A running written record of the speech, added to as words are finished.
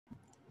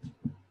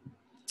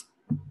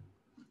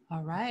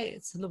All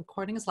right, so the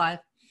recording is live.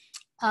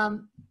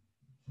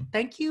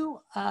 Thank you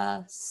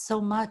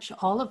so much,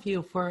 all of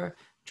you, for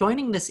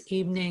joining this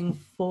evening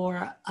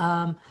for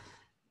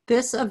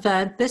this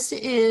event. This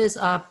is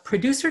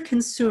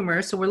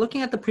producer-consumer, so we're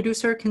looking at the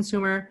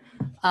producer-consumer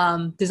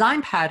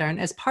design pattern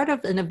as part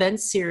of an event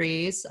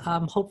series,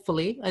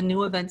 hopefully a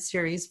new event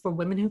series for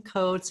Women Who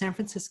Code San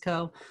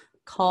Francisco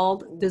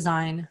called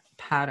Design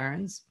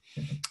Patterns.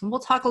 And we'll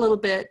talk a little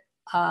bit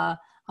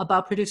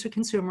about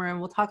producer-consumer, and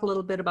we'll talk a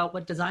little bit about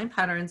what design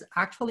patterns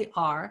actually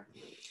are.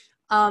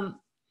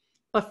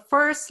 But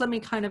first, let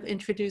me kind of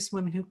introduce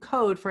Women Who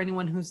Code for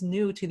anyone who's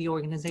new to the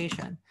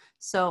organization.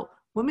 So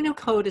Women Who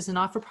Code is a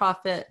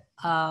not-for-profit,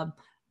 and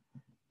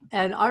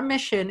our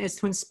mission is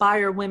to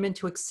inspire women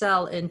to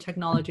excel in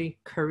technology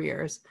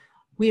careers.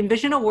 We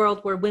envision a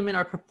world where women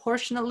are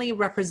proportionately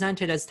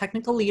represented as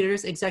technical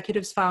leaders,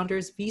 executives,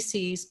 founders,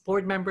 VCs,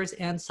 board members,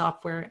 and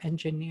software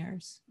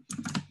engineers.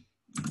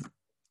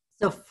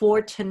 So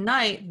for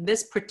tonight,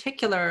 this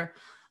particular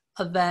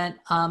event,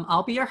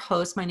 I'll be your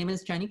host. My name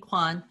is Jenny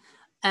Kwan.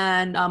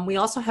 And we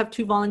also have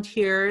two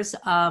volunteers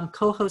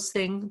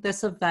co-hosting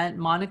this event,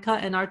 Monica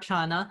and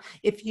Archana.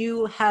 If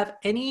you have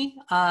any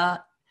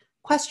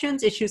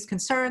questions, issues,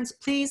 concerns,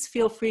 please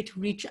feel free to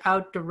reach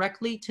out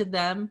directly to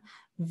them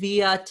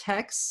via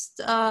text,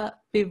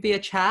 via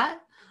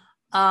chat.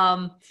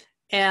 And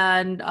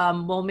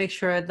we'll make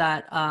sure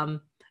that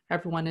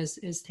everyone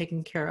is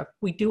taken care of.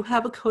 We do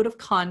have a code of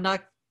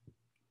conduct.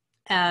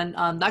 And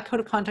that code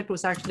of conduct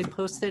was actually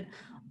posted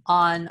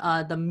on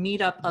the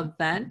meetup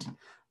event.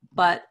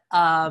 But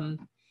I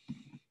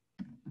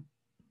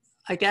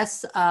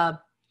guess I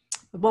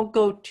won't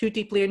go too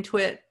deeply into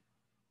it.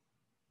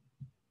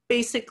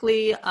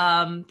 Basically,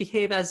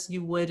 behave as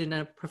you would in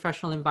a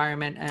professional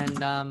environment,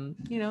 and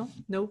you know,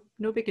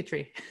 no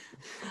bigotry.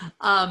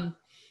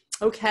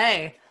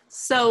 Okay,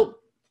 so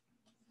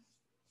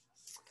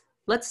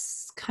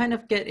let's kind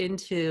of get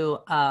into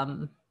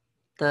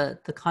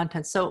the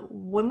content. So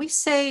when we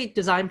say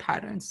design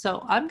patterns,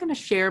 so I'm going to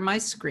share my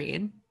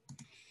screen.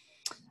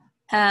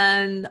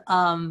 And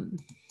I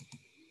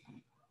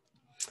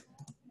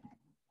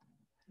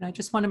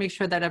just want to make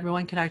sure that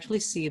everyone can actually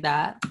see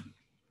that.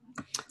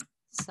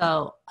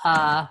 So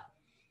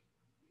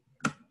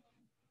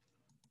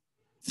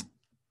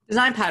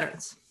design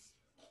patterns.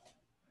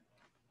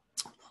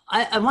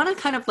 I want to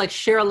kind of like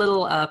share a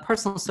little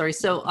personal story.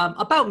 So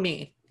about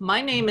me,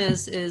 my name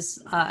is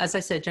as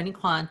I said, Jenny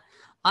Kwan.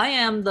 I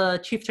am the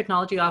Chief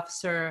Technology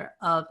Officer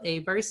of a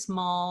very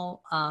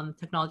small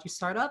technology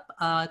startup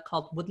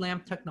called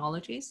Woodlamp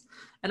Technologies.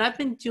 And I've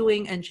been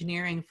doing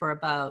engineering for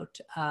about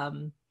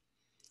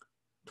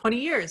 20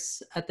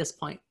 years at this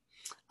point,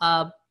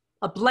 a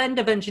blend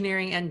of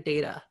engineering and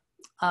data.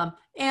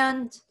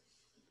 And,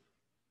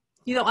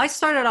 you know, I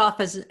started off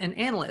as an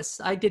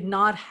analyst. I did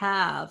not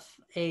have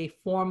a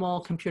formal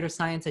computer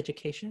science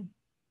education.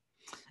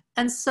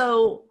 And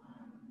so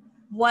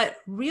what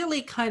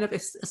really kind of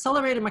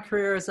accelerated my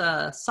career as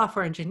a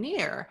software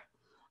engineer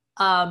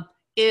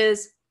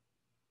is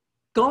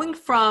going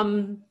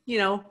from, you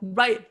know,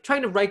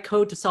 trying to write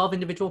code to solve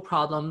individual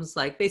problems,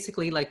 like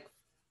basically like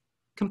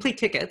complete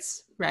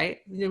tickets, right?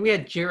 You know, we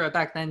had Jira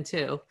back then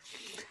too.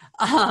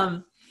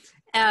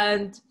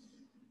 And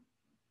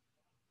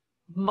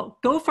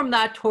go from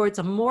that towards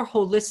a more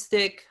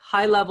holistic,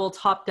 high-level,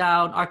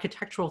 top-down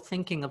architectural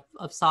thinking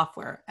of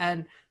software.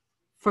 And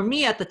for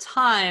me at the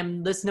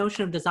time, this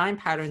notion of design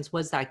patterns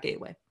was that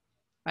gateway,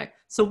 right?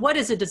 So what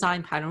is a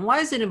design pattern? Why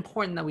is it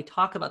important that we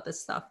talk about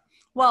this stuff?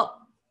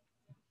 Well,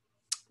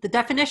 the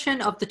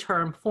definition of the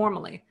term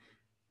formally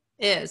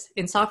is,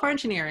 in software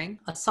engineering,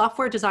 a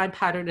software design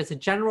pattern is a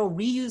general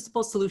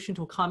reusable solution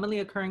to a commonly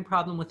occurring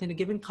problem within a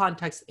given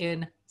context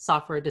in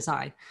software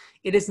design.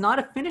 It is not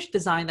a finished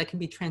design that can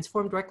be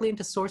transformed directly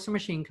into source or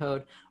machine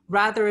code.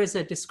 Rather, is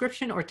a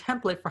description or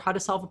template for how to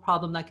solve a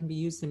problem that can be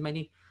used in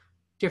many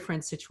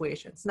different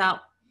situations. Now,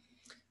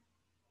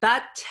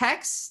 that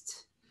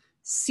text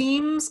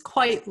seems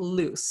quite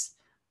loose,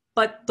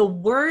 but the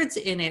words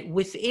in it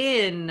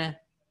within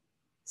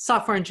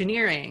software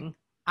engineering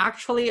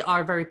actually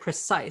are very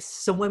precise.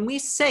 So when we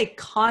say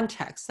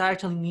context, that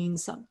actually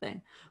means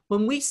something.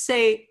 When we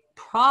say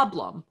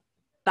problem,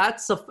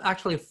 that's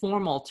actually a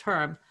formal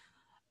term.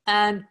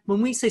 And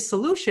when we say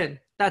solution,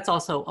 that's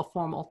also a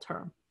formal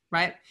term,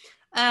 right?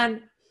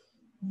 And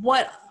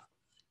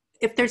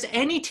if there's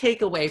any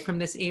takeaway from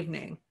this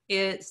evening,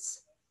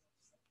 is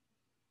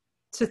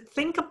to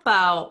think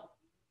about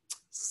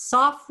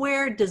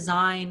software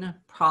design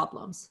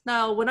problems.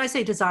 Now, when I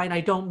say design, I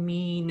don't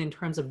mean in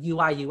terms of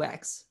UI,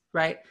 UX,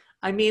 right?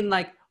 I mean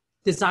like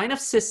design of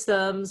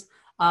systems,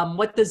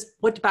 what do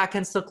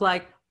backends look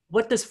like?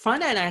 What does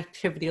front-end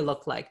activity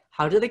look like?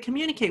 How do they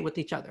communicate with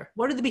each other?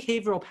 What are the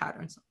behavioral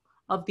patterns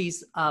of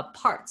these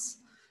parts?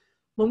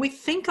 When we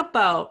think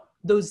about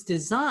those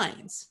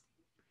designs,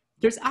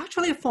 there's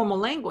actually a formal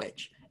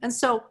language. And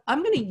so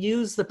I'm going to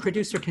use the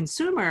producer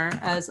consumer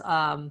as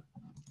a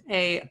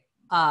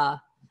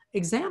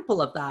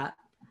example of that.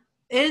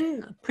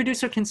 In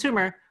producer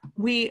consumer,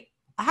 we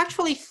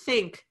actually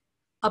think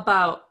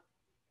about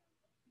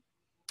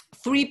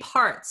three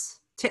parts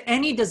to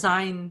any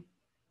design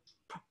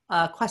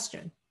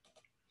question.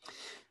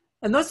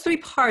 And those three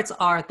parts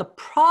are the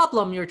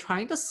problem you're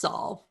trying to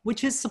solve,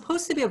 which is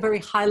supposed to be a very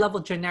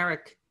high-level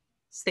generic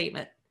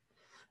statement.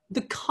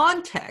 The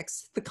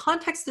context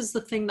is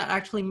the thing that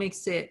actually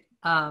makes it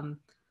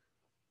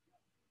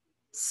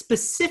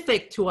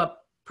specific to a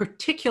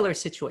particular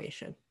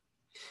situation.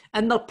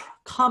 And the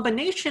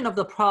combination of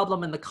the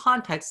problem and the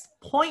context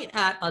point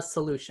at a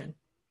solution.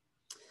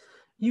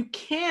 You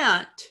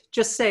can't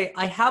just say,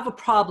 I have a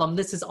problem,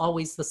 this is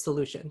always the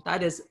solution.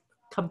 That is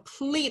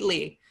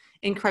completely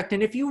incorrect.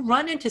 And if you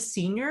run into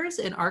seniors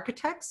and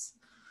architects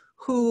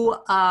who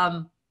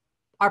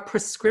are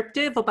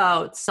prescriptive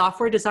about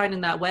software design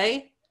in that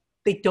way,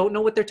 they don't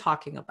know what they're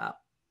talking about.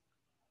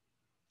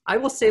 I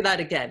will say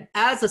that again,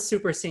 as a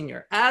super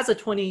senior, as a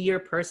 20-year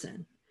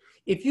person,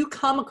 if you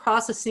come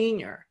across a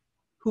senior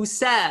who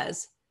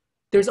says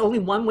there's only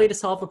one way to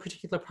solve a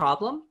particular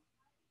problem,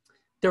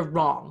 they're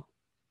wrong.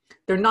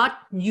 They're not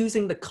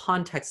using the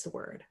context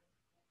word.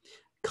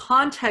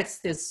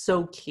 Context is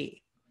so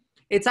key.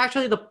 It's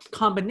actually the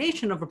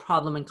combination of a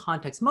problem and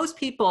context. Most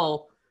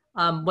people,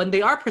 when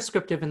they are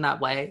prescriptive in that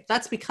way,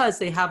 that's because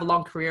they have a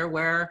long career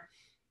where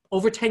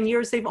over 10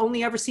 years, they've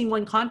only ever seen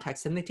one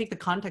context and they take the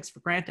context for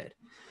granted.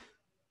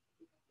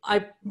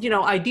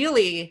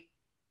 Ideally,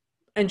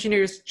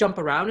 engineers jump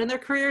around in their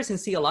careers and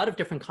see a lot of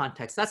different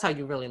contexts. That's how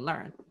you really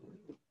learn,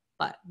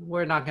 but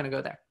we're not gonna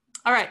go there.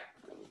 All right,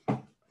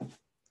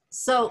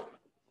 so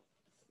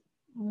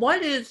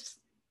what is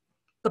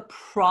the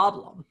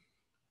problem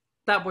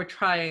that we're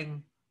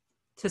trying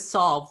to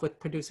solve with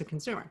producer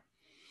consumer?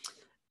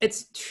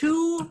 It's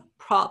two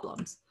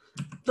problems.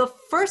 The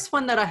first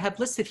one that I have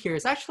listed here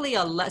is actually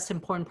a less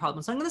important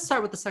problem. So I'm going to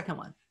start with the second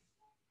one.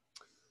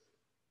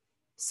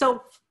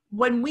 So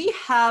when we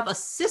have a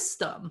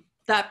system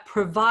that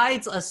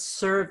provides a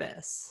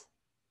service,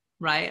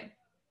 right?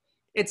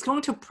 It's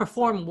going to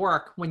perform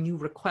work when you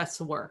request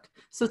work.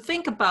 So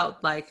think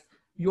about like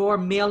you're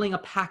mailing a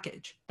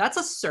package. That's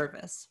a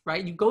service,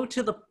 right? You go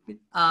to the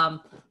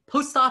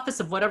post office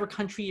of whatever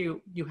country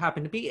you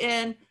happen to be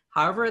in,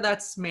 however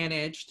that's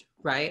managed,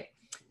 right?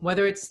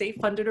 Whether it's state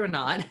funded or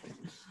not.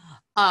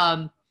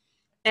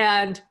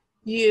 And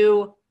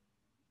you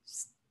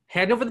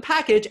hand over the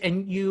package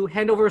and you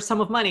hand over a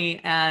sum of money,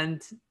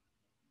 and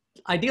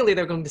ideally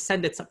they're going to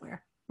send it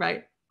somewhere,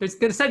 right? They're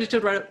going to send it to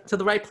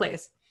the right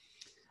place.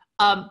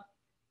 The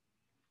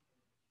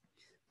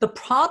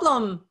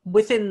problem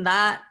within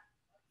that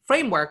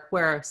framework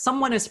where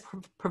someone is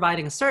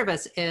providing a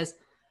service is,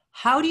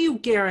 how do you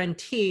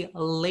guarantee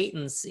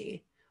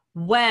latency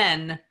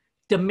when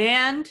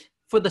demand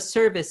for the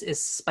service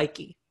is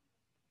spiky?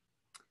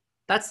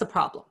 That's the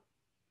problem.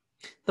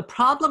 The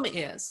problem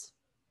is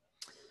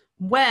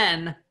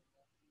when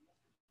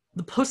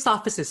the post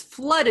office is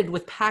flooded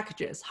with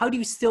packages, how do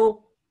you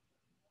still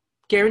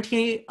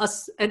guarantee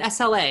an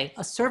SLA,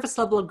 a service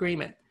level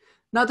agreement?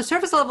 Now, the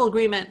service level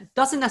agreement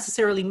doesn't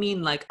necessarily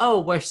mean like, oh,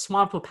 we're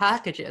swamped with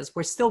packages.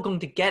 We're still going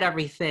to get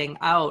everything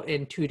out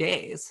in 2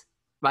 days,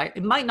 right?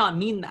 It might not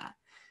mean that.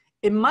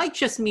 It might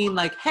just mean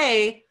like,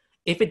 hey,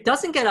 if it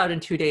doesn't get out in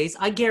 2 days,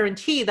 I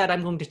guarantee that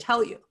I'm going to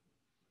tell you.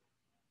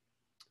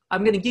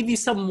 I'm going to give you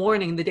some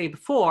warning the day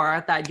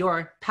before that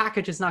your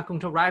package is not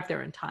going to arrive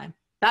there in time.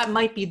 That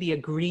might be the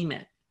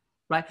agreement,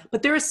 right?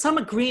 But there is some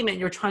agreement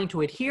you're trying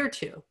to adhere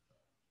to,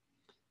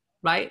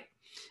 right?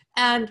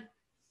 And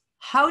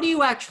how do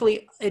you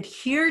actually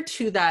adhere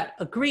to that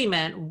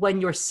agreement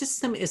when your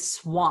system is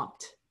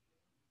swamped?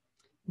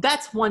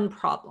 That's one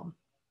problem.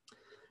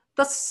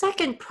 The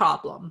second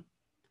problem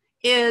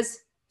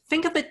is,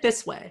 think of it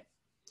this way.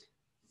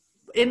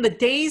 In the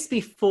days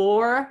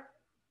before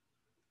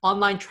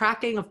online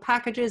tracking of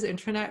packages,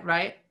 internet,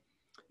 right?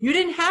 You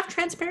didn't have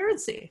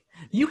transparency.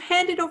 You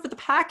handed over the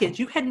package.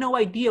 You had no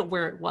idea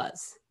where it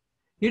was.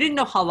 You didn't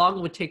know how long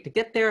it would take to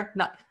get there.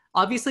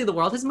 Obviously, the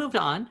world has moved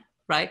on,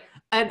 right?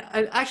 And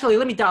actually,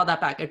 let me dial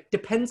that back. It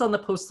depends on the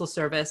postal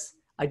service.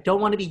 I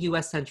don't want to be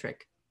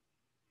US-centric.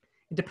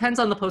 It depends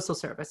on the postal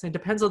service. It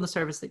depends on the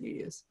service that you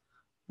use,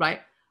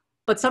 right?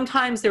 But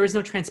sometimes there is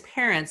no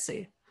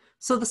transparency.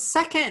 So the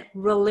second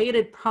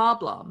related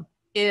problem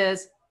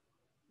is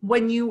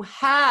when you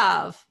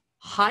have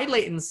high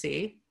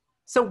latency.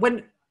 So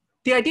when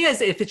the idea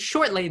is, if it's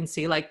short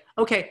latency, like,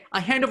 okay, I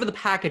hand over the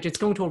package, it's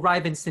going to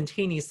arrive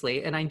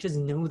instantaneously, and I just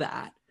know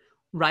that,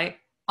 right?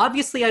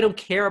 Obviously, I don't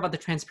care about the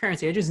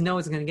transparency. I just know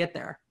it's going to get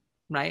there,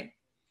 right?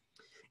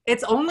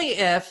 It's only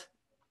if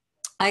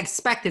I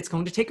expect it's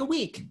going to take a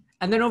week,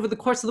 and then over the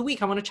course of the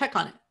week, I want to check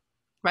on it,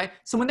 right?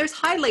 So when there's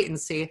high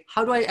latency,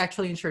 how do I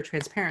actually ensure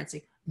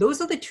transparency?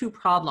 Those are the two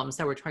problems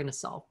that we're trying to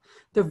solve.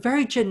 They're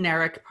very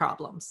generic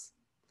problems.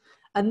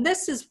 And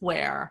this is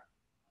where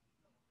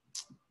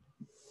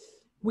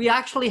we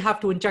actually have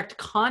to inject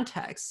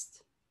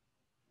context,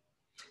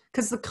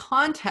 because the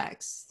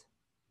context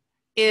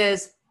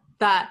is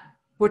that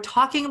we're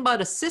talking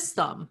about a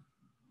system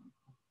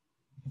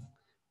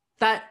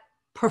that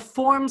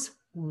performs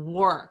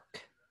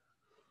work.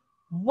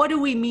 What do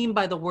we mean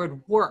by the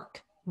word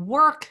work?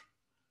 Work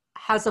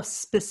has a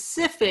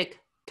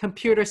specific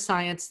computer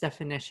science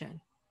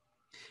definition.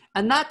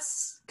 And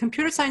that's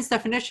computer science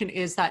definition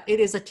is that it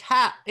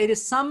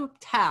is some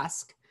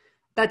task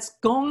that's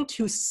going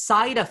to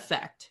side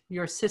effect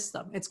your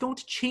system. It's going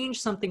to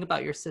change something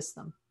about your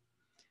system,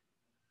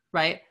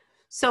 right?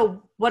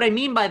 So what I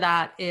mean by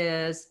that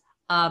is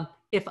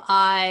if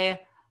I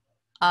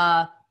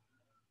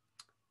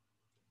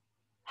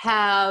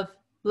have,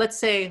 let's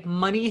say,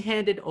 money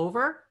handed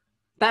over,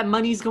 that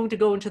money is going to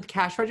go into the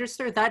cash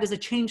register. That is a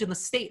change in the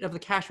state of the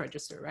cash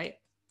register, right?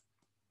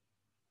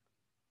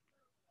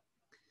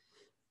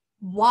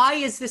 Why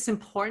is this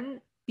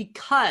important?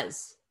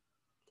 Because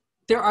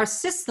there are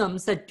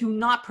systems that do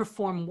not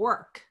perform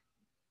work,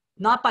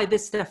 not by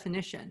this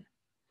definition.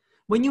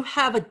 When you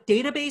have a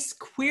database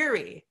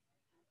query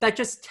that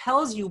just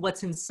tells you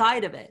what's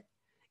inside of it,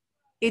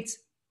 it's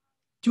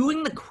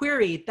doing the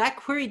query. That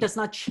query does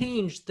not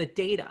change the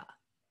data.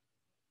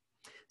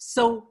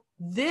 So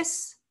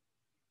this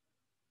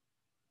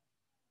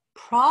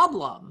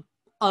problem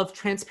of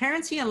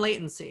transparency and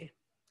latency,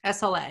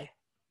 SLA,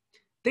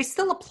 they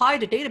still apply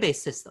to database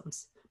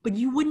systems, but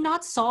you would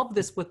not solve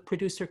this with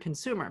producer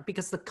consumer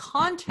because the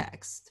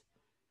context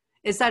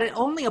is that it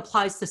only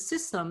applies to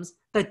systems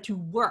that do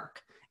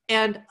work.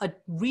 And a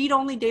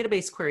read-only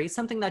database query,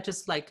 something that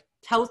just like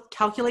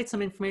calculates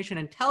some information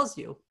and tells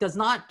you, does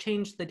not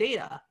change the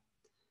data.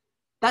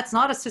 That's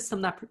not a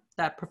system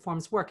that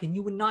performs work, and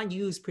you would not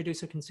use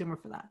producer consumer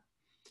for that.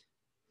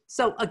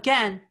 So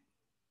again,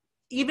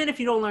 even if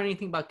you don't learn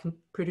anything about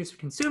producer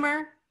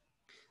consumer,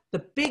 the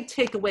big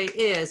takeaway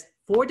is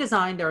for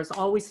design, there is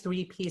always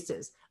three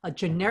pieces: a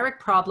generic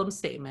problem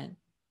statement,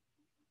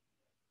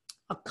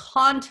 a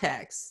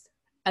context,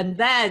 and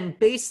then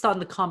based on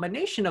the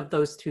combination of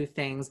those two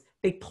things,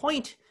 they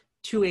point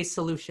to a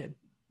solution.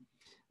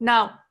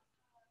 Now,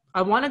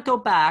 I want to go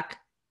back.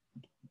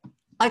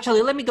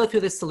 Actually, let me go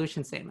through this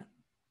solution statement.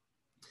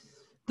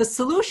 The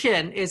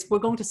solution is we're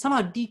going to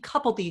somehow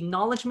decouple the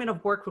acknowledgement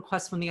of work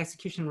requests from the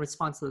execution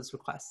response to those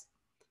requests.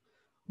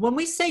 When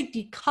we say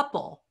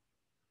decouple,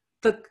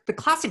 the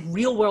classic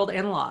real world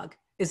analog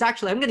is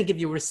actually, I'm going to give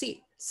you a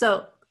receipt.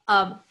 So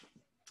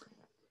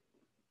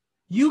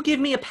you give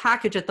me a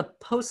package at the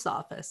post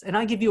office and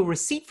I give you a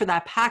receipt for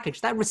that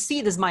package. That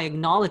receipt is my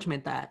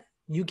acknowledgement that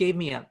you gave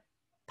me a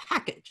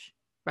package,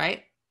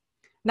 right?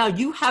 Now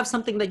you have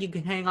something that you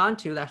can hang on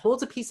to that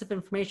holds a piece of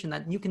information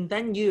that you can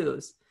then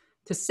use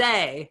to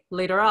say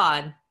later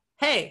on,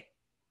 hey,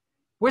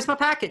 where's my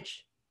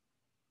package?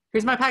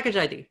 Here's my package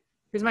ID.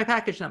 Here's my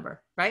package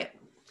number, right?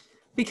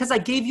 Because I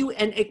gave you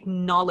an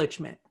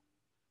acknowledgement.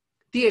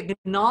 The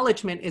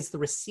acknowledgement is the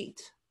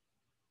receipt.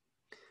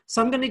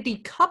 So I'm going to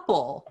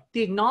decouple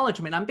the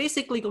acknowledgement. I'm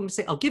basically going to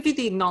say, I'll give you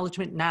the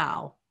acknowledgement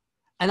now,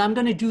 and I'm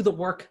going to do the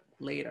work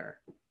later.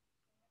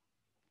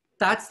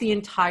 That's the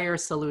entire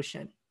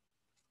solution.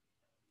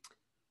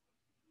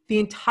 The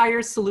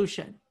entire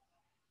solution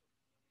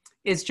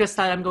is just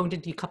that I'm going to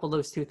decouple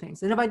those two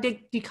things. And if I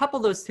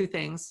decouple those two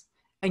things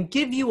and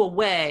give you a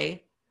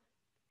way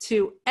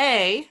to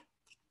A,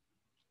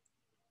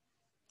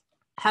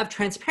 have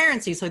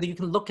transparency so that you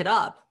can look it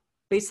up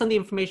based on the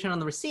information on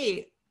the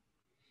receipt,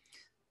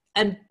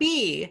 and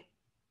B,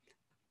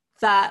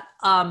 that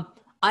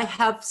I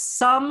have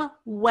some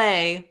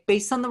way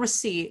based on the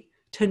receipt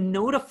to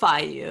notify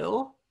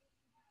you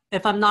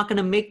if I'm not going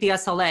to make the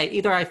SLA.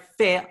 Either I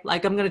fail,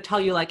 like I'm going to tell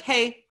you like,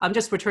 hey, I'm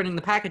just returning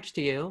the package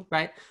to you,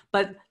 right?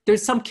 But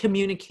there's some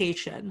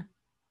communication,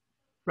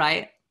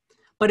 right?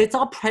 But it's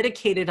all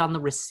predicated on the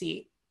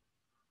receipt.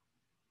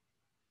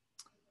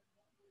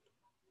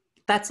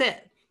 That's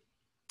it.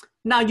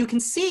 Now you can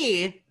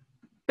see,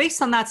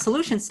 based on that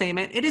solution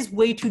statement, it is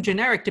way too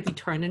generic to be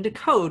turned into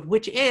code,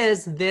 which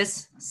is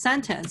this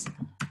sentence.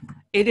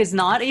 It is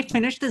not a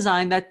finished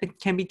design that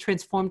can be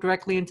transformed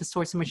directly into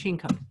source and machine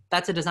code.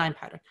 That's a design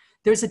pattern.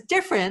 There's a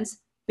difference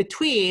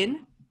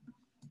between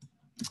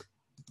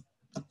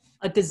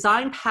a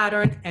design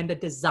pattern and a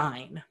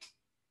design.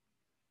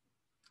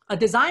 A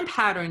design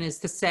pattern is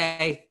to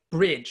say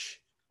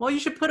bridge. Well, you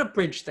should put a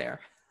bridge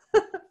there.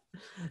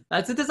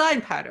 That's a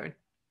design pattern.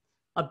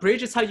 A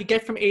bridge is how you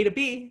get from A to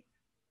B.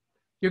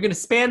 You're going to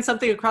span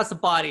something across the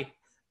body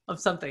of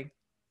something.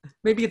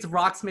 Maybe it's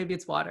rocks, maybe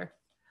it's water,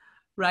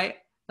 right?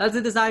 That's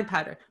a design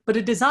pattern. But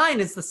a design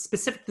is the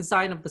specific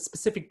design of the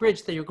specific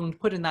bridge that you're going to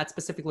put in that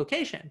specific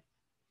location.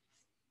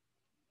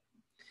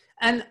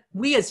 And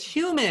we as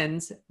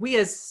humans, we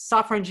as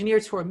software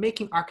engineers who are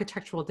making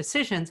architectural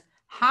decisions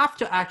have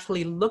to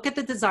actually look at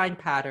the design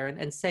pattern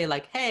and say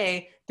like,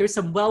 hey, there's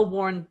some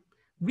well-worn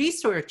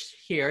research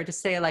here to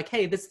say like,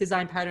 hey, this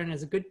design pattern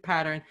is a good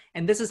pattern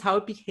and this is how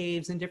it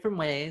behaves in different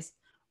ways,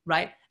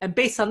 right? And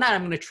based on that,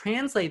 I'm going to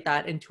translate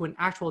that into an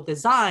actual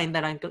design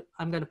that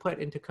I'm going to put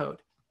into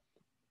code.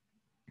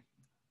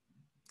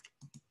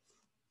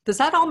 Does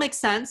that all make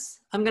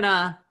sense? I'm going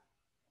to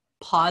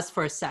pause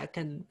for a sec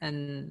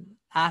and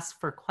ask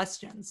for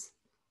questions.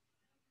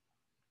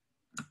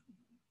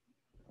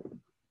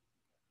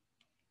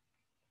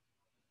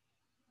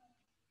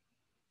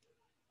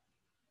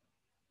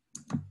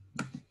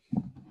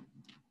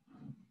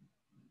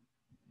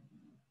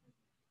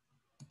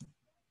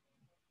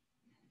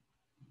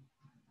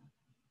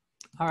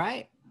 All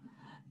right.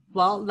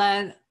 Well,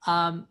 then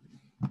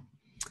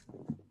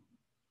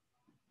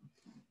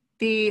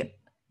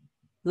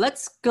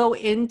let's go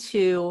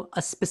into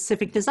a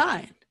specific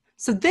design.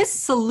 So this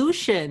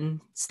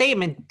solution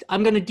statement,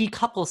 I'm going to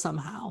decouple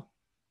somehow.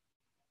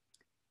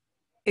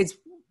 It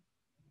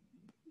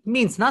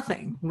means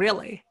nothing,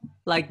 really.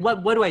 Like,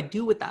 what do I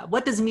do with that?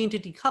 What does it mean to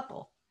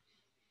decouple?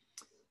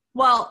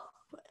 Well,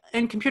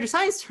 in computer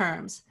science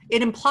terms,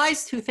 it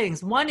implies two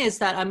things. One is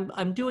that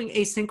I'm doing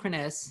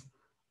asynchronous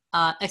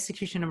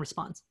execution and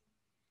response.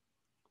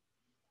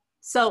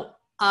 So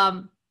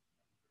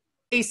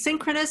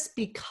asynchronous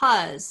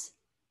because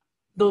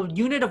the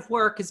unit of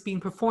work is being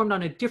performed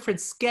on a different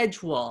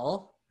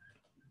schedule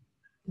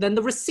than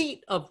the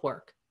receipt of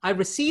work. I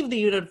receive the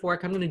unit of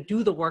work, I'm going to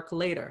do the work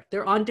later.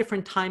 They're on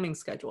different timing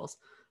schedules.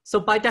 So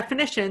by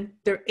definition,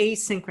 they're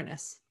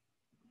asynchronous,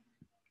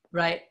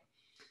 right?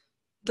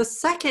 The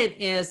second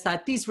is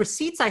that these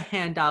receipts I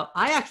hand out,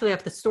 I actually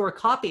have to store a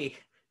copy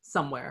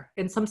somewhere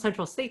in some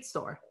central state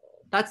store.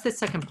 That's the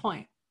second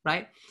point,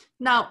 right?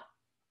 Now,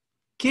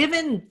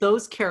 given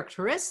those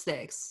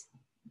characteristics,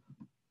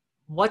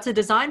 what's a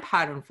design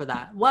pattern for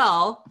that?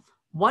 Well,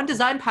 one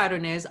design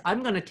pattern is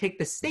I'm going to take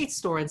the state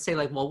store and say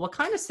like, well, what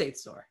kind of state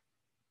store?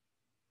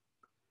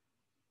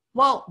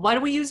 Well, why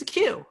do we use a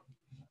queue?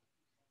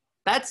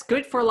 That's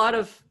good for a lot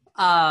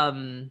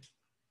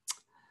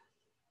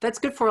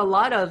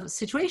of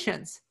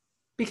situations,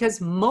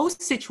 because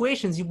most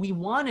situations we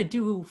want to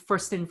do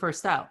first in,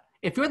 first out.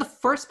 If you're the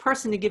first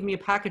person to give me a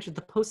package at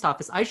the post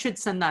office, I should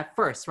send that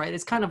first, right?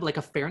 It's kind of like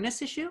a fairness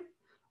issue,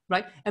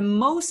 right? And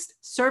most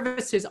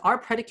services are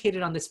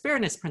predicated on this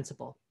fairness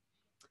principle.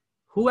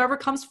 Whoever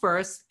comes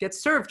first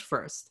gets served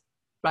first,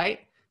 right?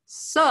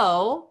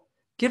 So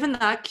given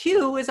that,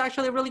 queue is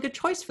actually a really good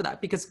choice for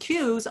that, because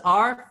queues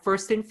are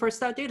first in,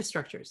 first out data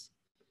structures.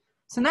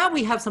 So now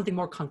we have something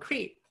more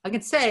concrete. I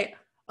can say,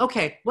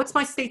 okay, what's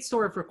my state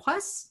store of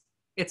requests?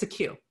 It's a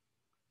queue.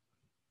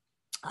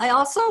 I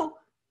also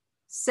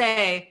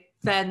say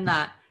then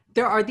that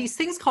there are these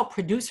things called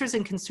producers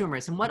and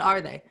consumers. And what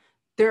are they?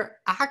 They're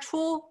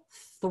actual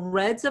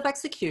threads of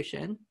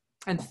execution.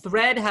 And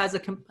thread has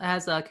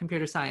a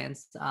computer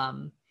science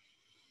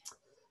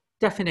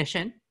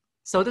definition.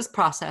 So does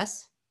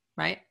process,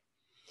 right?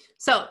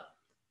 So,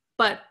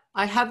 but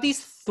I have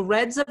these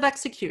threads of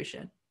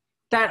execution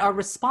that are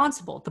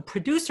responsible. The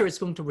producer is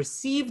going to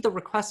receive the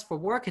request for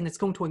work and it's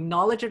going to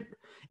acknowledge it.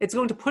 It's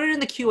going to put it in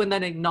the queue and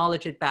then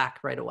acknowledge it back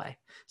right away.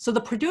 So the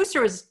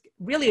producer is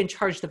really in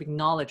charge of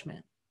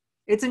acknowledgement.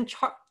 It's in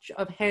charge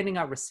of handing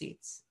out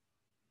receipts.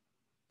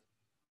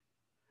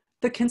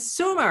 The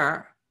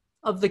consumer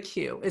of the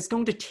queue is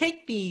going to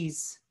take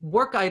these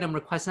work item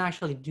requests and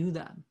actually do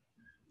them,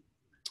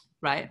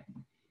 right?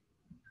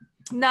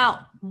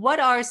 Now, what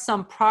are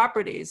some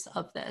properties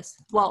of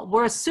this? Well,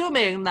 we're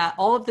assuming that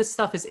all of this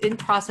stuff is in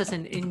process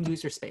and in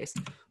user space.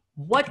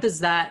 What does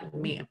that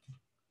mean?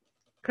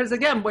 Because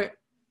again,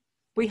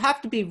 we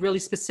have to be really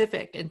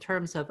specific in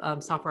terms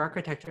of software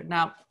architecture.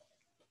 Now,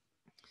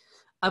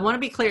 I want to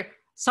be clear,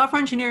 software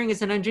engineering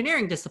is an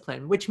engineering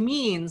discipline, which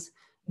means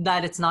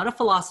that it's not a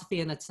philosophy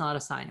and it's not a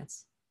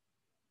science.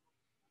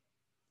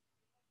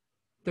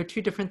 They're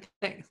two different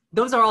things.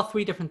 Those are all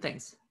three different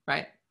things,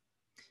 right?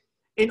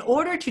 In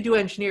order to do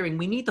engineering,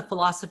 we need the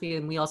philosophy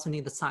and we also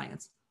need the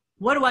science.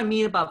 What do I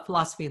mean about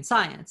philosophy and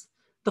science?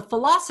 The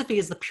philosophy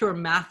is the pure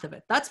math of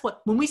it. That's what,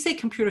 when we say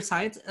computer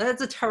science,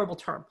 that's a terrible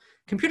term.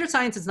 Computer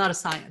science is not a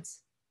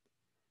science.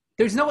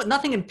 There's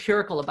nothing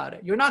empirical about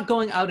it. You're not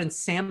going out and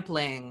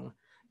sampling,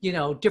 you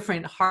know,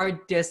 different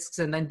hard disks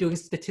and then doing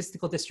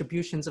statistical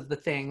distributions of the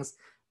things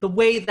the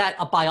way that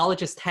a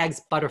biologist tags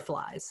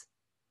butterflies.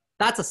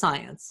 That's a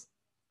science,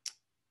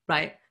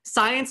 right?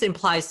 Science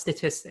implies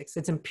statistics.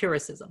 It's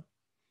empiricism,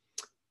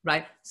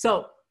 right?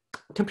 So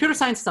computer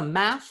science is a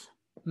math.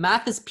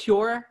 Math is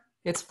pure.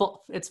 It's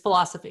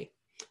philosophy.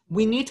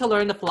 We need to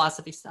learn the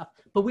philosophy stuff,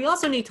 but we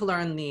also need to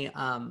learn the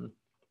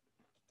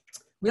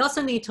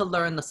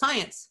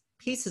science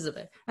pieces of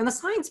it. And the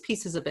science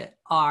pieces of it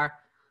are,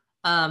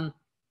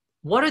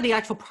 what are the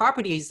actual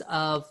properties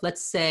of,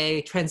 let's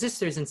say,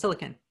 transistors in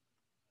silicon,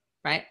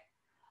 right?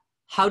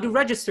 How do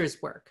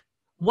registers work?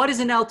 What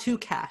is an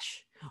L2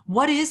 cache?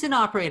 What is an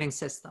operating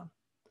system?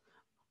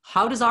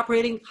 How do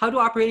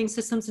operating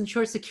systems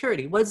ensure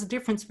security? What is the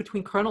difference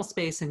between kernel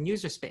space and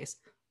user space?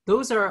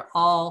 Those are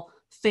all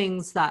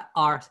things that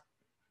are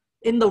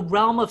in the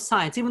realm of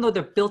science. Even though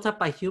they're built up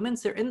by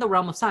humans, they're in the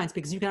realm of science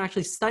because you can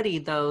actually study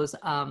those,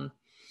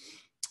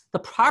 the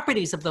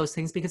properties of those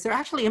things because they're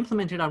actually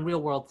implemented on real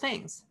world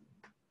things,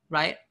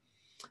 right?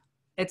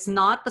 It's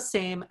not the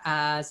same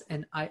as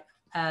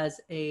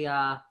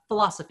a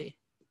philosophy.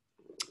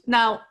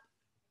 Now,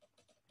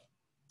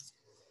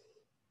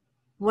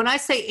 when I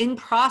say in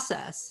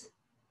process,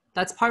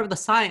 that's part of the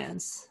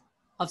science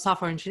of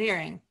software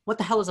engineering. What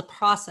the hell is a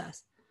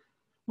process?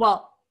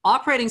 Well,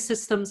 operating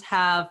systems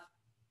have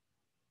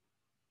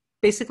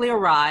basically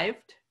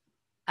arrived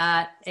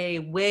at a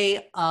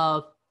way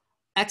of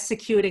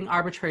executing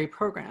arbitrary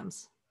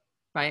programs,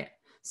 right?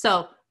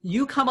 So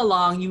you come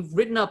along, you've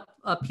written up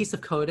a piece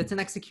of code. It's an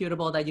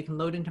executable that you can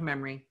load into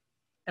memory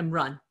and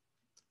run,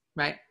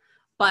 right?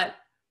 But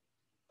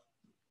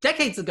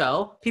decades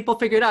ago, people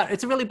figured out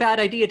it's a really bad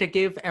idea to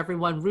give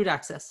everyone root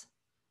access.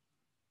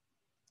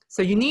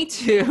 So you need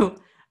to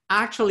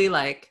actually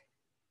like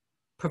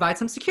provide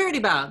some security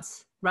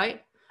bounds,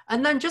 right?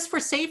 And then just for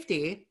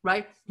safety,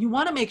 right? You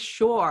want to make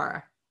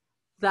sure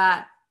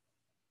that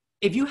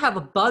if you have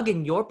a bug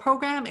in your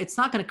program, it's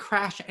not going to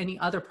crash any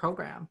other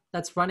program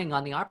that's running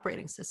on the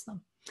operating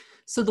system.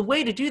 So the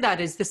way to do that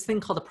is this thing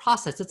called a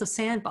process. It's a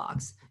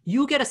sandbox.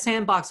 You get a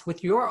sandbox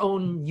with your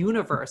own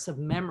universe of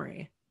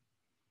memory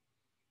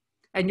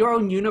and your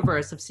own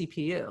universe of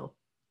CPU.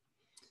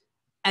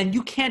 And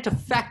you can't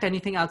affect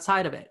anything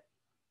outside of it.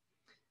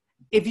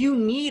 If you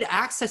need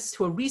access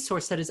to a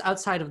resource that is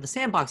outside of the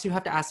sandbox, you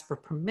have to ask for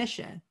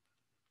permission.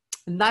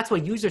 And that's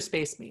what user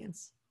space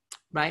means,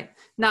 right?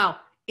 Now,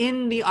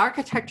 in the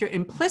architecture,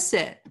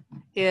 implicit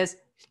is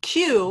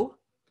queue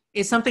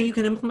is something you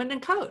can implement in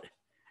code.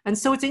 And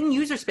so it's in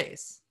user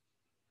space.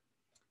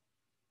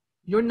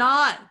 You're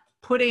not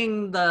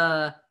putting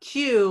the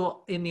queue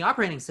in the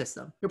operating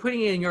system. You're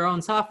putting it in your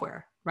own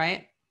software,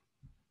 right?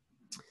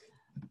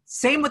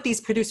 Same with these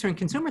producer and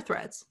consumer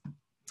threads.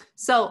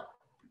 So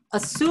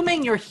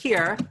assuming you're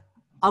here,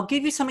 I'll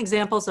give you some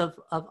examples of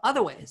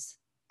other ways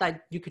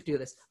that you could do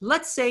this.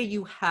 Let's say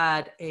you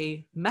had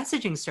a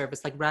messaging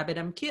service like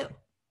RabbitMQ,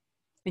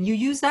 and you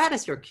use that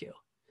as your queue.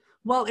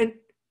 Well,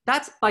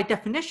 that's by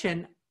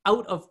definition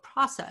out of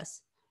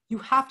process. You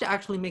have to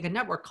actually make a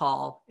network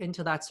call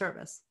into that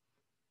service.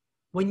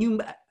 When you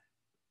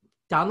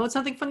download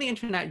something from the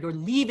internet, you're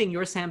leaving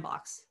your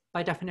sandbox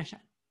by definition.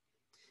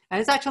 And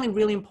it's actually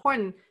really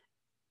important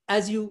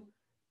as you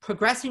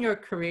progress in your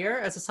career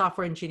as a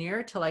software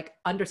engineer to like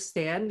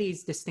understand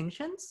these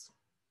distinctions.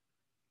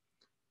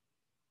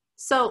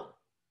 So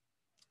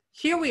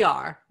here we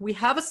are. We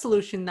have a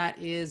solution that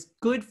is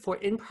good for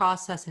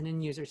in-process and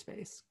in-user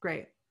space.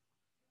 Great.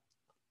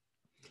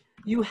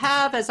 You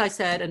have, as I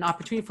said, an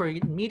opportunity for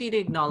immediate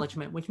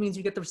acknowledgement, which means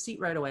you get the receipt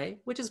right away,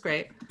 which is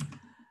great.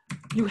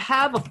 You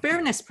have a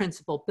fairness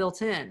principle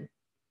built in,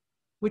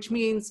 which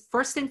means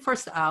first in,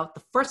 first out,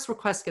 the first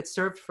request gets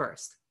served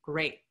first.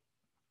 Great.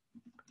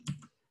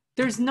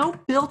 There's no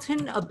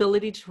built-in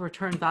ability to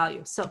return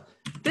value. So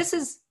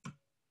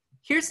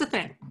here's the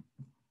thing.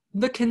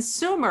 The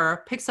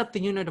consumer picks up the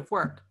unit of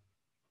work,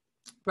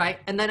 right?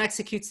 And then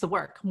executes the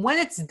work. When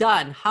it's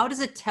done, how does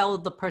it tell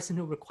the person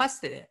who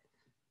requested it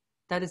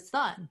that it's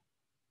done?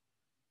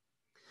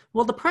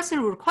 Well, the person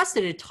who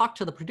requested it talked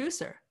to the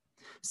producer.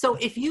 So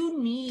if you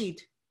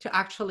need to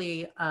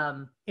actually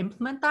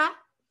implement that,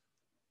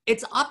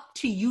 it's up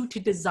to you to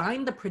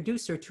design the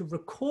producer to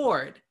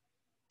record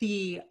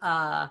the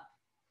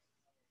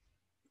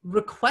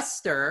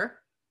requester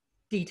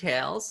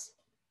details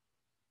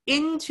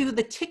into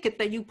the ticket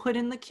that you put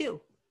in the queue.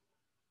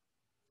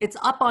 It's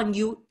up on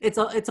you. It's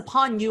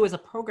upon you as a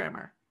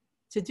programmer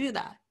to do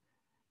that.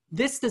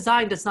 This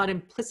design does not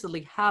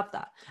implicitly have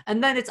that.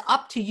 And then it's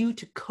up to you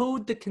to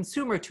code the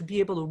consumer to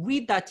be able to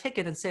read that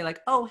ticket and say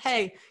like, oh,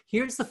 hey,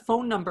 here's the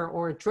phone number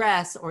or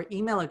address or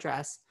email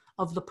address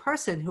of the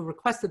person who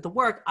requested the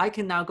work. I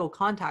can now go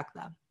contact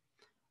them,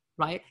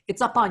 right?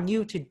 It's up on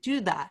you to do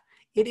that.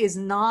 It is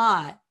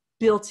not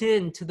built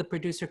into the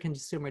producer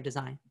consumer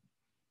design.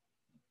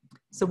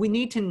 So we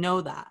need to know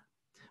that.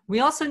 We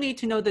also need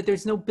to know that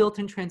there's no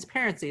built-in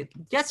transparency.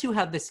 Yes, you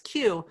have this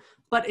queue,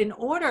 but in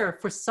order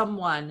for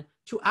someone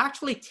to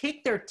actually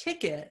take their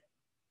ticket,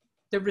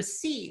 the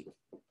receipt,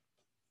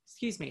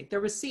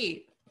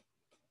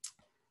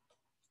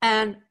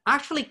 and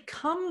actually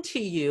come to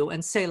you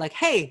and say like,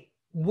 hey,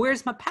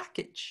 where's my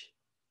package?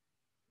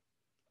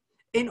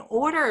 In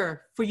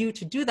order for you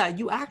to do that,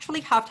 you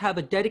actually have to have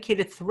a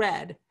dedicated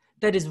thread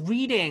that is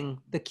reading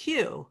the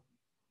queue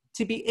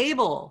to be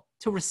able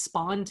to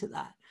respond to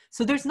that.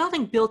 So there's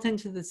nothing built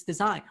into this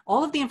design.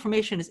 All of the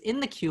information is in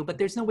the queue, but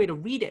there's no way to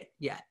read it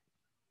yet.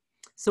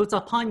 So it's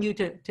upon you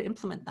to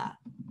implement that.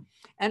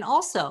 And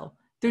also,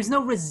 there's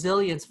no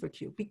resilience for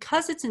queue.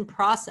 Because it's in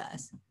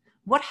process,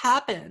 what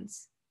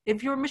happens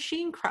if your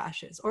machine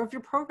crashes or if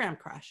your program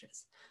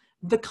crashes?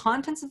 The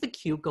contents of the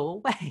queue go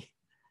away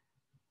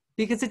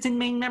because it's in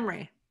main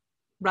memory,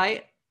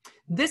 right?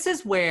 This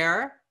is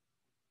where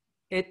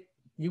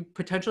you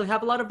potentially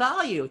have a lot of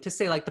value to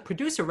say like the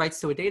producer writes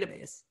to a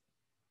database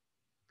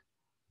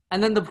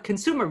and then the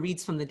consumer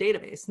reads from the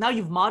database. Now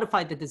you've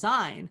modified the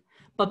design,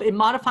 but in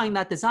modifying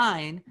that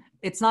design,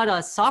 it's not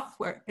a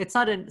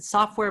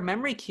software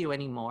memory queue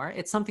anymore.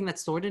 It's something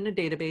that's stored in a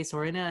database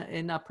or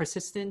in a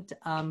persistent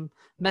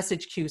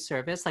message queue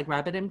service like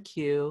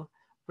RabbitMQ,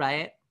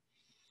 right?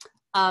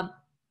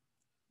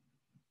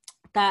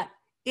 That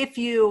if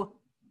you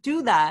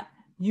do that,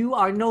 you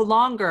are no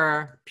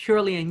longer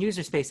purely in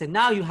user space. And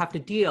now you have to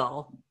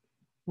deal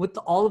with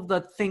all of the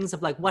things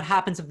of like, what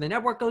happens if the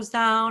network goes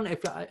down?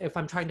 If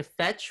I'm trying to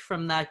fetch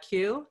from that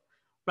queue,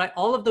 right?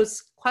 All of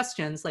those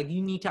questions, like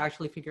you need to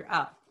actually figure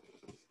out.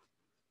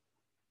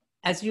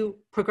 As you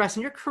progress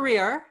in your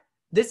career,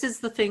 this is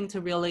the thing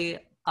to really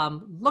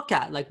look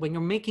at, like when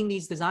you're making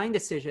these design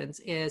decisions,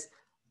 is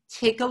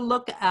take a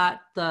look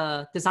at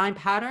the design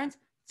patterns.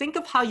 Think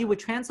of how you would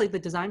translate the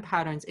design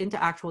patterns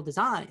into actual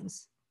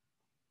designs.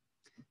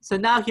 So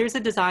now here's a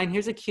design,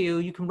 here's a queue.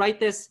 You can write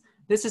this.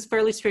 This is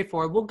fairly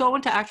straightforward. We'll go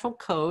into actual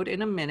code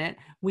in a minute.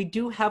 We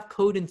do have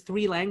code in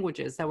 3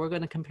 languages that we're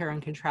going to compare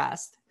and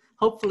contrast,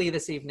 hopefully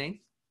this evening.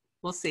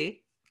 We'll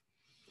see.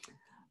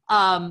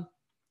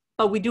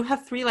 But we do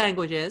have 3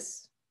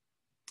 languages.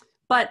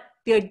 But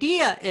the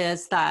idea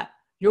is that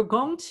you're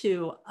going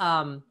to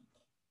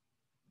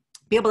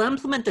be able to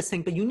implement this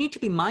thing, but you need to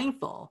be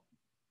mindful.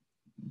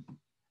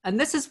 And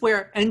this is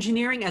where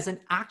engineering as an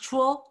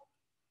actual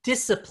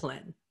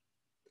discipline,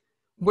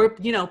 where,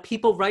 you know,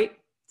 people write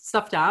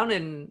stuff down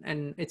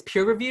and it's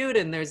peer reviewed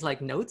and there's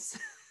like notes.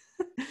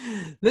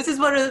 This is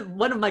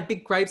one of my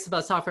big gripes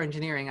about software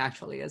engineering,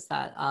 actually, is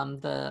that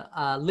the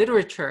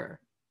literature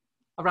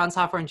around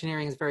software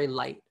engineering is very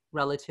light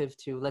relative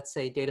to, let's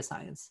say, data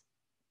science.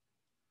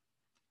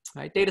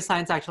 Right? Data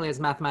science actually has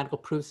mathematical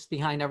proofs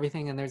behind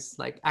everything, and there's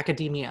like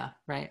academia,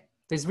 right?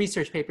 There's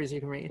research papers you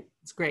can read.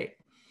 It's great.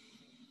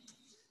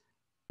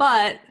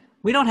 But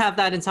we don't have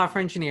that in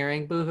software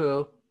engineering,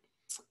 boo-hoo.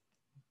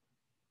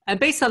 And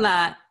based on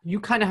that, you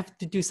kind of have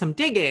to do some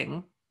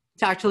digging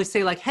to actually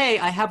say like, hey,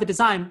 I have a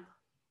design.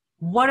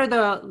 What are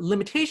the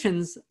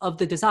limitations of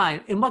the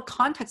design? In what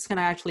context can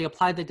I actually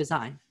apply the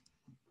design?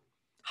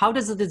 How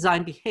does the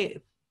design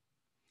behave?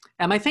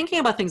 Am I thinking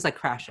about things like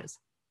crashes?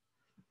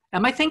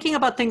 Am I thinking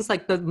about things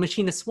like the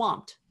machine is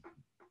swamped,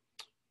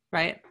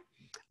 right?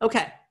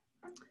 Okay,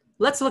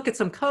 let's look at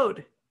some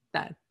code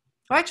then.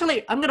 Or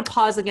actually, I'm gonna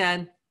pause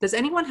again. Does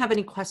anyone have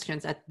any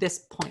questions at this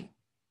point?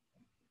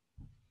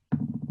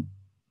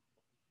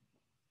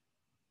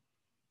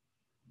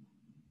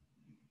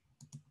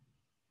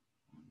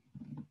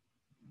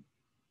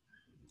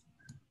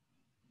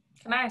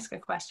 Can I ask a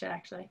question,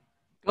 actually?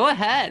 Go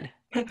ahead.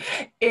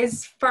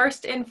 Is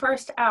first in,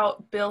 first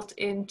out built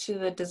into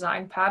the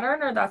design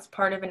pattern, or that's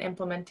part of an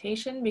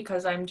implementation?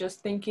 Because I'm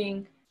just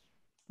thinking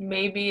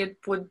maybe it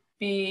would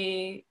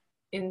be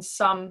in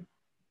some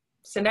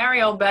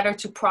scenario better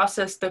to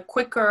process the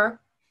quicker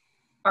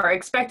or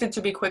expected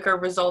to be quicker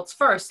results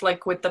first,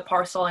 like with the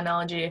parcel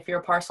analogy, if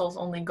your parcel's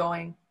only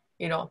going,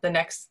 you know, the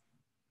next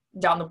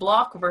down the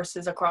block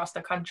versus across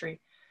the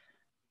country.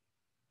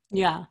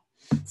 Yeah.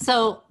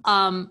 So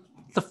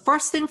the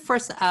first in,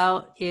 first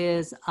out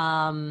is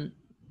the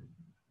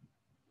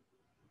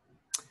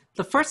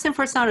first in,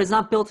 first out is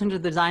not built into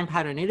the design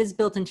pattern. It is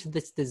built into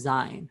this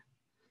design.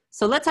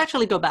 So let's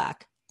actually go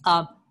back.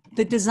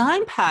 The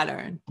design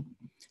pattern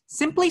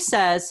simply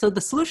says, so the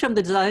solution of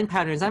the design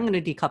pattern is I'm going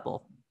to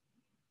decouple.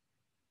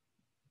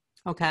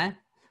 Okay,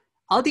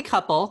 I'll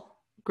decouple.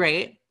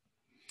 Great.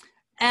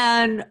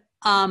 And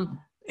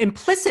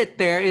implicit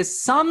there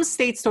is some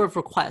state store of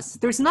requests.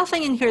 There's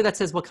nothing in here that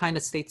says what kind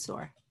of state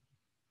store.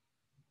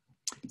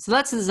 So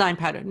that's the design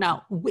pattern.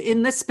 Now,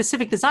 in this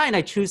specific design,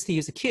 I choose to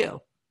use a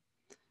queue.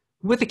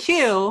 With a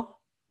queue,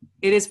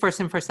 it is first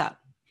in, first out.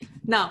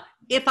 Now,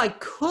 if I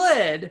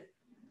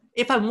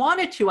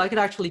wanted to, I could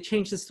actually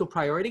change this to a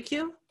priority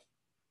queue,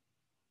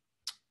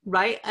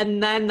 right?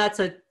 And then that's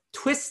a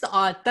twist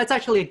on, that's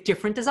actually a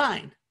different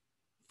design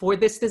for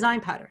this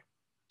design pattern,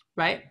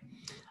 right?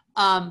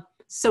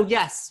 So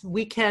yes,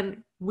 we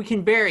can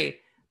vary,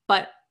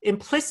 but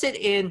implicit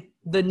in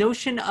the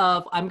notion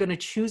of I'm going to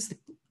choose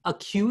a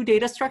queue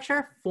data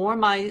structure for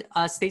my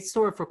state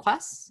store of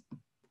requests,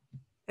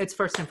 it's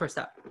first in, first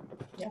out.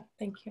 Yeah,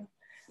 thank you.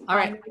 All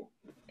right.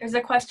 There's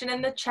a question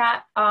in the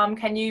chat.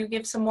 Can you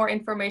give some more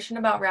information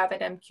about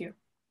RabbitMQ?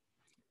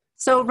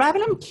 So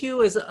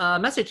RabbitMQ is a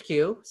message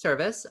queue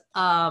service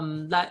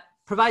that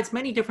provides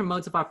many different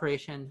modes of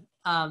operation.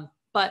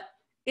 But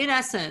in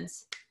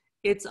essence,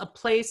 it's a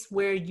place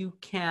where you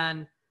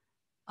can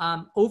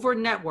over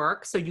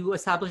network. So you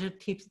establish a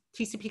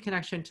TCP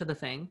connection to the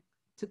thing,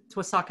 to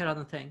a socket on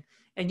the thing.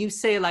 And you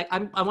say like,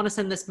 I want to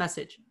send this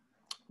message,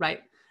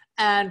 right?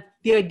 And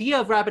the idea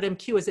of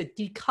RabbitMQ is it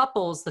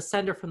decouples the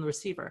sender from the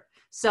receiver.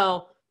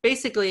 So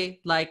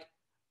basically like,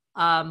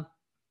 I'm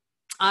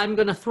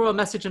going to throw a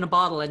message in a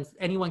bottle and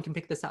anyone can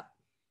pick this up,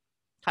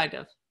 kind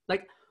of.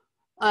 Like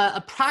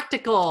a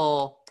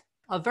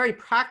very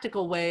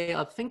practical way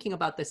of thinking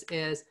about this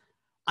is,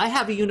 I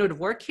have a unit of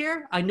work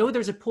here. I know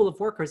there's a pool of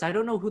workers. I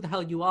don't know who the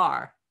hell you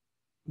are.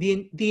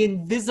 The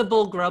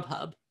invisible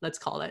Grubhub, let's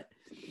call it.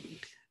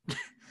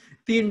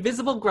 The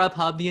invisible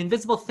Grubhub, the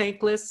invisible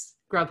thankless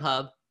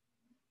Grubhub.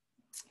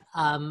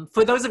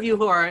 For those of you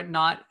who are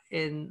not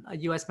in a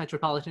US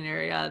metropolitan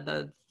area,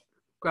 the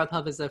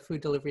Grubhub is a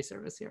food delivery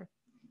service here.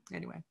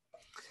 Anyway,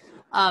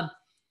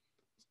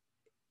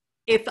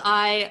 if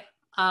I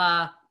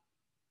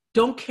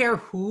don't care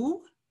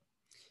who,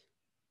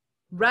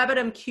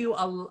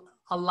 RabbitMQ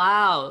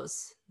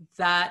allows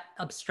that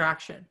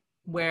abstraction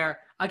where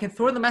I can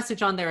throw the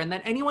message on there and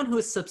then anyone who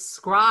is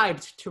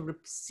subscribed to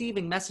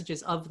receiving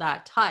messages of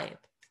that type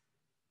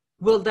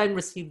will then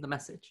receive the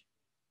message.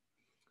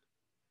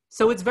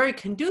 So it's very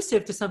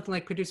conducive to something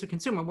like producer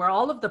consumer, where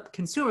all of the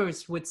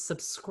consumers would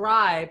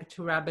subscribe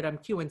to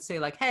RabbitMQ and say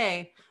like,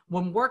 hey,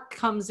 when work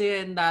comes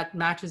in that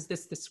matches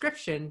this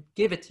description,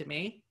 give it to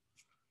me,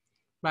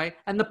 right?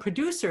 And the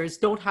producers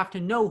don't have to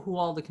know who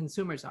all the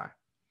consumers are.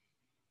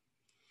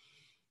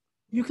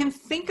 You can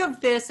think of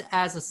this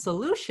as a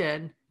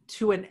solution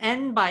to an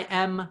N by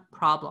M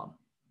problem,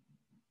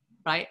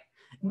 right?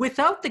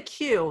 Without the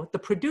queue, the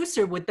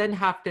producer would then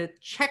have to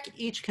check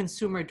each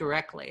consumer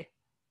directly.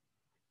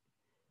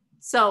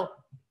 So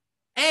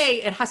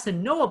A, it has to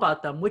know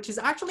about them, which is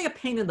actually a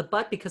pain in the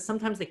butt because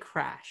sometimes they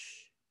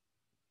crash.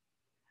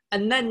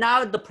 And then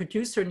now the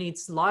producer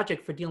needs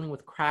logic for dealing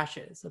with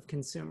crashes of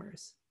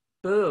consumers.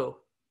 Boo,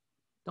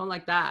 don't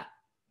like that.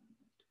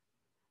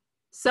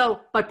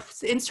 So by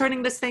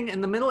inserting this thing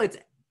in the middle, it's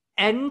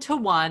N to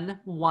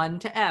 1, 1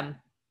 to M,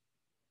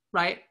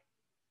 right?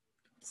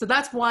 So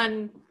that's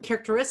one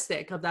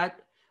characteristic of that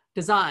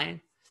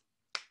design.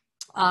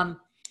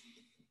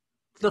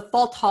 The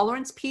fault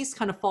tolerance piece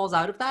kind of falls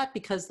out of that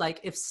because like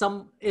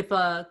if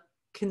a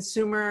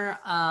consumer,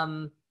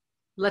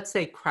 let's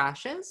say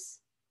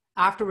crashes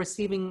after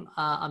receiving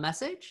a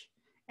message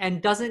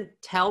and doesn't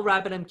tell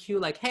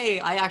RabbitMQ like, hey,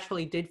 I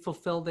actually did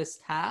fulfill this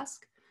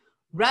task,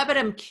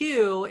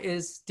 RabbitMQ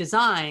is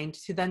designed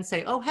to then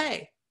say, oh,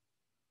 hey,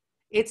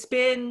 it's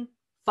been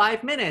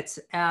 5 minutes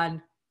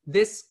and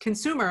this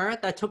consumer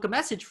that took a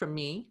message from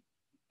me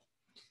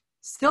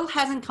still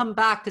hasn't come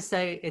back to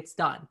say it's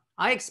done.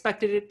 I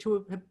expected it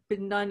to have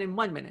been done in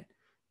 1 minute.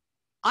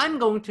 I'm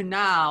going to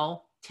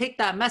now take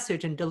that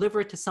message and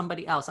deliver it to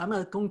somebody else. I'm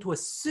going to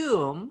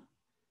assume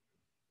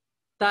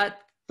that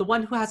the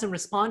one who hasn't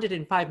responded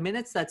in 5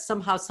 minutes, that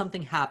somehow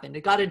something happened.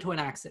 It got into an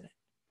accident.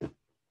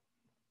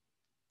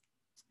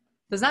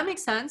 Does that make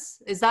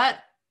sense? Is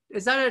that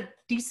a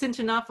decent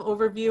enough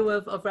overview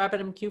of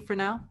RabbitMQ for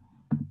now?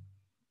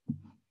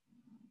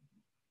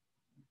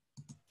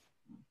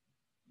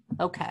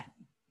 Okay.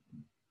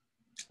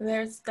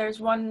 There's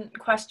one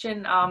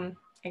question, I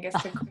guess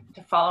to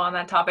follow on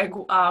that topic.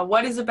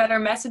 What is a better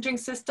messaging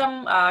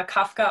system,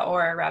 Kafka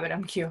or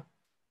RabbitMQ?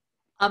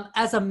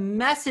 As a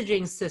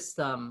messaging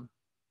system,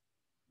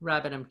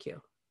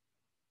 RabbitMQ.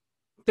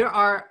 There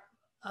are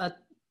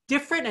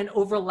different and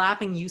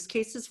overlapping use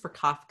cases for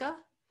Kafka.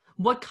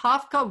 What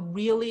Kafka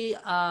really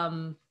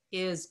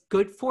is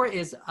good for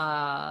is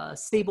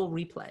stable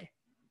replay.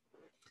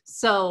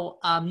 So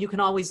you can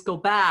always go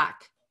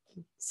back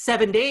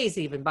 7 days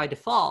even by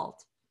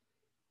default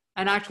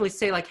and actually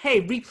say like,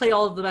 hey, replay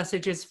all of the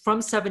messages from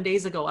 7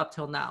 days ago up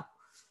till now.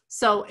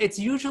 So it's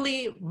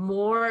usually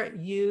more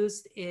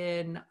used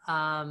in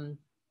a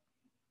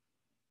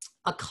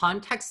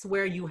context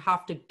where you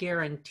have to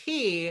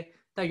guarantee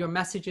that your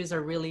messages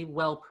are really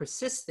well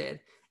persisted.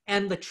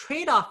 And the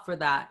trade-off for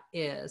that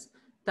is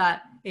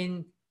that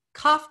in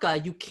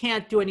Kafka, you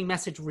can't do any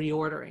message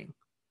reordering.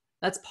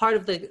 That's part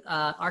of the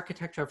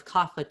architecture of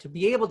Kafka to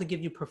be able to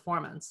give you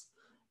performance,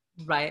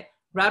 right?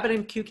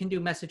 RabbitMQ can do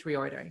message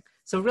reordering.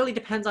 So it really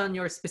depends on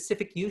your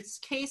specific use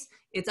case.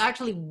 It's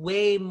actually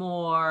way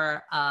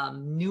more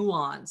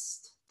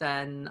nuanced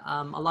than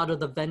a lot of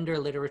the vendor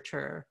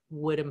literature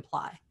would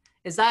imply.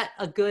 Is that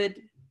a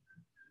good?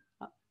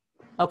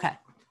 Okay.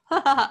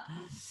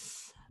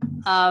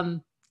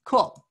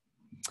 Cool.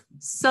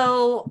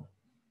 So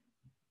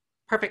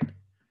perfect.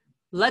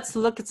 Let's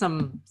look at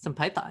some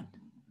Python.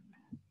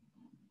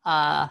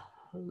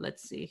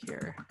 Let's see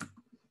here.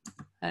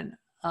 And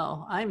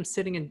oh, I'm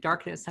sitting in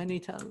darkness. I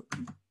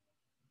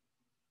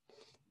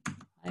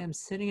am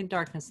sitting in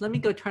darkness. Let me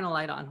go turn a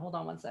light on. Hold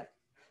on one sec.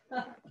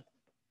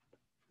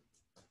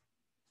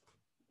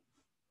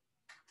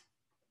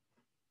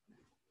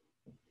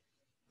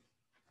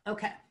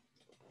 Okay,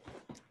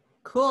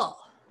 cool.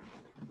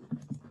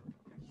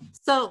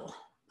 So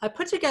I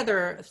put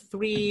together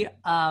 3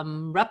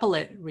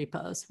 Replit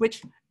repos,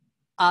 which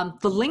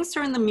the links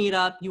are in the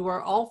meetup. You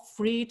are all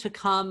free to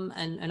come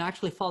and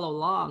actually follow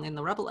along in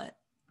the Replit,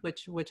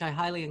 which I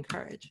highly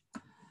encourage.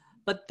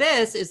 But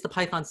this is the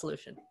Python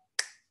solution.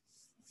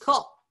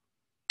 Cool.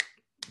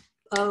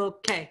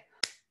 Okay.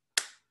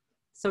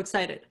 So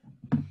excited.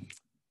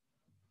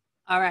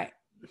 All right.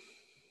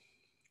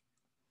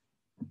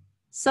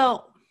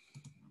 So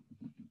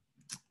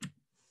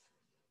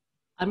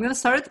I'm going to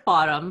start at the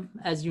bottom,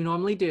 as you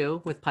normally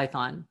do with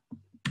Python.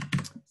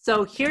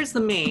 So here's the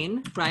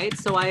main, right?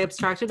 So I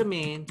abstracted a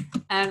main,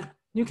 and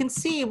you can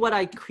see what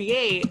I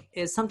create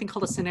is something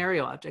called a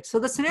scenario object. So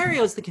the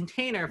scenario is the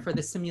container for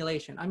the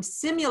simulation. I'm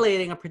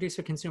simulating a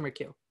producer-consumer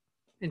queue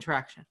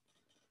interaction.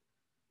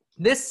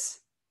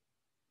 This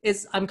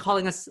is, I'm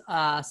calling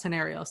a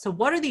scenario. So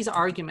what are these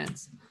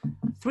arguments?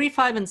 3,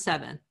 5, and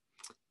 7.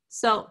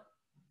 So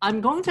I'm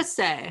going to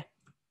say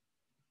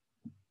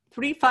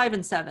 3, 5,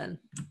 and 7.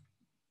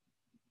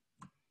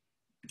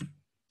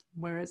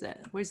 Where is it?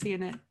 Where's the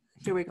init?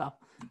 Here we go.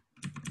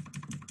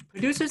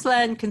 Producers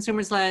len,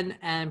 consumers len,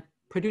 and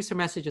producer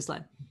messages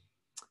len.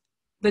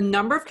 The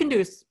number of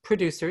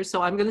producers,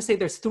 so I'm going to say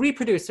there's 3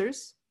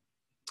 producers.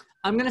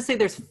 I'm going to say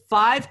there's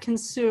 5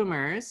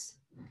 consumers.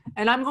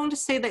 And I'm going to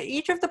say that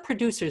each of the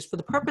producers, for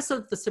the purpose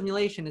of the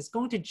simulation, is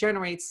going to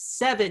generate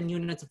 7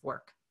 units of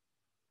work.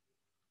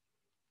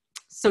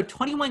 So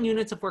 21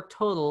 units of work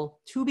total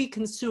to be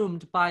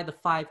consumed by the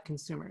 5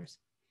 consumers.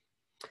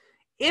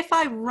 If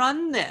I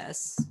run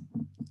this,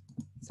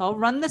 so I'll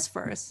run this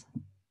first,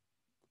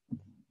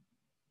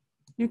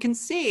 you can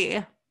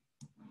see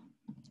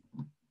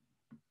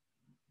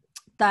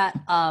that,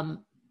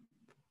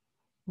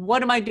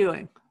 what am I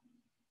doing?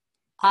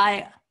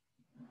 I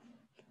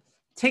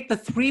take the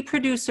 3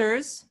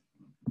 producers.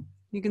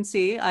 You can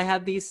see I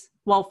have these,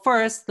 well,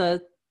 first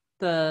the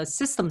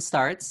system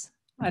starts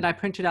and I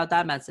printed out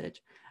that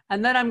message.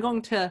 And then I'm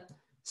going to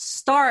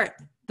start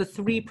the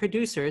 3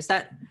 producers.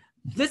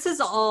 This is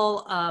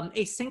all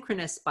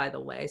asynchronous, by the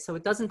way, so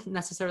it doesn't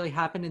necessarily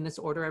happen in this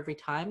order every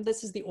time.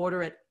 This is the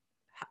order it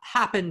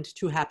happened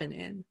to happen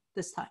in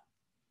this time,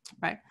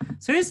 right?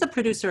 So here's the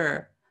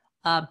producer.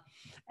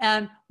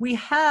 And we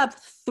have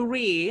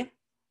 3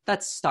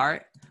 that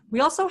start. We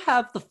also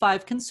have the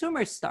 5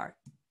 consumers start.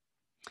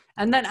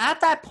 And then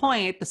at that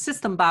point, the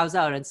system bows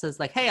out and says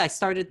like, hey, I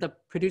started the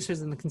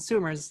producers and the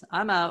consumers.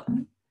 I'm out.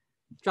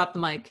 Drop the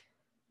mic,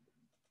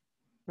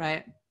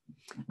 right?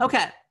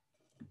 Okay.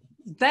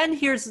 Then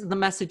here's the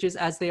messages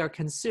as they are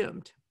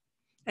consumed.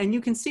 And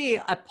you can see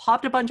I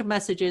popped a bunch of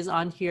messages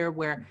on here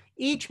where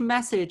each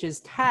message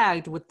is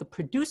tagged with the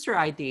producer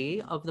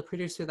ID of the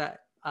producer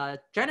that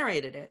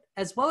generated it,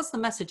 as well as the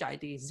message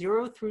ID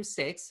 0 through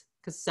 6,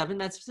 because 7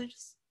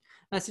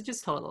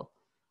 messages total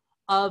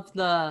of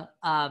the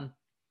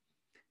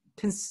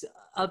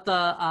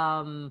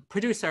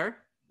producer,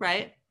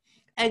 right?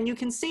 And you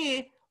can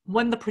see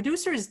when the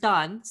producer is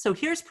done, so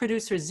here's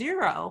producer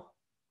 0.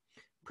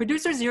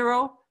 Producer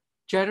 0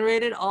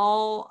 generated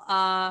all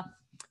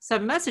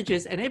 7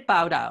 messages and it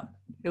bowed out.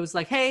 It was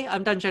like, hey,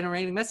 I'm done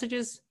generating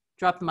messages,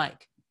 drop the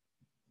mic.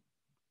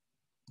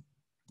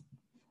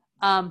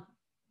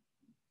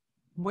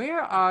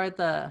 Where are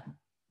the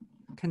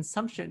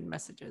consumption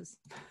messages?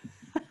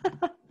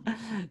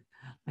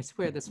 I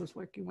swear this was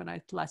working when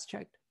I last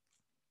checked.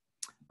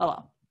 Oh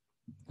well.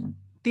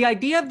 The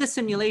idea of the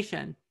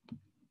simulation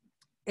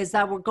is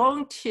that we're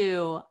going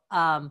to,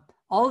 all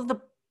of the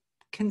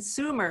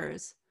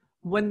consumers,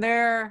 when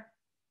they're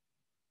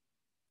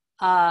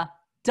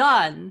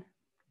done,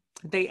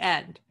 they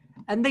end.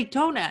 And they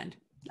don't end.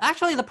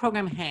 Actually, the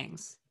program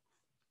hangs.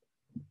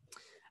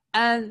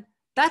 And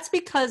that's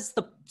because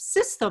the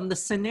system, the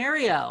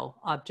scenario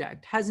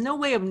object, has no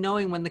way of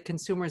knowing when the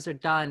consumers are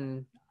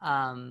done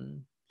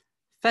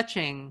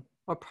fetching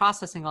or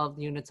processing all of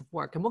the units of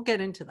work. And we'll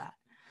get into that.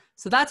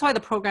 So that's why the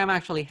program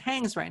actually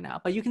hangs right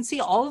now. But you can see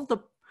all of the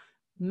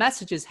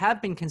messages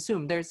have been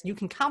consumed. You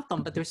can count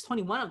them, but there's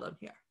 21 of them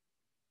here,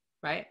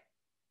 right?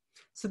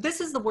 So this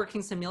is the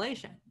working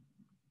simulation.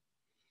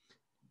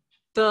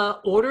 The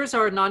orders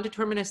are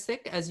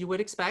non-deterministic, as you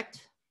would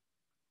expect.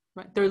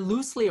 Right? They're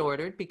loosely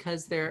ordered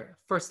because they're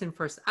first in,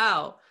 first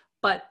out,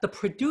 but the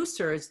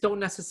producers don't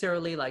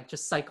necessarily like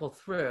just cycle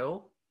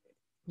through,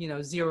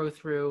 0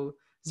 through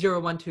 0,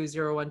 1, 2,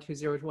 0, 1, 2,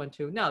 0, 1,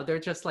 2. No, they're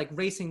just like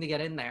racing to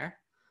get in there.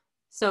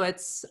 So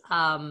it's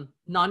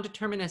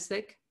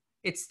non-deterministic.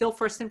 It's still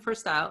first in,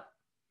 first out,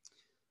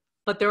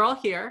 but they're all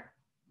here.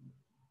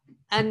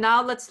 And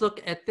now let's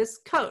look at this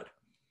code.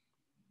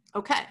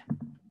 Okay,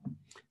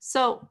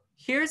 so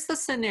here's the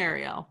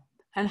scenario.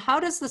 And how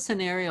does the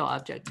scenario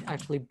object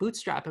actually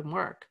bootstrap and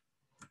work?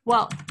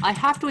 Well, I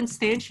have to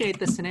instantiate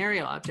the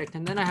scenario object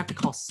and then I have to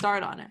call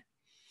start on it.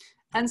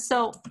 And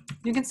so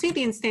you can see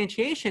the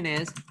instantiation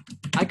is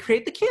I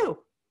create the queue.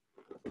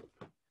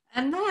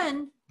 And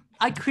then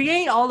I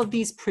create all of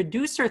these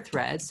producer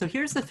threads. So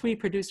here's the 3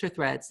 producer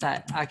threads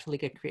that actually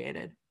get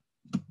created.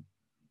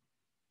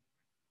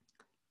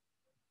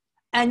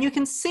 And you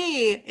can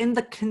see in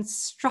the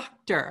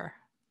constructor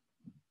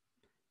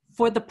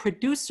for the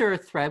producer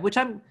thread, which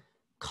I'm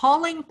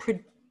calling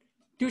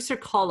producer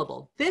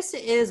callable. This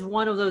is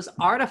one of those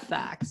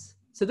artifacts.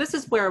 So this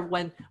is where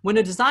when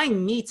a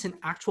design meets an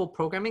actual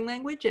programming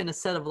language in a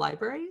set of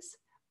libraries,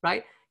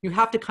 right? You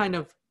have to kind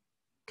of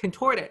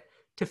contort it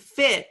to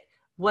fit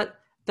what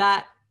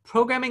that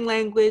programming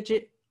language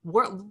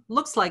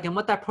looks like and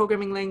what that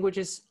programming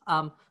language's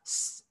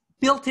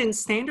built-in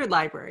standard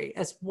library,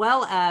 as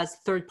well as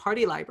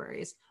third-party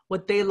libraries,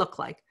 what they look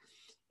like.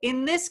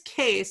 In this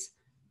case,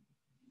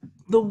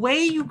 the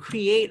way you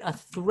create a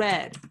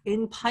thread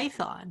in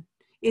Python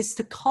is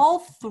to call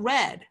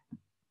thread,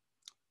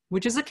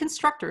 which is a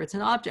constructor, it's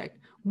an object,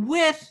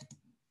 with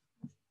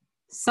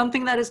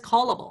something that is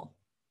callable.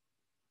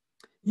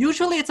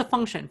 Usually it's a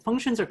function.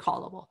 Functions are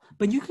callable,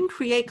 but you can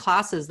create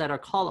classes that are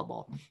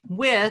callable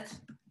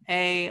with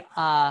a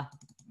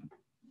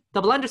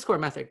double underscore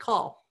method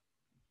call.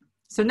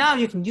 So now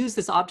you can use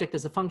this object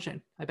as a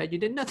function. I bet you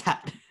didn't know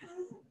that.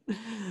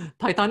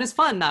 Python is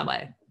fun that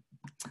way.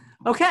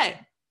 Okay.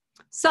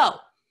 So,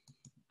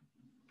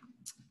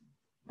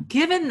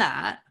 given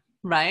that,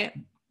 right,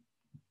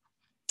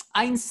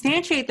 I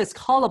instantiate this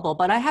callable,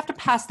 but I have to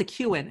pass the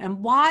queue in.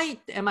 And why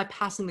am I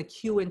passing the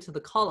queue into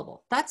the callable?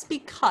 That's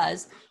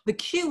because the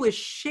queue is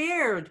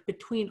shared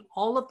between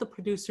all of the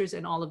producers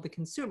and all of the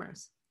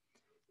consumers.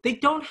 They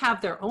don't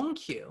have their own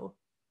queue.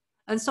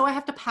 And so I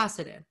have to pass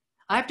it in.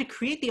 I have to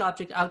create the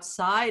object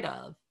outside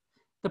of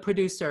the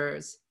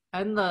producers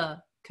and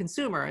the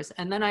consumers,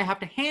 and then I have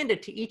to hand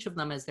it to each of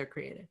them as they're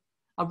created,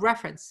 a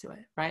reference to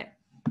it, right?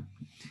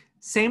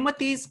 Same with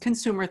these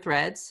consumer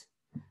threads.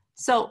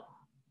 So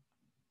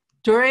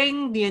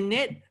during the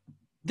init,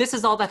 this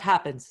is all that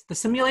happens. The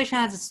simulation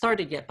hasn't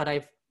started yet, but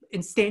I've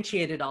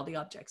instantiated all the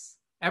objects.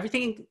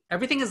 Everything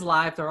is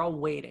live, they're all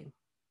waiting,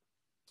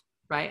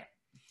 right?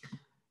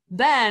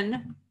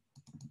 Then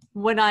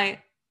when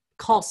I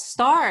call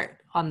start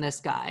on this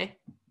guy,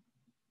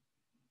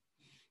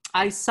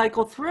 I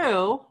cycle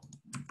through.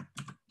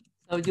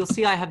 So you'll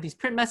see I have these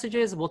print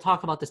messages. We'll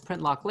talk about this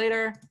print lock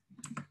later.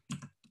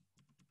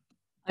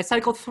 I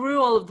cycle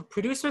through all of the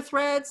producer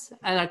threads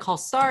and I call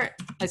start.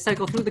 I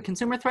cycle through the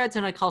consumer threads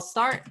and I call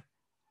start.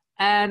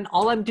 And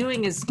all I'm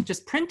doing is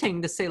just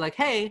printing to say like,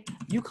 hey,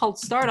 you called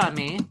start on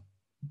me.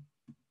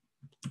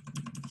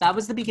 That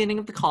was the beginning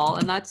of the call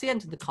and that's the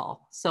end of the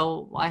call.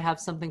 So I have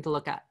something to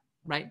look at,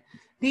 right?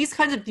 These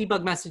kinds of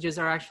debug messages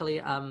are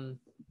actually,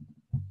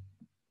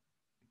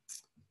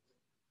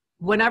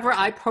 whenever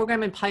I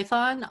program in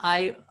Python,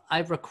 I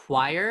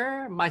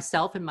require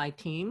myself and my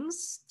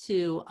teams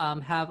to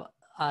have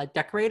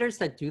decorators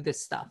that do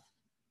this stuff,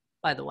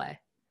 by the way,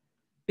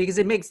 because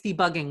it makes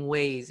debugging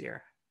way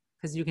easier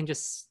because you can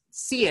just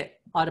see it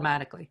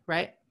automatically,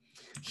 right?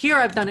 Here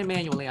I've done it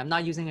manually. I'm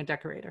not using a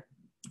decorator.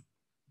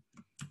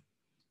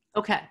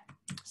 Okay,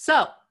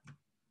 so.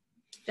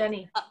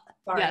 Jenny,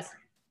 sorry. Yes.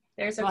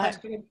 There's a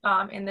question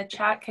in the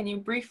chat. Can you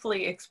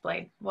briefly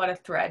explain what a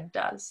thread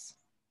does?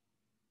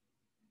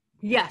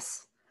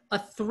 Yes, a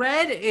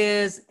thread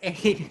is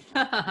a,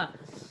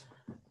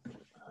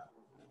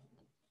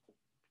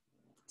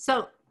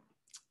 so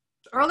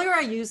earlier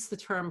I used the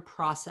term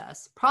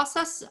process.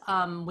 Process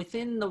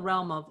within the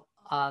realm of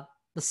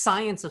the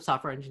science of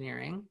software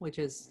engineering, which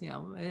is, you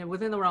know,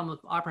 within the realm of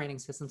operating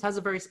systems, has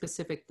a very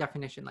specific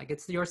definition, like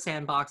it's your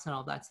sandbox and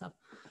all that stuff.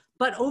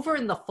 But over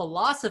in the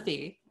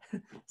philosophy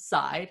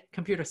side,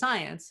 computer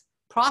science,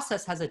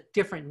 process has a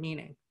different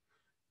meaning.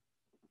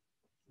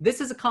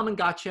 This is a common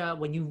gotcha.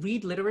 When you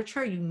read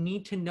literature, you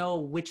need to know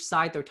which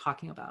side they're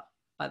talking about,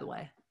 by the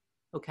way,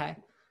 okay?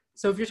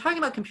 So if you're talking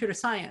about computer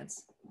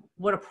science,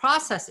 what a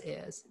process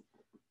is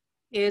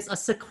a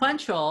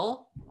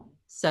sequential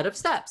set of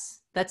steps.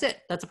 That's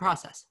it, that's a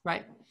process,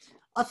 right?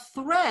 A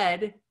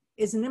thread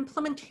is an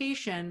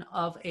implementation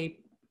of a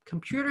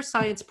computer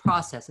science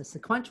process, a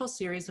sequential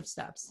series of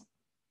steps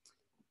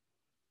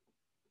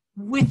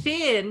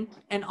within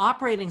an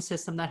operating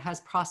system that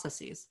has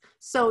processes.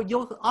 So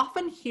you'll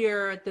often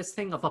hear this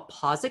thing of a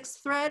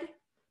POSIX thread.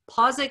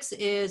 POSIX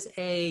is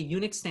a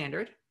Unix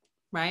standard,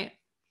 right?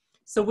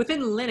 So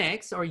within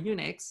Linux or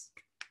Unix,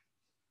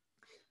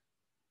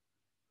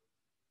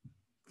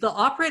 the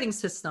operating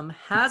system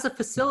has a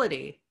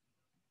facility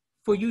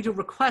for you to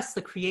request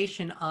the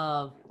creation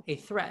of a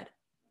thread,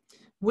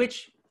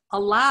 which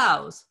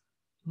allows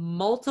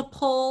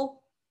multiple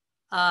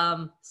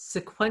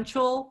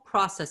sequential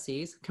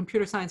processes,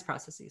 computer science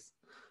processes,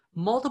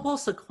 multiple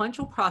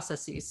sequential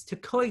processes to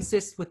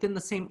coexist within the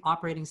same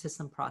operating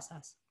system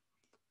process.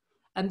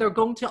 And they're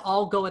going to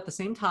all go at the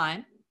same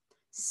time,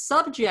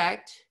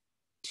 subject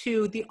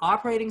to the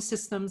operating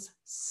system's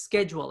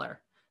scheduler.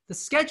 The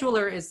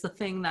scheduler is the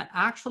thing that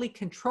actually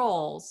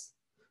controls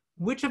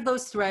which of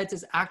those threads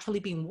is actually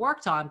being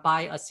worked on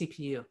by a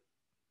CPU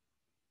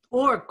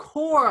or a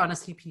core on a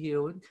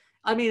CPU.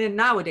 I mean, and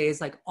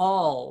nowadays, like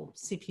all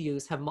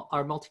CPUs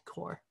are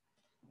multi-core,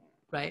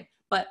 right?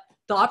 But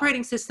the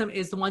operating system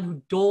is the one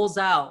who doles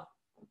out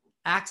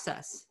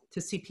access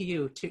to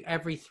CPU to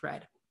every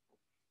thread.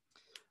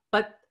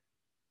 But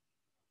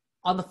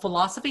on the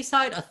philosophy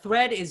side, a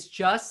thread is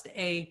just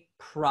a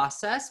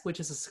process, which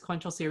is a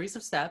sequential series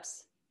of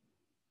steps,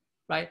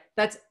 right?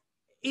 That's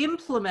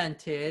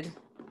implemented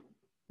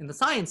in the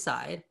science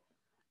side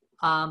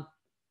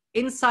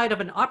inside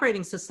of an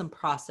operating system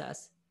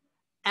process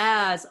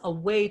as a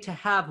way to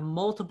have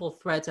multiple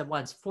threads at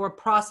once, for a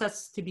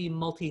process to be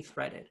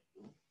multi-threaded.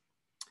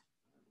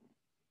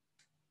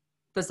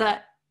 Is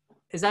that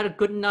a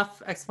good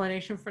enough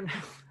explanation for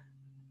now?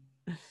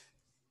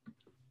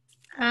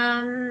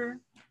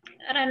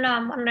 I don't know,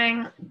 I'm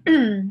wondering,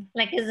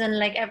 like, isn't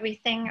like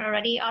everything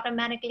already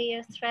automatically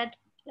a thread?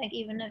 Like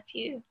even if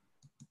you,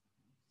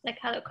 like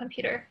how the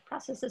computer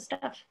processes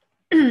stuff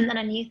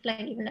underneath, like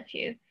even if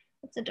you,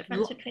 what's the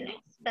difference between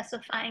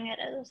specifying it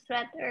as a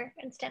thread or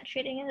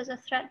instantiating it as a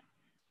thread?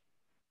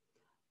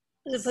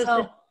 As opposed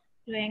to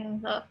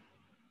doing the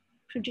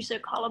producer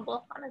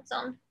callable on its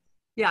own.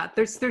 Yeah,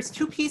 there's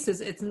two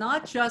pieces. It's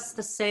not just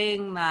the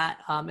saying that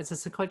it's a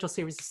sequential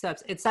series of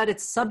steps. It's that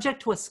it's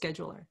subject to a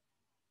scheduler.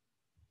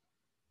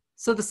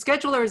 So the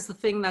scheduler is the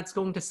thing that's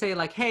going to say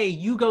like, hey,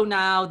 you go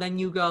now, then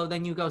you go,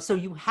 then you go. So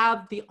you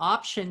have the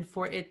option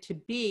for it to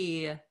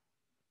be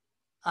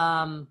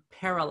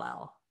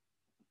parallel.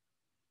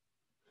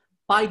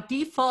 By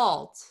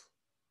default,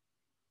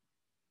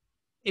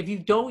 if you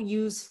don't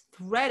use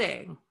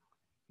threading,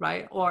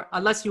 right, or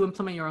unless you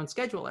implement your own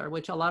scheduler,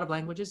 which a lot of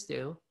languages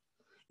do,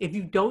 if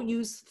you don't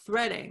use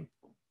threading,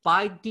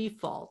 by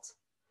default,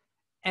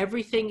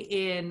 everything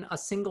in a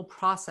single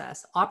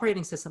process,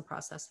 operating system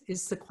process,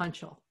 is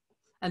sequential,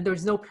 and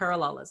there's no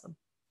parallelism.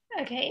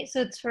 Okay,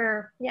 so it's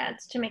for, yeah,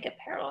 it's to make it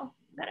parallel.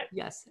 Got it.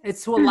 Yes,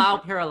 it's to allow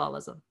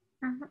parallelism.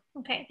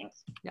 Okay,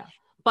 thanks. Yeah,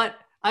 but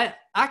I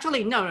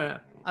actually no.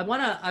 I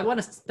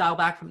wanna dial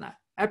back from that.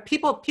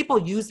 People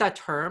use that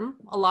term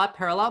a lot,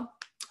 parallel.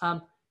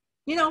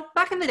 You know,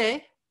 back in the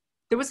day,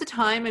 there was a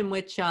time in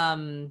which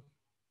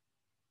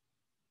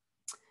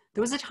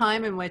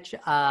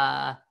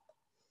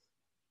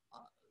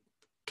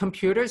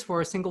computers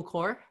were a single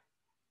core,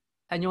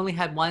 and you only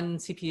had one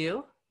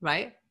CPU,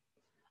 right?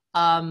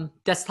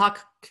 Desktop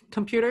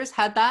computers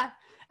had that,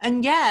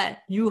 and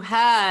yet you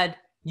had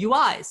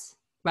UIs,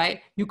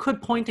 right? You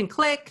could point and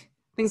click,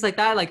 things like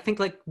that, like think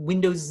like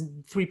Windows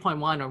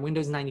 3.1 or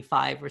Windows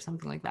 95 or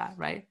something like that,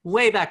 right?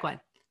 Way back when,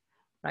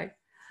 right?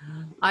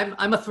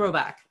 I'm a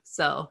throwback,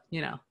 so,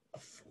 you know.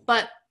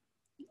 But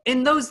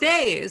in those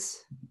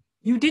days,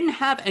 you didn't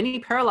have any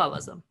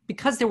parallelism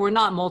because there were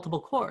not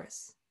multiple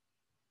cores.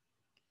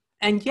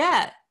 And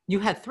yet you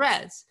had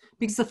threads,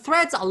 because the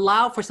threads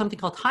allow for something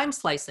called time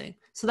slicing,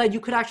 so that you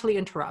could actually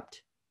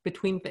interrupt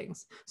between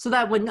things. So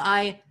that when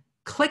I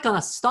click on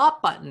a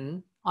stop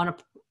button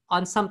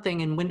on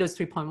something in Windows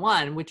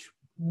 3.1, which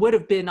would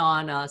have been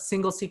on a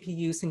single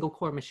CPU, single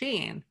core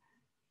machine,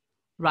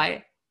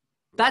 right?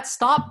 That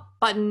stop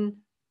button,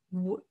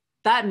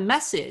 that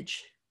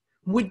message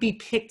would be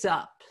picked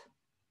up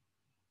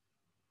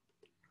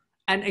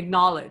and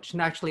acknowledged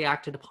and actually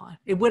acted upon.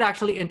 It would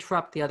actually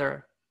interrupt the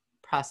other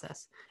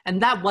process.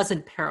 And that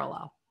wasn't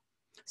parallel.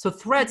 So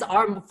threads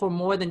are for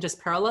more than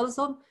just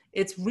parallelism.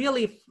 It's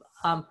really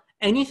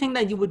anything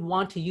that you would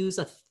want to use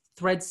a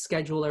thread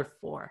scheduler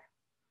for,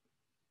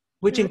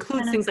 which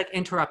includes things like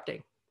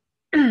interrupting.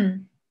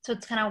 So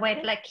it's kind of a way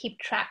to like keep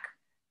track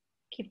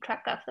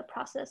of the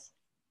process.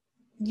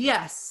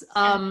 Yes.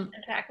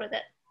 Interact with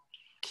it.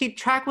 Keep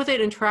track with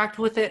it, interact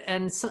with it,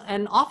 and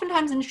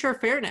oftentimes ensure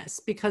fairness,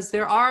 because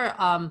there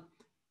are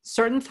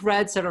certain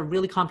threads that are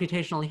really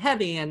computationally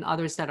heavy and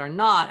others that are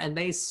not, and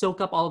they soak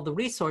up all of the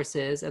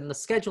resources, and the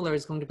scheduler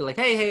is going to be like,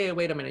 hey,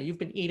 wait a minute, you've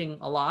been eating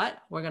a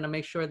lot. We're going to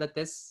make sure that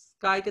this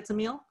guy gets a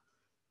meal,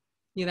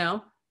 you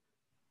know?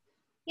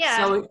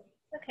 Yeah. So,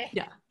 okay.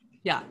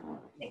 Yeah.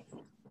 Thanks.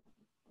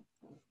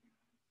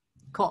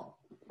 Cool.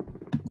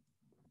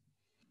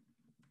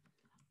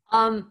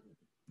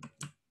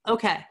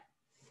 Okay.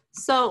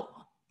 So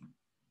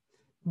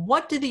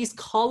what do these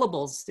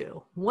callables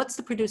do? What's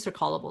the producer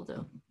callable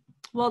do?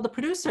 Well, the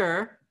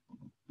producer,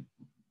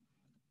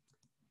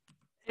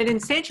 it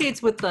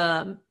instantiates with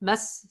the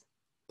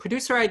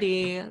producer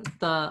ID,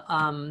 the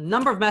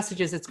number of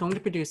messages it's going to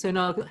produce, and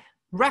a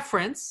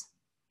reference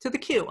to the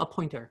queue, a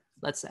pointer,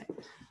 let's say.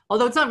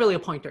 Although it's not really a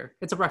pointer,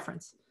 it's a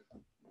reference.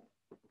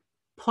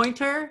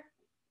 Pointer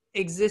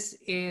is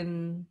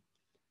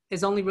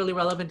only really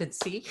relevant in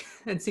C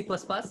and C++.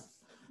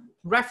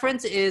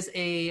 Reference is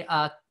a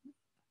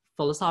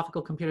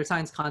philosophical computer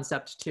science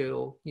concept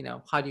to, you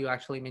know, how do you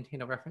actually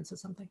maintain a reference to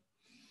something?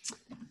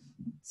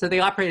 So they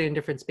operate in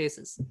different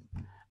spaces.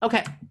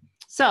 Okay,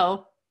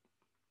 so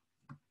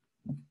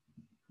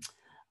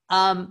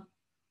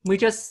we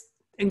just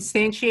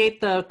instantiate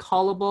the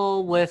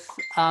callable with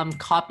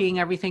copying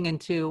everything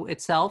into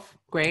itself.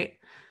 Great.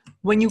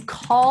 When you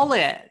call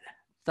it,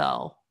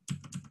 though,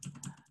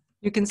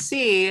 you can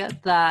see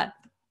that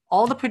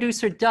all the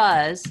producer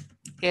does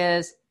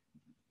is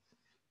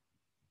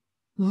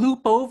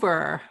loop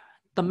over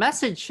the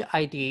message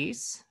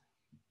IDs.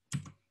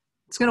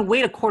 It's going to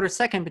wait a quarter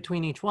second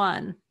between each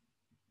one,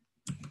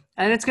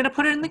 and it's going to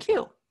put it in the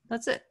queue.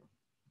 That's it.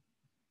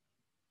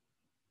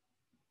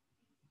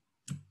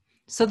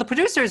 So the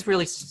producer is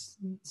really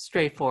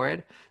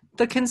straightforward.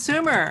 The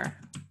consumer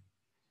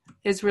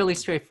is really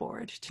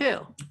straightforward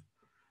too.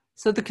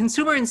 So the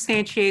consumer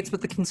instantiates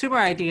with the consumer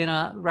ID and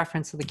a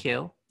reference to the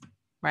queue,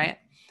 right?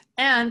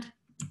 And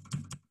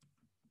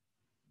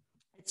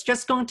it's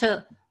just going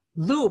to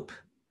loop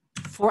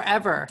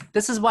forever.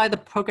 This is why the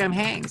program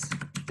hangs.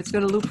 It's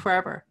going to loop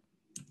forever.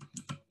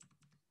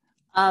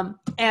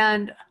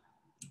 And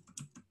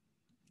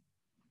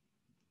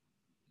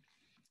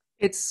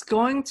it's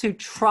going to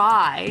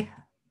try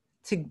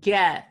to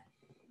get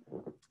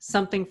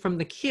something from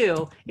the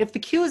queue. If the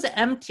queue is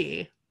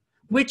empty,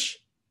 which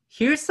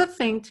here's the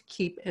thing to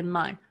keep in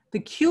mind. The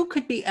queue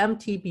could be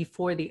empty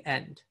before the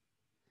end.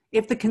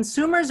 If the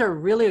consumers are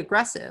really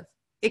aggressive,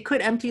 it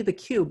could empty the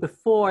queue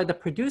before the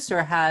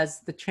producer has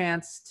the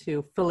chance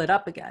to fill it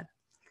up again,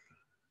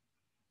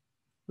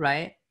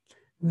 right?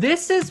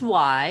 This is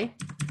why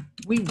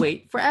we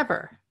wait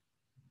forever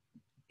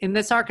in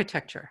this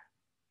architecture.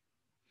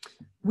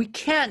 We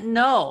can't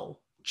know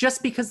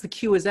just because the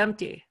queue is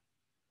empty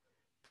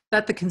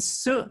that the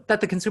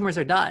consumers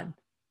are done.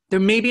 There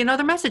may be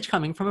another message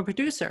coming from a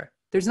producer.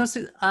 There's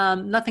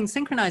nothing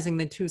synchronizing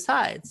the two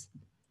sides.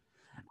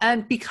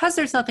 And because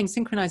there's nothing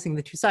synchronizing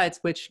the two sides,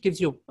 which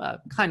gives you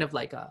kind of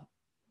like a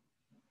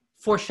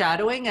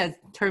foreshadowing in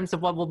terms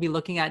of what we'll be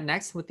looking at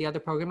next with the other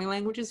programming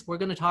languages, we're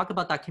going to talk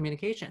about that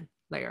communication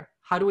layer.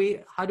 How do we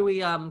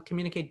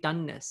communicate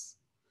doneness,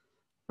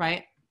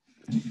 right?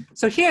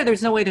 So here,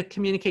 there's no way to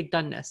communicate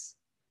doneness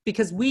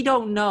because we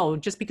don't know,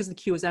 just because the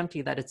queue is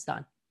empty, that it's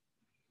done.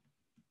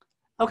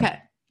 Okay,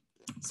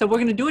 so we're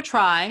going to do a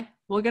try.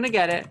 We're going to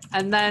get it,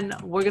 and then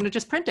we're going to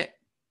just print it.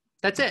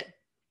 That's it.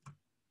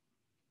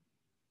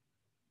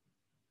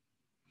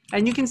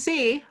 And you can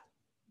see,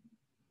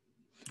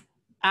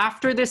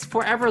 after this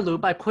forever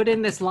loop, I put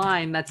in this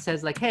line that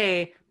says like,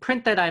 hey,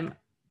 print that I'm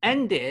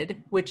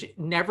ended, which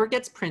never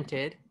gets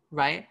printed,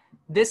 right?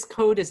 This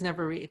code is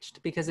never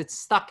reached because it's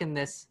stuck in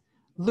this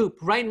loop.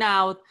 Right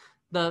now,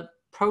 the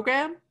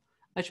program,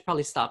 I should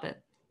probably stop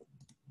it.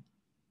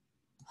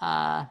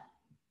 How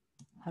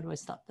do I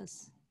stop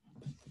this?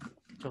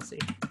 You'll see.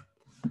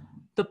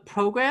 The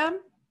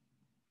program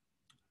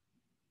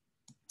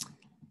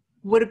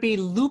would be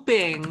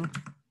looping,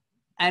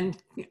 and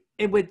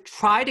it would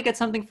try to get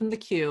something from the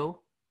queue.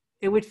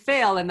 It would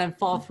fail and then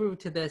fall through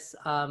to this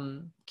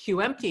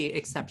queue empty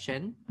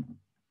exception.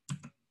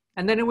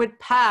 And then it would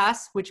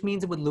pass, which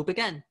means it would loop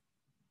again,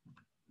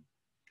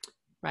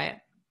 right?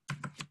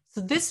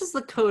 So this is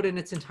the code in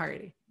its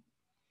entirety.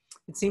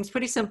 It seems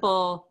pretty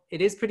simple.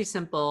 It is pretty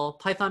simple.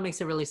 Python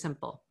makes it really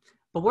simple.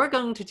 But we're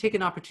going to take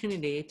an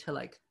opportunity to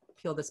like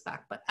peel this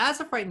back. But as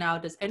of right now,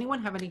 does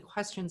anyone have any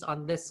questions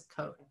on this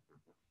code?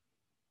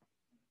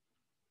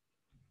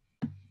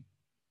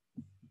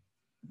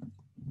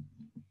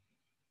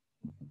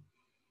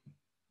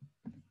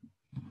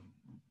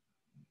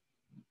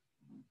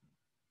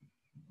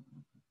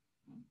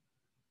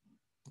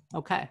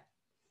 Okay,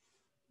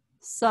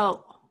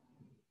 so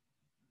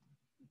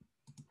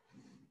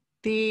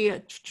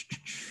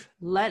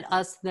let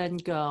us then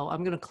go.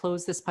 I'm going to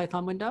close this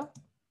Python window,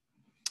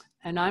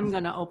 and I'm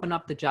going to open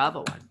up the Java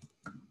one.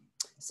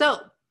 So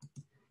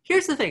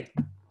here's the thing.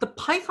 The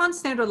Python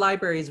standard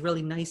library is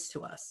really nice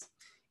to us.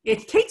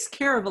 It takes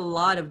care of a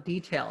lot of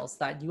details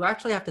that you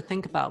actually have to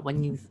think about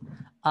when you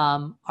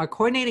are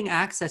coordinating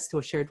access to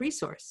a shared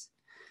resource.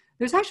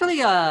 There's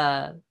actually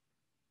a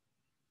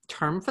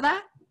term for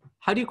that.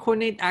 How do you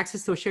coordinate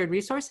access to a shared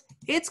resource?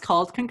 It's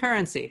called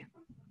concurrency.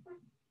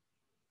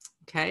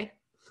 Okay,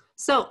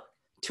 so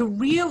to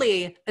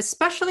really,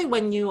 especially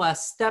when you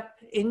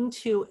step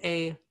into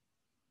an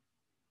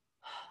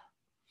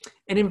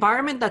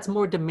environment that's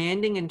more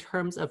demanding in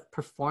terms of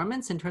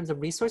performance, in terms of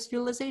resource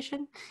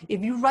utilization,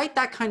 if you write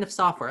that kind of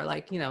software,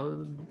 like, you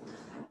know,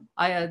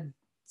 I had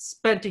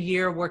spent a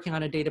year working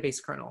on a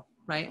database kernel,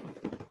 right?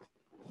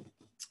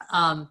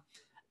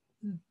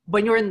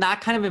 When you're in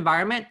that kind of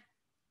environment,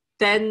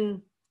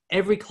 then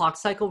every clock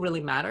cycle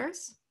really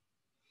matters.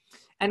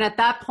 And at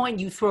that point,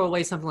 you throw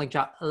away something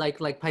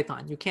like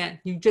Python. You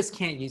just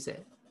can't use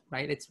it,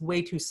 right? It's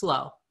way too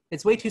slow.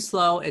 It's way too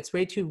slow. It's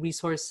way too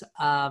resource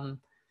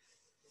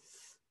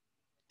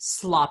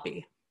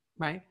sloppy,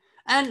 right?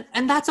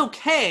 And that's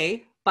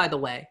okay, by the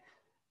way.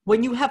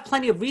 When you have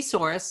plenty of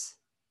resource,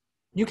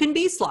 you can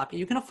be sloppy.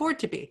 You can afford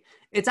to be.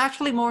 It's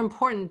actually more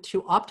important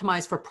to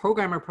optimize for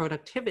programmer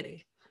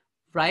productivity,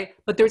 right?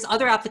 But there's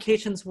other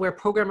applications where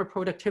programmer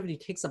productivity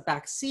takes a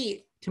back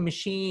seat to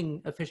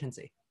machine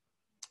efficiency,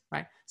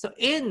 right? So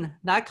in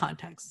that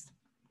context,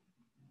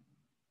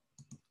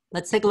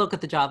 let's take a look at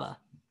the Java.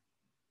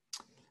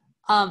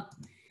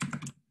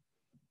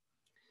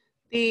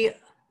 The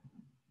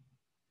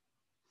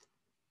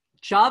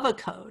Java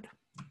code,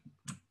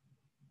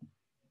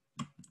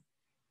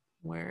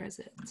 where is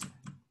it?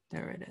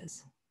 There it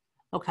is.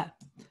 Okay,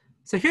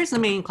 so here's the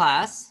main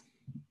class.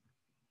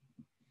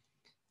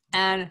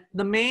 And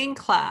the main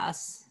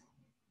class,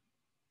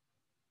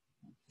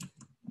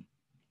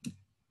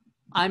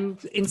 I'm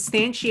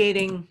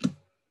instantiating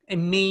a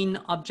main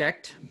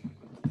object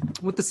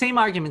with the same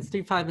arguments,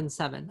 3, 5, and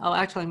 7. Oh,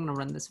 actually, I'm going to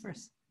run this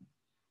first.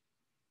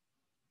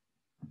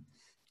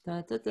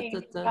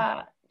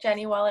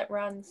 Jenny, while it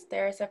runs,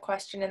 there's a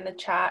question in the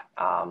chat.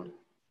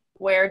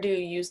 Where do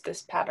you use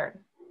this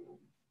pattern?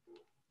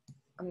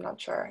 I'm not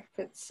sure if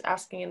it's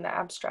asking in the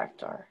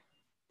abstract or.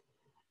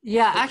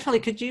 Yeah,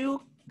 actually, could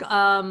you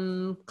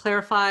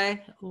clarify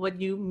what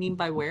you mean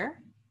by where?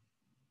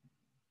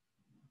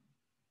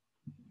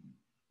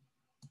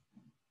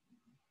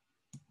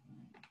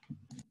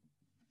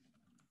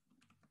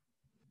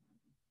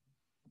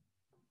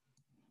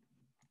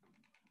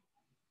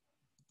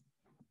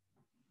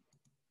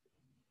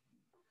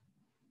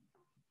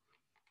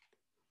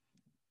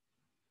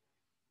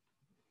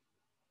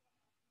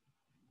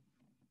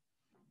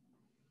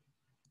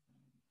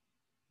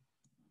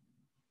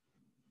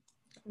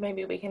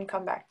 Maybe we can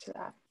come back to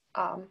that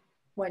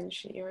when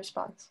she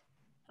responds.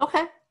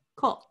 Okay,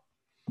 cool.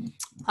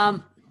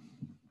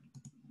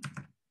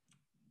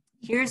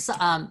 Here's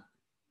yeah,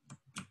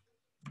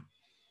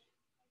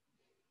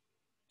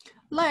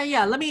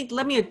 let me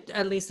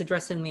at least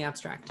address it in the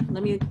abstract.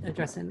 Let me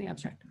address it in the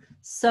abstract.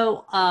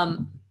 So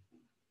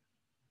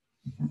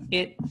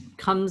it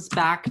comes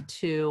back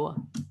to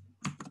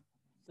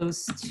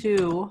those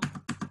two.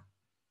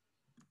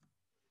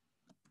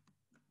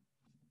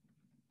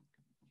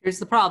 Here's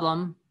the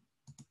problem.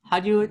 How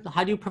do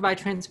you provide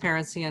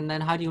transparency, and then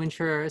how do you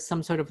ensure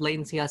some sort of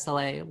latency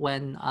SLA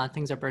when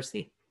things are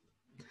bursty?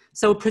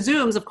 So it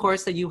presumes, of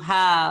course, that you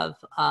have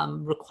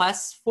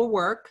requests for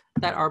work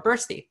that are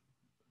bursty,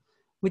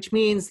 which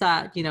means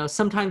that, you know,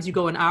 sometimes you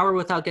go an hour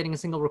without getting a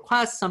single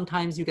request.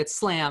 Sometimes you get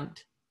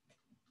slammed,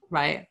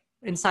 right,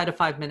 inside of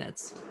 5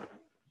 minutes.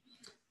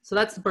 So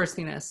that's the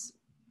burstiness.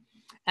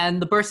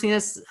 And the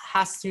burstiness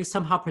has to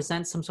somehow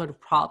present some sort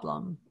of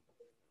problem.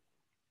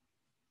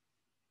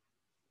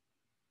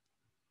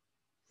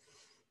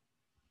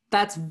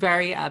 That's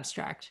very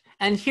abstract.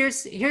 And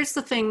here's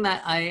the thing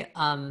that I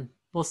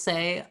will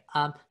say,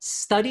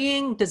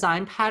 studying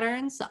design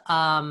patterns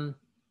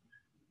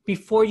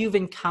before you've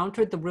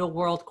encountered the real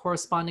world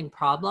corresponding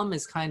problem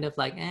is kind of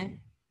like,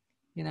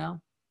 you know.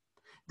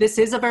 This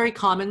is a very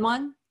common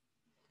one,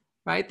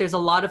 right? There's a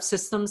lot of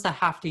systems that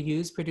have to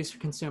use producer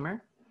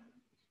consumer,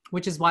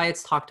 which is why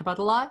it's talked about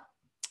a lot.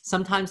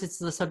 Sometimes it's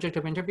the subject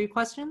of interview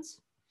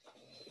questions,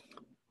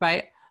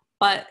 right?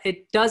 But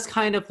it does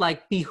kind of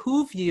like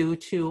behoove you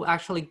to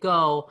actually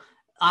go,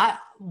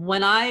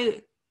 when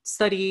I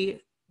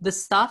study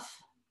this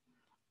stuff,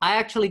 I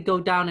actually go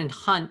down and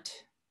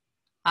hunt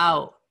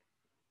out,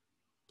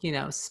 you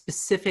know,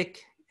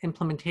 specific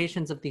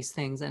implementations of these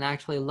things and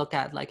actually look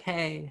at like,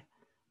 hey,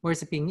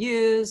 where's it being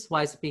used?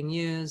 Why is it being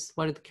used?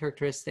 What are the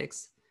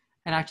characteristics?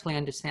 And actually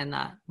understand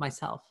that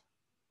myself.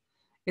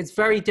 It's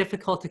very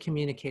difficult to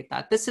communicate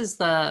that. This is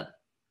the,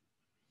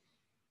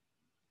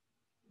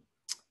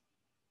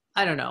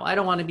 I don't know. I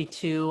don't want to be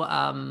too,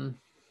 I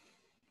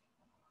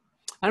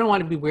don't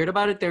want to be weird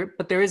about it there,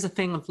 but there is a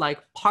thing of like,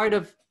 part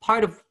of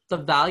the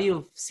value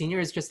of senior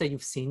is just that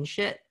you've seen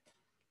shit.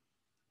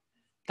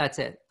 That's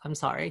it. I'm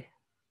sorry.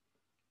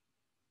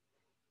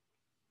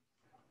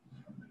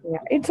 Yeah,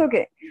 it's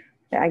okay.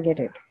 I get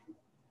it.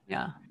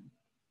 Yeah.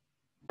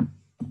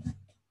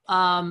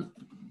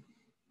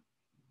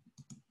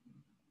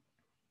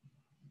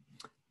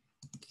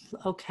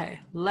 Okay,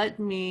 let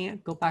me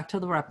go back to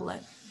the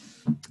Replit.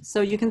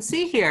 So you can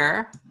see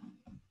here,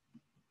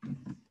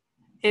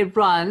 it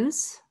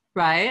runs,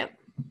 right?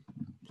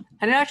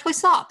 And it actually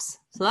stops.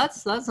 So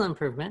that's an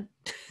improvement.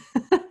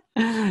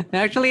 It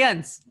actually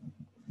ends.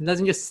 It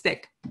doesn't just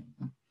stick.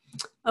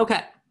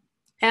 Okay,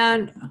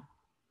 and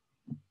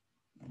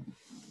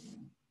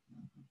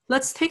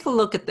let's take a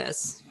look at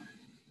this.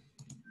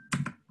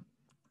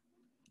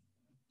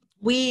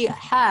 We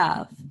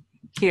have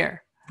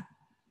here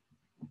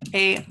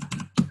a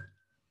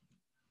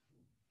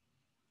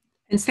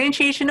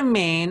instantiation of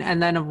main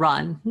and then a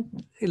run,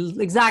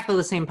 exactly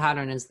the same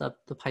pattern as the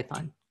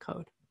Python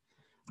code.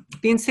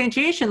 The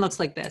instantiation looks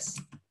like this.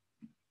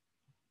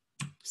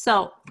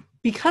 So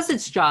because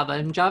it's Java,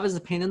 and Java is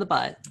a pain in the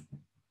butt,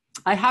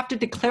 I have to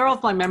declare all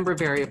of my member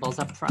variables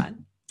up front.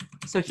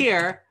 So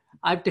here,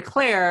 I've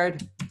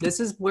declared, this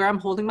is where I'm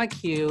holding my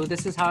queue,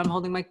 this is how I'm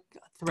holding my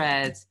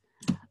threads,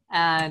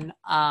 and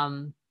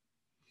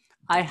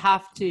I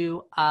have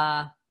to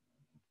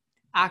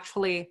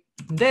actually,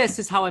 this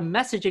is how I'm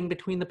messaging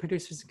between the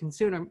producers and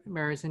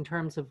consumers in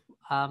terms of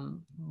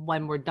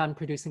when we're done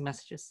producing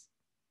messages.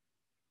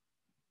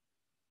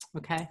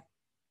 Okay.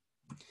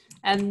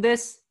 And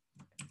this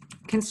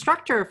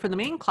constructor for the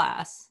main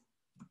class,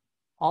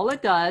 all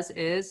it does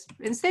is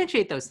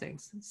instantiate those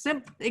things.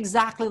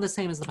 Exactly the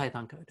same as the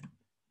Python code,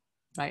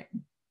 right?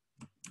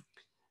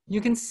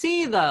 You can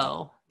see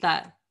though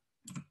that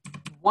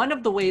one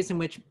of the ways in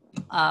which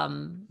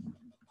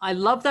I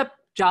love that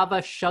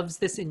Java shoves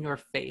this in your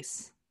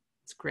face.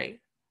 It's great.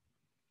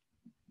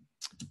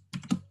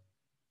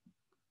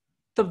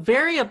 The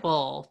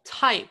variable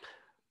type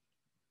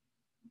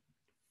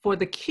for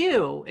the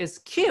queue is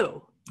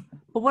queue,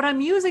 but what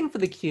I'm using for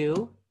the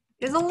queue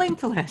is a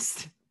linked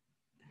list.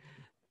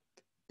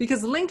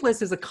 Because linked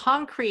list is a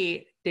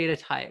concrete data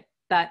type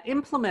that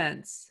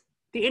implements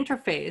the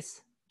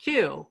interface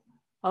queue,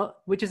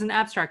 which is an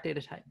abstract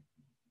data type,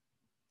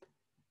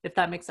 if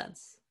that makes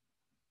sense.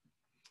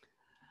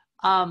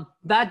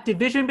 That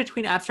division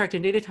between abstract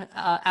data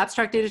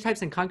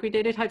types and concrete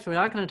data types, we're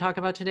not going to talk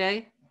about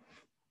today,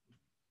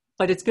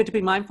 but it's good to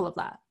be mindful of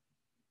that,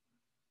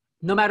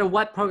 no matter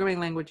what programming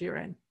language you're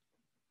in.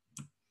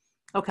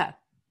 Okay.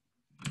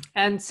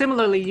 And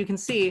similarly, you can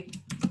see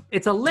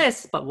it's a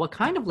list, but what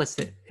kind of list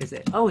is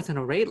it? Oh, it's an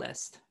array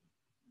list.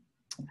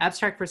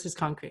 Abstract versus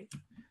concrete.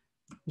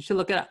 You should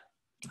look it up.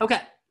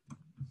 Okay.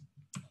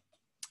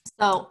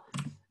 So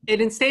it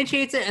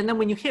instantiates it, and then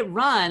when you hit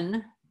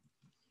run,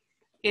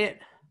 it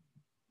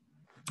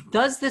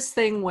does this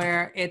thing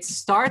where it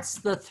starts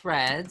the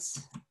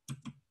threads,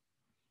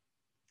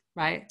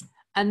 right?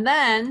 And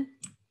then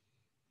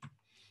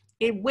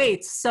it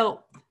waits.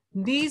 So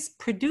these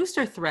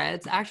producer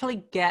threads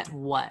actually get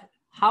what?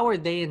 How are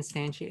they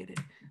instantiated?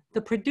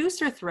 The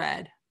producer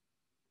thread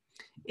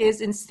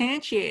is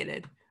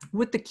instantiated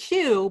with the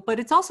queue, but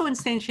it's also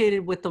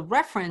instantiated with the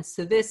reference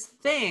to this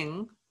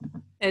thing,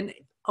 an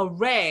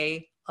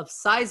array of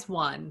size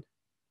 1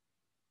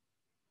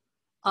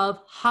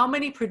 of how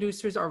many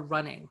producers are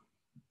running.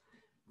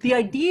 The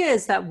idea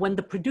is that when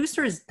the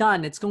producer is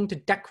done, it's going to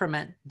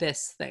decrement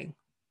this thing.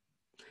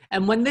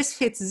 And when this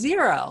hits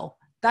 0,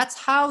 that's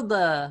how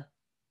the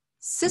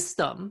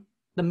system,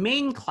 the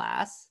main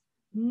class,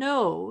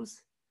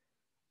 knows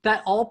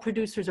that all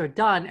producers are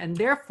done, and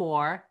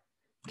therefore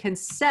can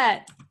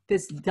set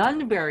this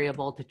done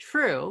variable to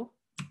true,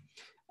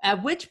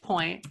 at which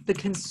point the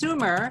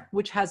consumer,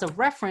 which has a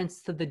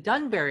reference to the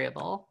done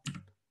variable,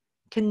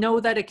 can know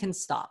that it can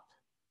stop.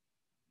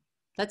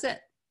 That's it.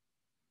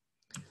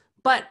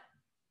 But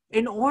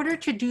in order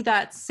to do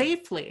that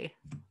safely,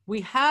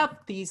 we have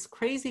these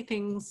crazy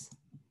things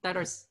that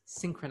are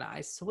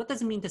synchronized. So what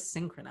does it mean to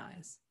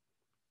synchronize?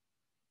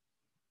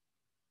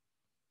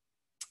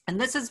 And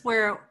this is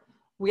where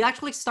we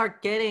actually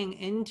start getting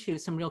into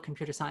some real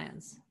computer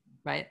science,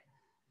 right?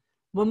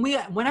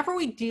 Whenever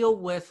we deal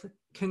with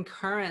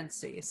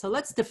concurrency, so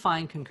let's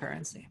define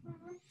concurrency.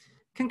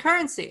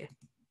 Concurrency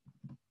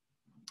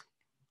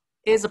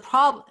is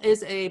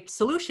a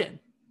solution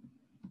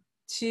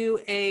to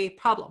a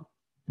problem.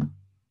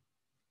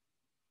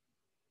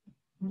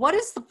 What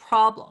is the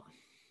problem?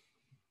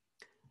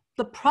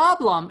 The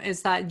problem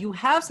is that you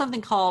have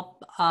something called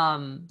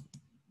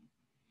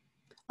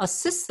a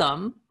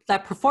system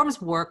that performs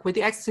work where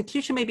the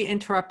execution may be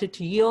interrupted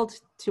to yield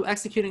to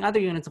executing other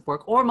units of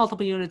work, or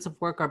multiple units of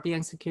work are being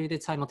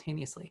executed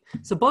simultaneously.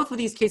 So both of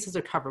these cases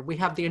are covered. We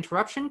have the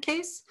interruption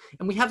case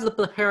and we have the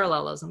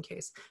parallelism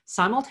case.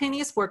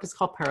 Simultaneous work is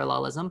called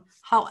parallelism.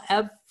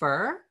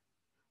 However,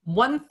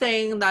 one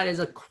thing that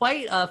is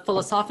quite a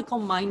philosophical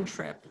mind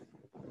trip,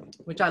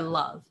 which I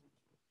love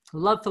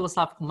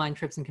philosophical mind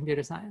trips in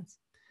computer science.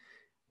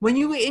 When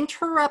you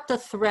interrupt a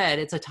thread,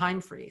 it's a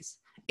time freeze.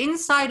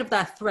 Inside of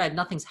that thread,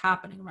 nothing's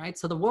happening, right?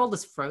 So the world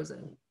is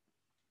frozen.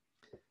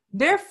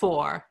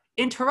 Therefore,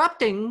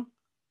 interrupting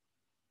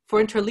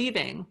for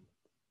interleaving,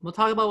 we'll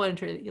talk about what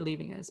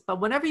interleaving is, but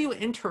whenever you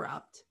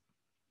interrupt,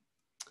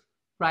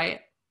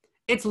 right,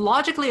 it's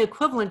logically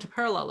equivalent to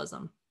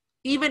parallelism,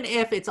 even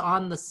if it's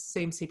on the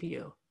same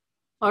CPU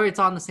or it's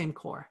on the same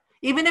core,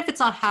 even if it's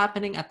not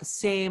happening at the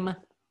same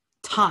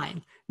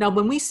time. Now,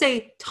 when we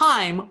say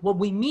time, what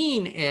we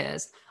mean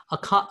is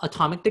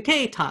atomic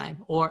decay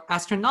time or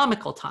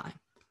astronomical time.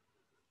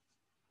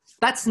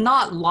 That's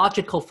not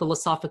logical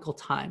philosophical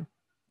time.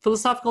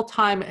 Philosophical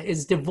time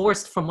is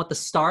divorced from what the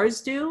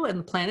stars do and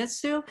the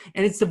planets do,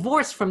 and it's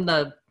divorced from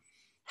the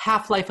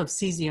half-life of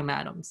cesium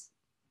atoms,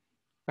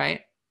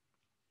 right?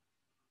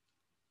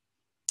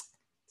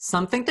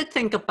 Something to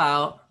think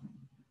about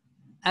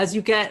as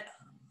you get,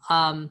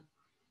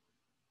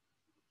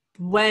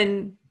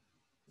 when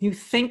you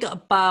think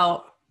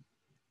about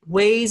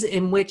ways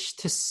in which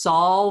to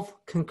solve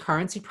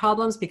concurrency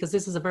problems, because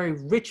this is a very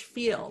rich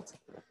field,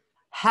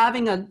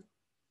 having a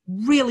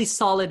really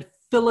solid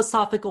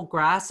philosophical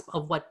grasp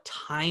of what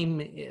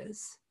time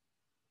is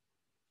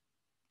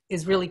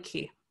really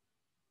key.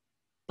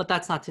 But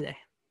that's not today.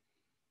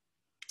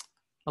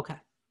 Okay.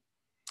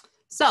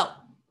 So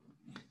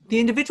the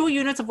individual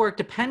units of work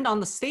depend on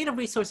the state of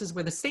resources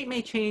where the state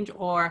may change,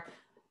 or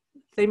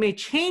they may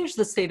change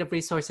the state of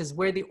resources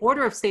where the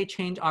order of state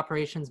change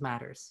operations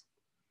matters.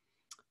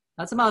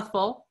 That's a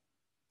mouthful.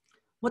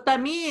 What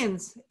that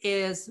means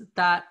is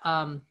that,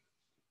 I'll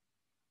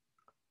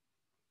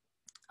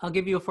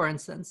give you a for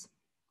instance.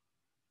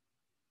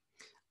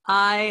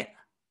 I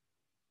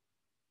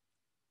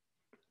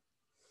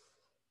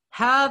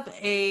have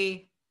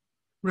a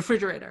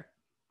refrigerator.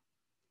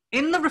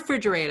 In the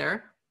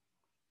refrigerator,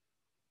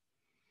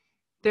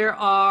 there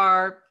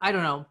are, I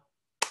don't know,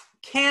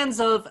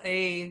 cans of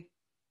a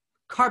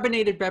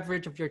carbonated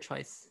beverage of your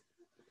choice.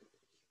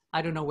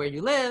 I don't know where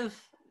you live,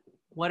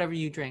 whatever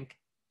you drink.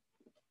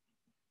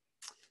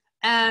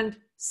 And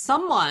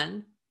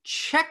someone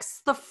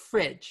checks the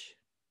fridge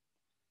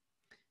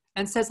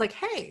and says like,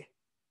 hey,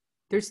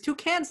 there's 2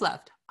 cans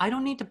left. I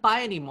don't need to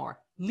buy anymore.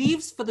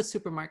 Leaves for the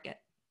supermarket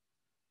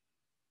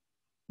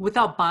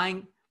without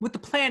buying, with the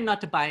plan not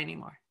to buy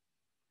anymore.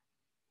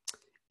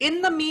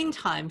 In the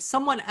meantime,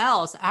 someone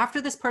else,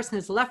 after this person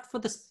has left for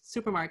the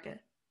supermarket,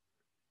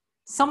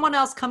 someone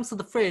else comes to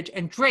the fridge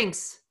and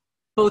drinks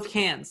both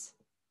cans.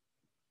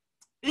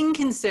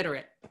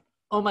 Inconsiderate.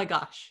 Oh my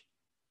gosh.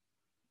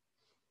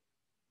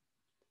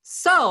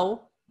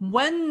 So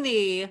when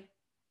the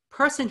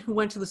person who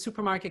went to the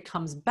supermarket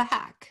comes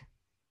back,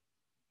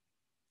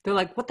 they're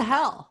like, what the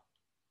hell?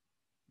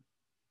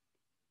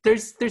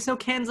 There's no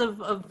cans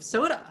of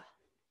soda,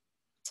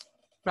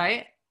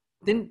 right?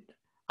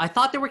 I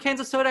thought there were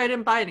cans of soda, I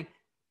didn't buy any.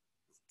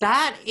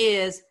 That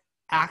is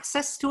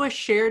access to a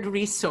shared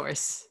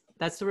resource.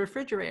 That's the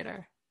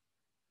refrigerator,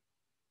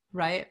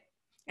 right?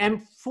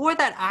 And for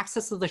that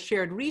access to the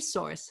shared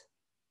resource,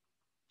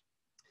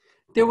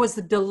 there was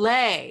a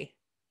delay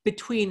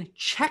between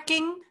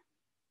checking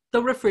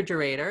the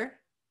refrigerator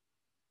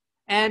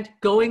and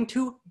going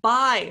to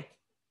buy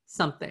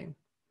something.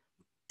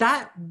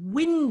 That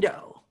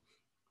window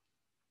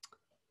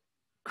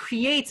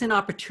creates an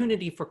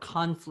opportunity for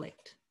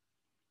conflict.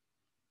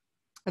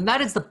 And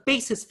that is the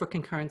basis for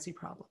concurrency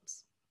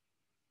problems.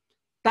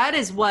 That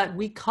is what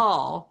we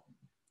call,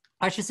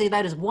 I should say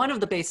that is one of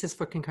the bases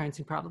for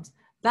concurrency problems.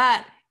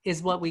 That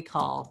is what we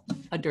call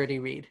a dirty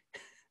read.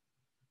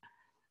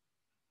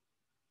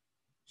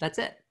 That's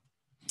it.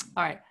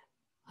 All right.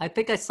 I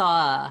think I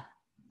saw a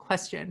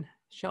question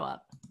show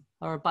up,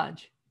 or a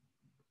bunch.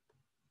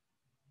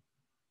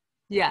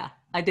 Yeah,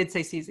 I did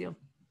say cesium.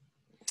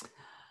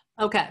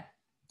 Okay.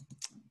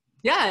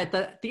 Yeah,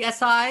 the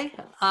SI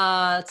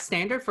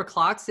standard for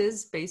clocks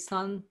is based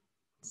on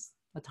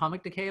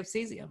atomic decay of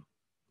cesium.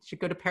 You should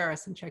go to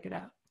Paris and check it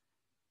out.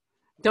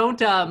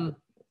 Don't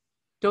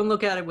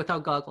look at it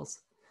without goggles.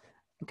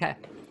 Okay.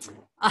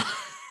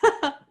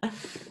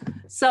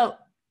 So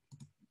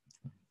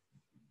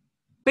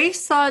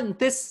based on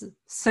this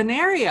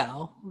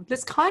scenario,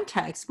 this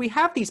context, we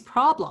have these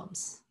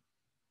problems.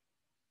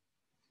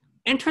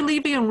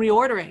 Interleaving and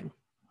reordering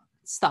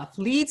stuff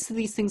leads to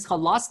these things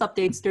called lost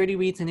updates, dirty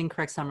reads, and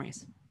incorrect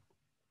summaries.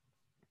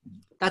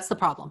 That's the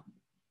problem.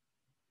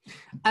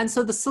 And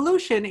so the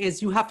solution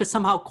is you have to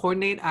somehow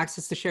coordinate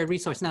access to shared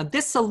resource. Now,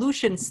 this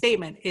solution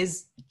statement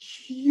is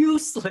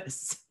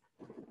useless.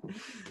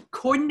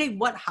 Coordinate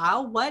what,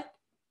 how, what?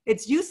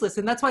 It's useless,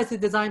 and that's why it's a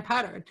design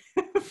pattern,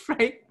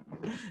 right?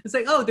 It's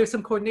like, oh, there's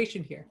some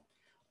coordination here.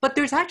 But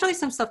there's actually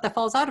some stuff that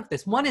falls out of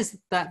this. One is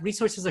that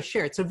resources are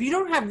shared. So if you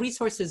don't have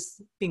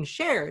resources being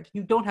shared,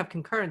 you don't have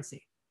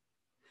concurrency.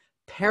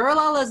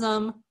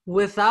 Parallelism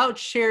without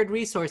shared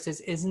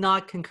resources is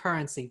not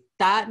concurrency.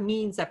 That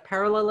means that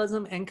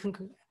parallelism and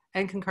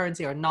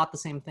concurrency are not the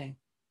same thing.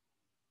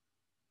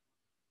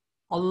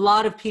 A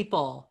lot of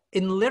people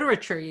in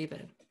literature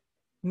even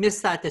miss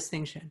that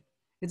distinction.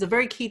 It's a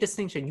very key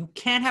distinction. You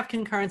can't have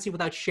concurrency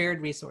without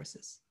shared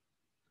resources.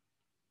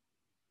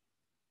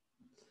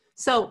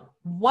 So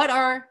what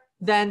are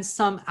then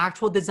some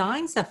actual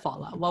designs that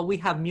fall out? Well, we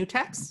have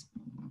mutex,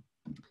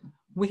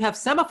 we have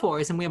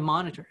semaphores, and we have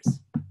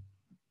monitors.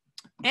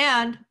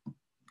 And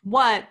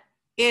what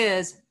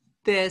is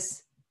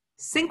this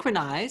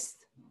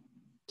synchronized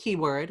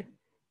keyword?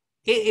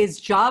 It is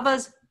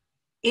Java's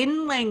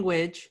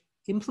in-language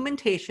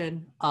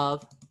implementation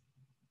of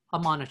a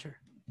monitor.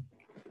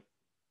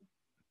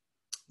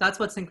 That's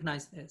what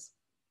synchronized is.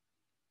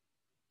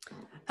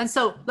 And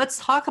so let's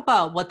talk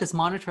about what this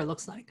monitor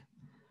looks like.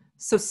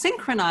 So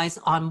synchronize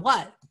on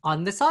what?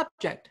 On this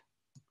object.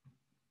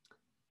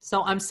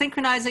 So I'm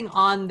synchronizing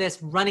on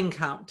this running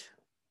count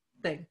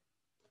thing.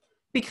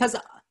 Because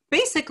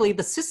basically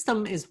the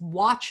system is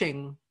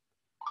watching,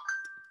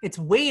 it's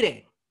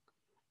waiting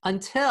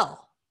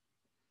until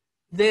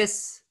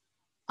this,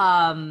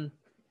 until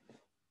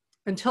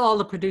all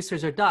the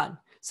producers are done.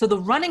 So the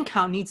running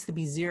count needs to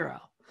be 0.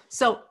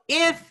 So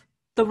if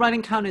the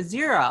running count is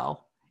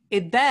 0,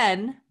 it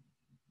then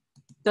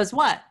does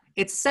what?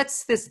 It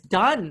sets this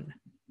done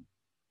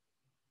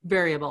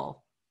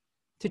variable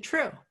to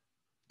true,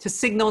 to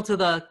signal to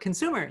the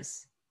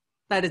consumers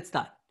that it's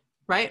done,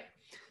 right?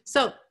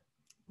 So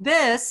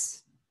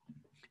this,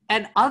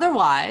 and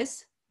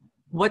otherwise,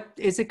 what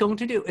is it going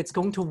to do? It's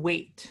going to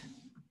wait.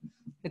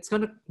 It's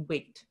going to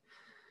wait.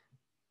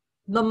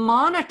 The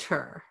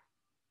monitor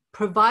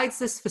provides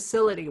this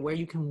facility where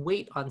you can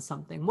wait on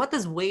something. What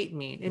does wait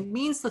mean? It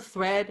means the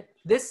thread,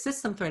 this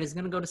system thread is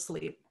going to go to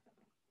sleep.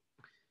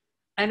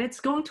 And it's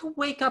going to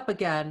wake up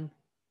again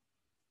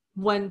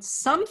when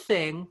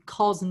something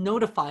calls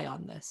notify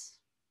on this.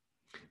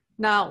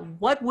 Now,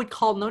 what would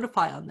call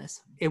notify on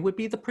this? It would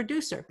be the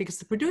producer, because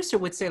the producer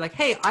would say like,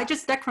 hey, I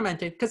just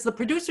decremented, because the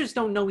producers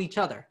don't know each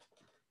other.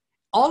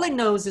 All it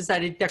knows is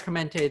that it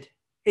decremented,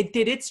 it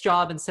did its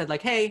job and said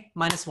like, hey,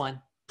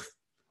 -1.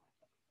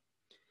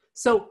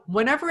 So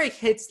whenever it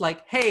hits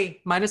like,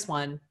 hey,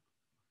 -1,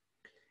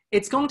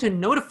 it's going to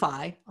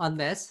notify on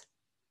this.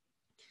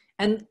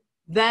 And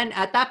then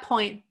at that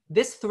point,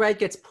 this thread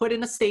gets put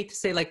in a state to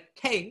say like,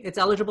 hey, it's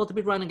eligible to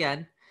be run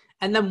again.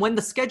 And then when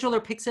the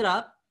scheduler picks it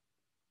up,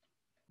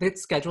 the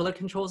scheduler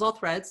controls all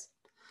threads.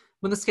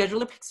 When the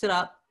scheduler picks it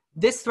up,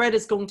 this thread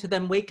is going to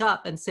then wake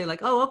up and say like,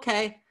 oh,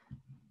 okay,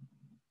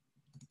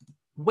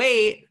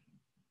 wait,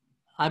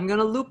 I'm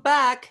gonna loop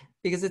back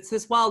because it's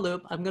this while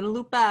loop. I'm gonna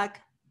loop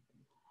back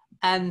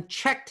and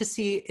check to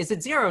see, is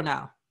it 0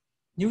 now?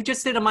 You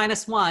just did a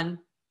 -1.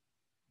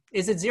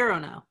 Is it 0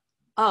 now?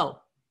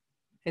 Oh,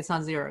 it's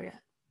not 0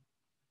 yet.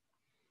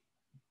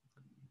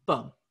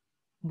 Boom,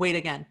 wait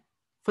again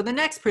for the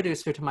next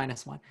producer to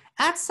 -1.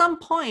 At some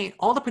point,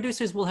 all the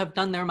producers will have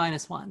done their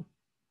 -1.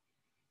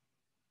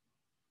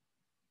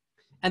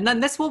 And then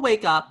this will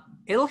wake up,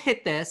 it'll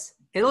hit this,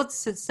 it'll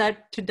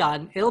set to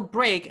done, it'll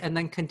break, and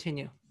then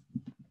continue.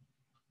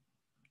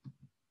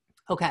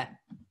 Okay,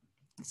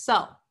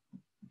 so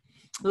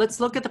let's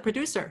look at the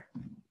producer.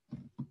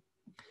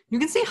 You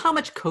can see how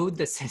much code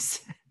this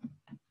is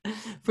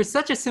for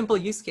such a simple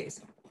use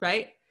case,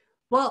 right?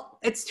 Well,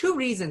 it's 2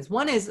 reasons.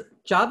 One is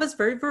Java's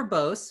very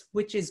verbose,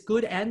 which is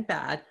good and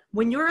bad.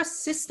 When you're a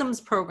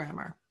systems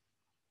programmer,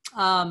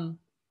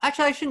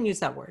 actually, I shouldn't use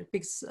that word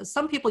because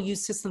some people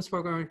use systems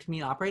programmer to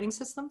mean operating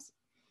systems.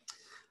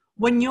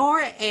 When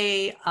you're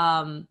a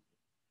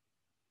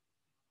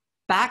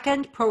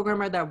backend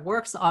programmer that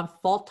works on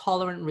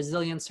fault-tolerant,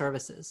 resilient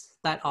services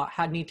that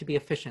need to be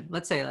efficient.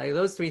 Let's say like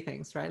those three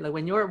things, right? Like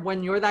when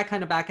you're that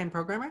kind of backend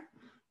programmer,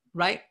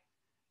 right?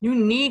 You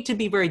need to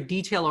be very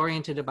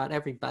detail-oriented about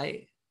every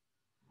byte.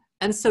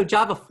 And so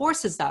Java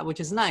forces that,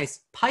 which is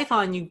nice.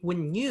 Python you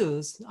wouldn't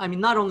use. I mean,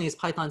 not only is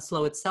Python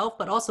slow itself,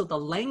 but also the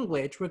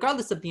language,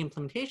 regardless of the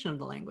implementation of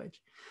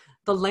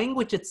the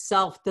language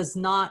itself does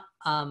not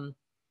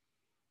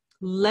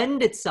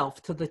lend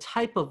itself to the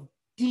type of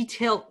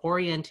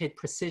detail-oriented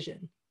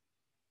precision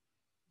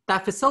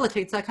that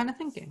facilitates that kind of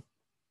thinking.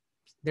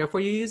 Therefore,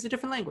 you use a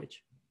different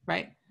language,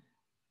 right?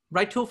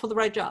 Right tool for the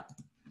right job.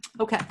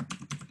 Okay,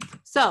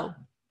 so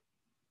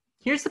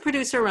here's the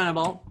producer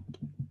runnable.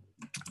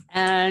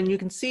 And you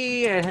can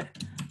see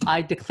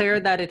I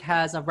declared that it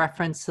has a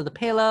reference to the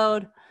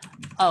payload.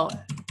 Oh,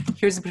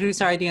 here's the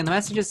producer ID and the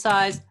messages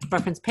size,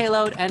 reference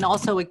payload, and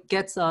also it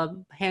gets a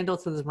handle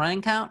to the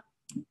running count,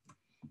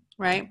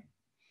 right?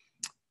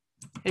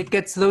 It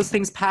gets those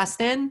things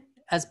passed in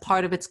as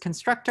part of its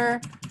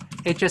constructor.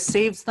 It just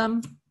saves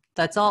them,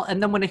 that's all.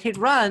 And then when I hit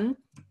run,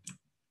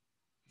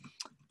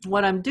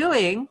 what I'm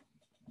doing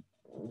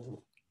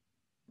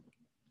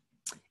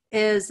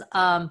is,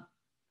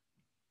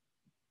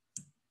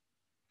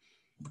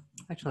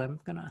 actually, I'm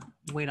gonna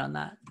wait on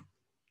that.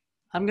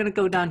 I'm gonna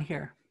go down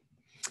here.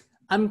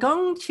 I'm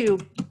going to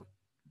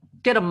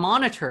get a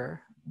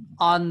monitor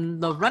on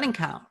the running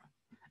count,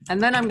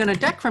 and then I'm gonna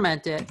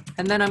decrement it,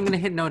 and then I'm gonna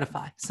hit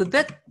notify. So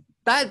that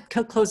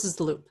closes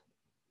the loop.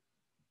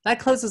 That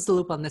closes the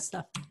loop on this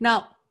stuff.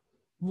 Now,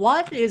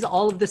 what is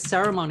all of this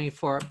ceremony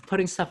for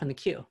putting stuff in the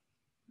queue?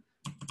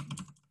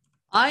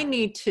 I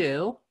need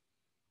to,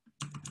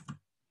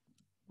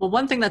 well,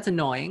 one thing that's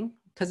annoying,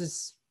 because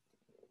it's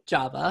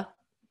Java,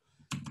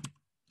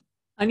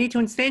 I need to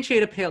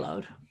instantiate a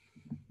payload,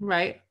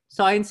 right?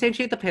 So I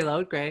instantiate the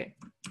payload, great.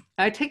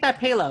 I take that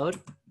payload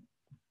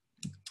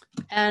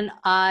and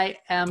I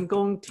am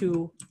going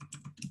to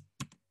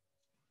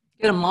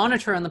get a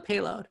monitor on the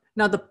payload.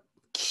 Now the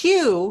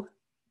queue,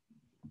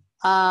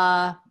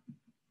 I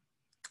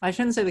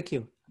shouldn't say the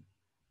queue.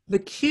 The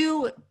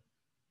queue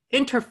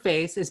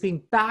interface is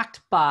being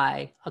backed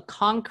by a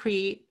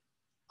concrete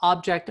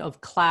object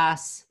of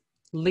class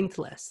linked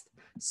list.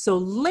 So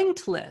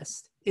linked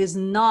list is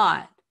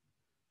not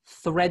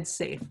thread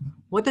safe.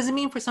 What does it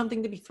mean for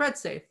something to be thread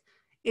safe?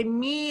 It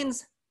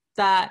means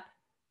that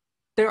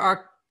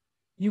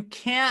you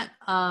can't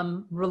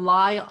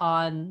rely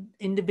on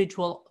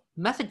individual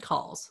method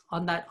calls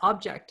on that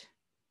object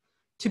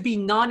to be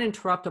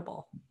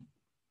non-interruptible.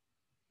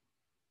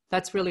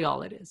 That's really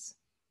all it is.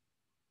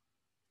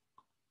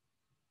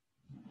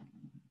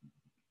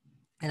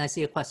 And I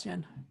see a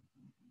question.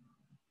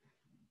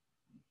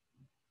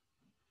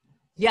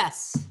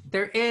 Yes,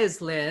 there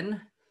is, Lynn.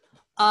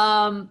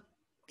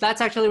 That's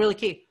actually really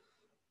key.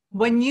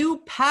 When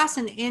you pass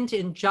an int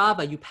in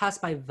Java, you pass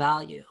by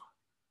value.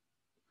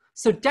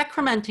 So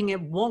decrementing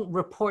it won't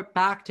report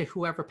back to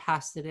whoever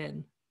passed it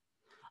in.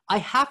 I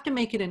have to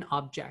make it an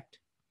object.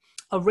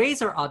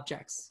 Arrays are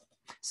objects.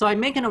 So I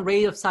make an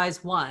array of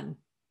size 1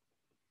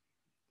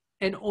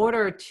 in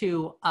order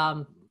to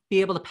be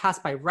able to pass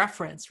by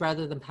reference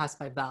rather than pass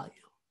by value.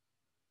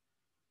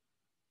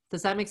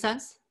 Does that make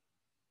sense?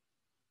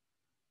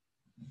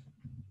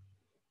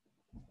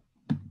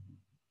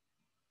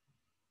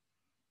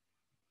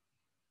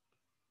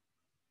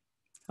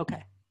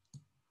 Okay.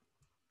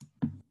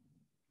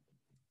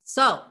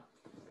 So,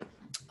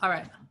 all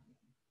right.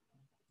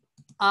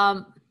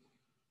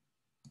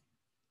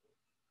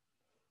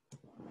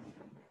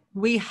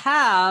 We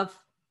have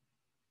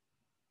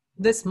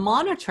this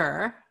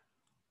monitor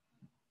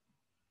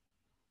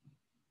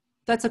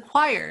that's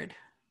acquired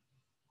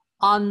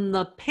on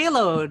the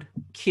payload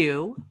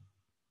queue.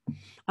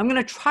 I'm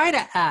going to try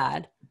to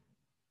add.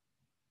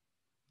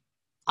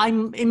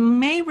 It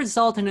may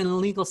result in an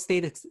illegal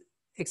state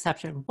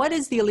exception. What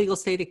is the illegal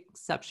state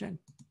exception?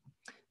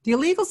 The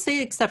illegal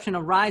state exception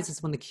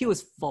arises when the queue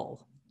is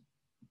full.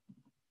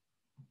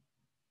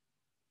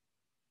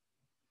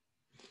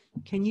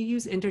 Can you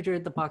use integer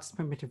at the boxed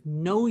primitive?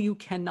 No, you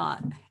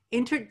cannot.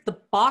 The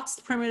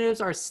boxed primitives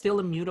are still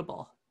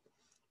immutable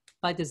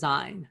by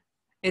design.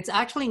 It's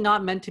actually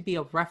not meant to be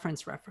a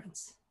reference.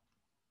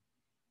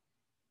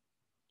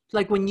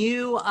 Like when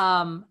you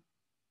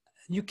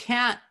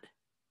can't,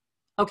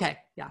 okay,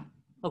 yeah,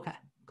 okay,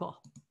 cool.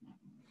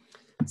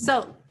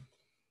 So,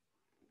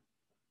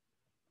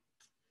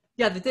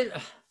 yeah,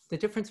 the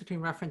difference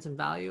between reference and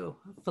value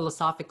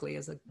philosophically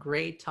is a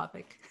great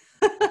topic.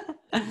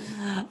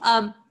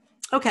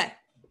 Okay,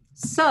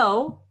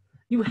 so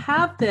you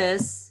have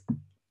this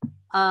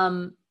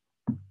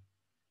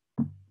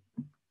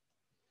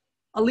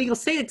illegal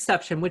state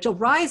exception, which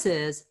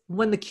arises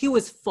when the queue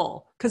is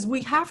full. Because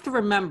we have to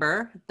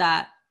remember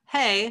that,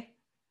 hey,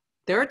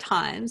 there are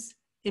times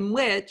in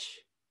which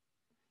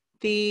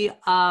the,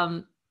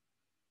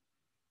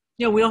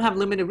 we don't have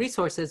limited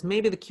resources.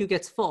 Maybe the queue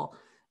gets full.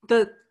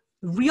 The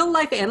real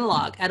life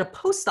analog at a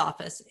post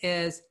office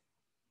is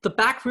the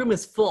back room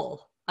is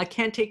full. I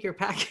can't take your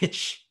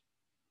package,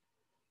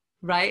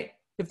 right?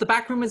 If the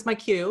back room is my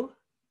queue,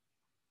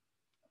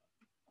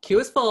 queue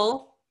is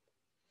full.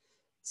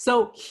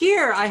 So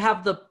here I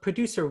have the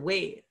producer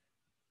wait.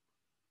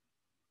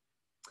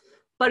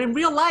 But in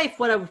real life,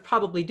 what I would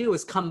probably do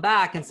is come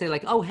back and say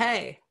like, oh,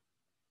 hey,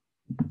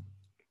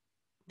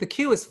 the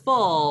queue is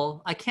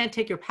full. I can't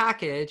take your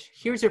package.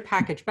 Here's your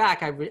package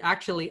back. I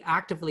actually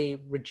actively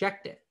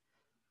reject it,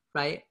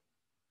 right?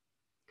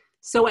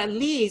 So at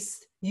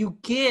least you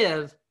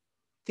give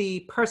the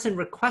person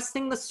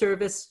requesting the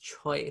service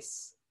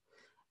choice.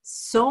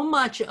 So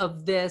much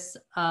of this,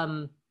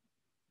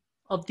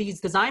 of these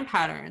design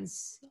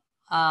patterns,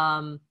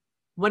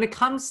 when it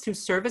comes to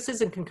services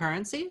and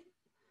concurrency,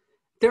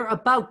 they're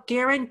about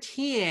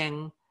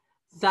guaranteeing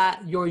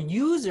that your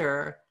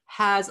user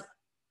has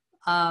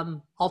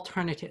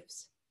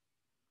alternatives.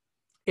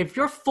 If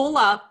you're full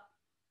up,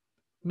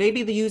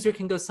 maybe the user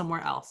can go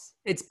somewhere else.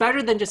 It's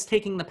better than just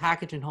taking the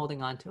package and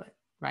holding on to it,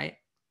 right?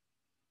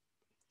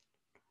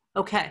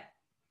 Okay,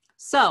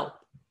 so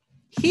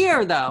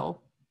here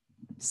though,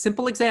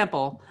 simple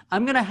example,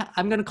 I'm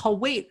gonna call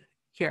wait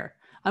here.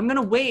 I'm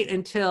gonna wait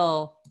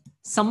until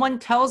someone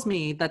tells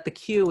me that the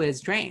queue is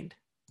drained,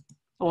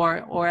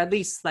 or at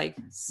least like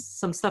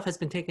some stuff has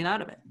been taken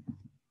out of it.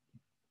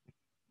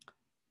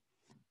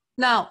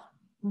 Now,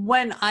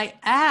 when I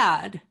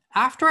add,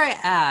 after I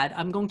add,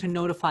 I'm going to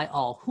notify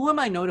all. Who am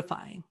I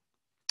notifying?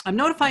 I'm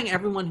notifying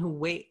everyone who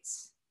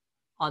waits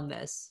on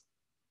this,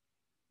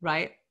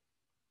 right?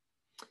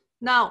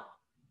 Now,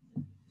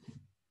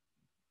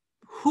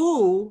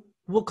 who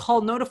will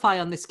call notify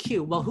on this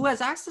queue? Well, who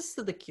has access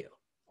to the queue?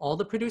 All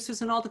the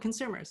producers and all the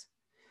consumers.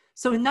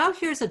 So now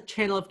here's a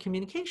channel of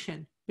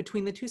communication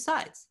between the two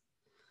sides.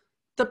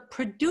 The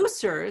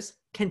producers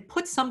can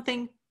put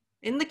something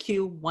in the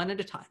queue one at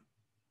a time,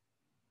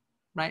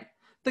 right?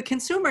 The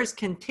consumers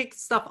can take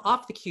stuff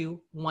off the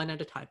queue one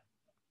at a time.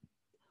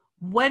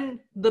 When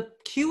the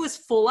queue is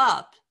full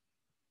up,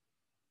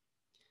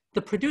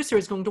 the producer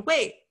is going to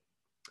wait,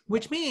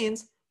 which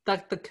means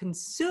that the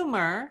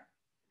consumer,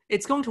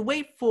 it's going to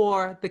wait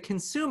for the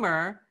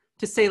consumer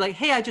to say like,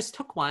 hey, I just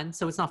took one,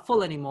 so it's not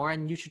full anymore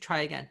and you should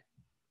try again,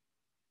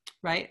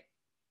 right?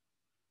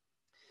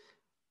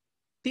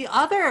 The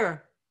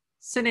other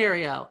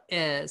scenario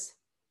is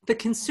the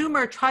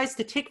consumer tries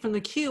to take from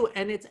the queue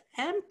and it's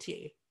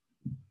empty.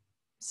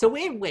 So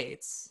it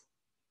waits.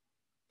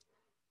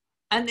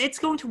 And it's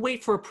going to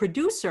wait for a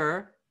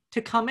producer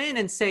to come in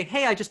and say,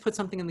 hey, I just put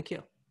something in the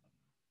queue.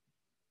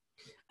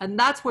 And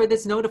that's where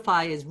this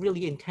notify is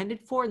really intended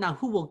for. Now,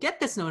 who will get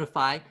this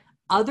notify?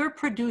 Other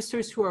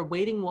producers who are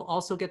waiting will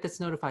also get this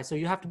notify. So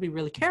you have to be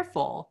really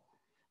careful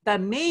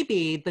that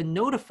maybe the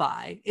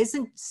notify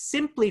isn't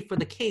simply for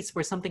the case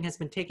where something has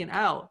been taken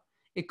out.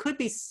 It could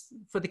be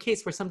for the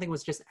case where something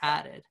was just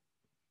added,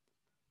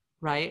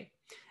 right?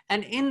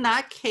 And in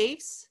that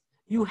case,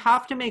 you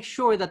have to make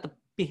sure that the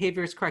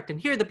behavior is correct.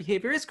 And here the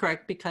behavior is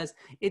correct because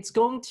it's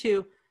going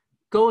to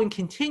go and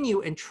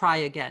continue and try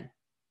again.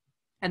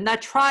 And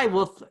that try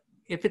will,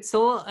 if it's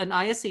still an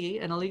ISE,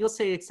 an illegal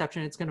state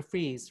exception, it's going to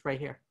freeze right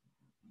here.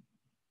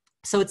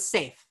 So it's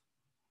safe.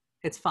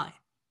 It's fine.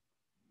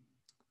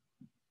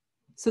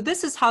 So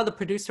this is how the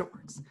producer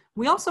works.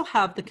 We also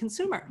have the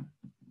consumer.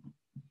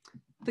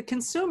 The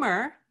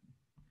consumer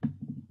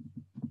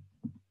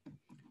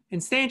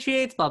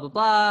instantiates, blah, blah,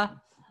 blah.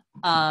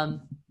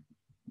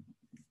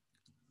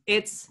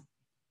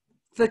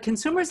 The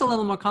consumer is a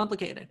little more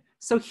complicated.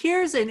 So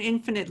here's an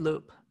infinite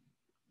loop.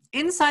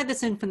 Inside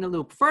this infinite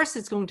loop, first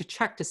it's going to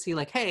check to see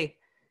like, hey,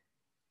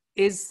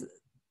 is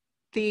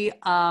the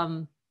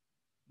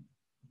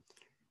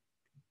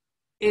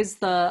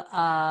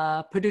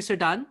producer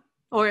done?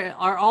 Or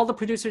are all the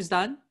producers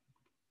done?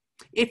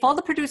 If all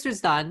the producers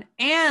done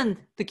and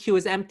the queue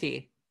is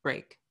empty,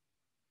 break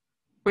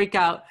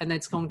out, and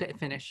it's going to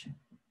finish.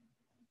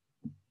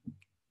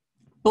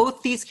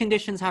 Both these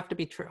conditions have to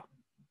be true,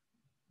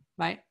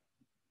 right?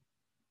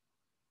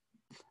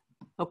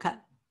 Okay.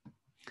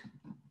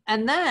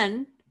 And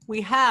then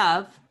we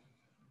have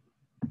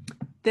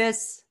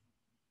this,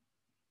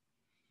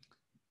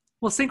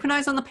 we'll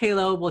synchronize on the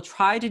payload, we'll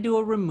try to do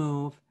a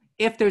remove.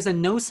 If there's a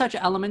no such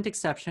element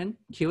exception,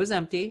 queue is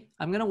empty,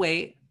 I'm gonna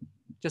wait,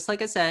 just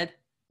like I said,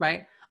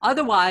 right?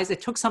 Otherwise,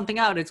 it took something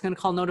out, it's gonna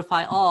call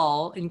notify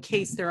all in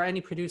case there are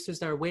any producers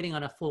that are waiting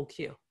on a full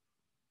queue.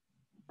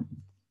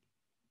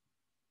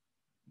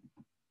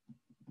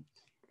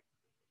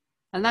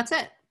 And that's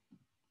it.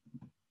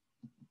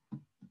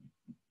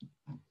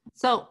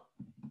 So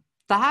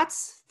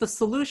that's the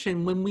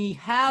solution when we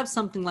have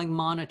something like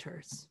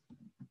monitors.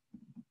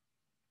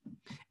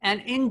 And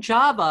in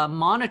Java,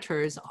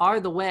 monitors are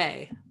the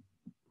way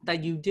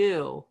that you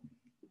do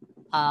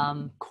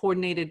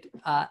coordinated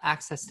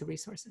access to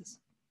resources.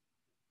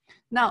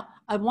 Now,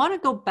 I want to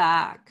go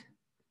back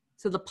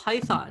to the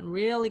Python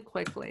really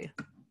quickly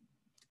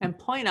and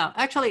point out,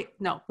 actually,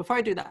 no, before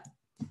I do that,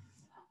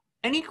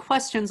 any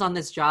questions on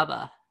this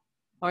Java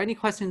or any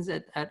questions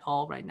at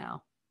all right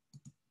now?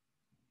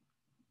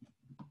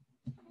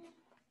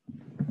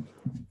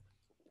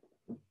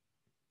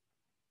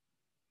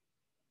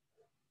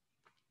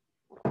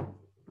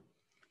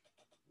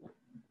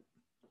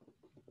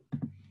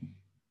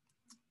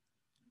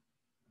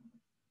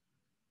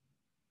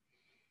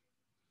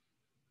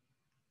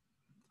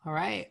 All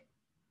right.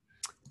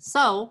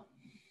 So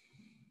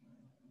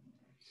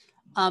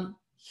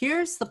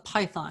here's the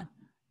Python.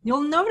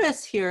 You'll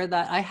notice here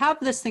that I have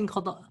this thing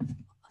called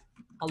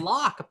a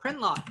lock, a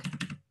print lock.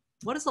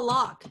 What is a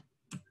lock?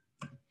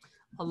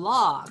 A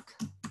lock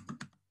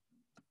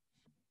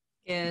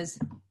is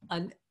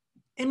an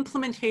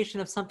implementation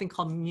of something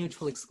called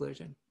mutual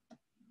exclusion.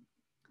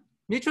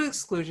 Mutual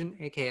exclusion,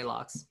 aka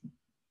locks.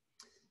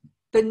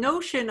 The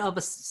notion of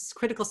a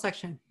critical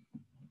section.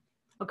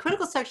 A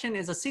critical section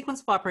is a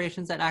sequence of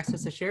operations that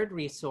access a shared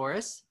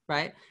resource,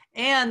 right?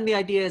 And the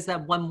idea is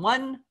that when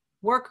one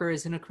worker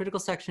is in a critical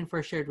section for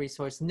a shared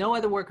resource, no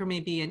other worker may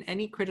be in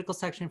any critical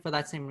section for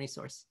that same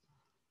resource.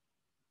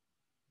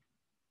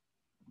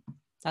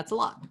 That's a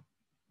lock.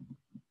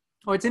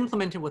 Or it's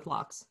implemented with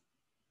locks.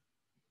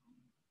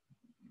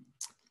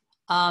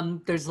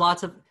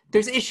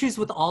 There's issues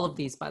with all of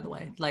these, by the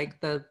way, like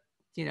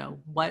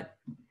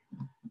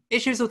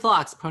issues with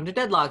locks, prone to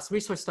deadlocks,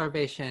 resource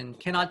starvation,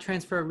 cannot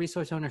transfer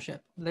resource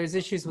ownership. There's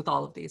issues with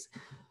all of these.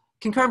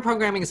 Concurrent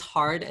programming is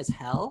hard as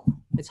hell.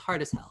 It's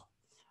hard as hell.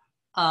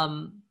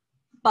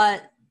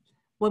 But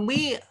when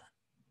we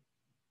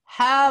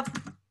have,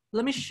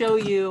 let me show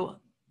you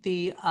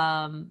the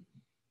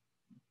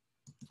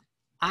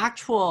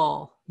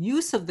actual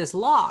use of this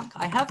lock.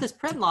 I have this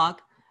print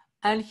lock,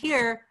 and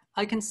here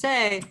I can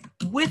say,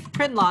 with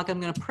print lock, I'm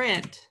going to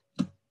print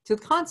to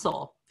the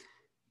console.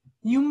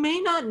 You may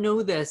not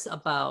know this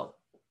about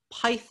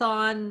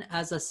Python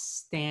as a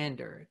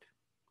standard.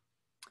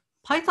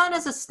 Python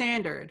as a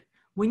standard,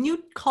 when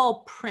you call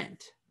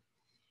print,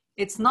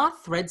 it's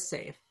not thread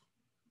safe.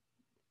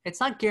 It's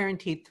not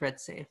guaranteed thread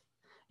safe.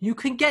 You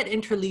can get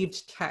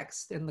interleaved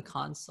text in the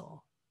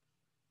console.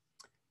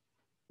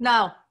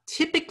 Now,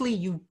 typically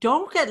you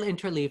don't get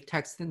interleaved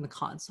text in the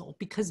console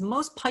because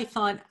most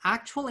Python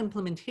actual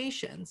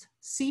implementations,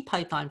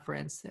 CPython for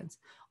instance,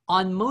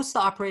 on most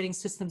operating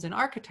systems and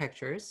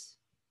architectures,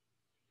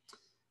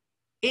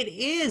 it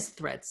is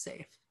thread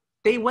safe.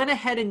 They went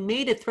ahead and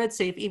made it thread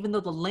safe even though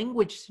the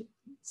language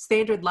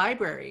standard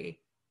library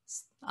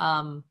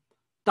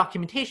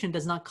documentation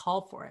does not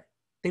call for it.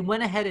 They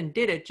went ahead and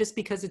did it just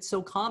because it's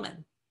so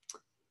common.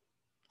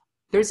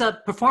 There's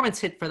a performance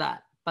hit for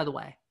that, by the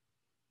way.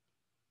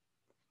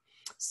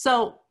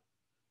 So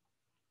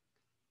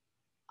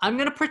I'm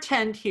going to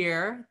pretend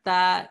here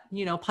that,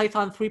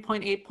 Python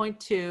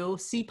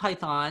 3.8.2,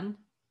 CPython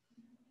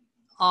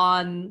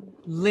on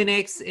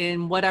Linux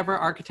in whatever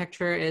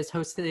architecture is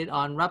hosted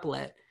on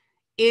Replit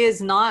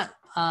is not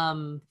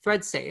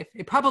thread safe.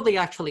 It probably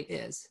actually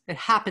is. It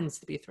happens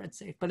to be thread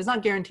safe, but it's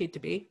not guaranteed to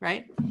be,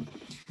 right?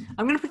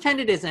 I'm going to pretend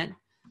it isn't.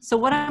 So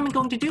what I'm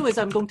going to do is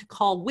I'm going to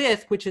call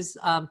with, which is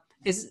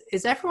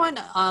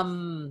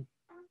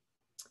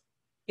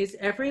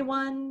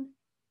everyone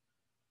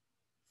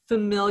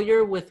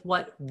familiar with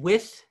what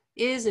with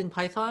is in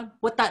Python?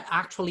 What that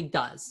actually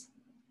does?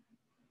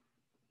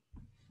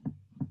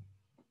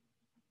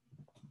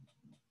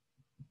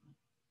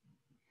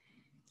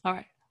 All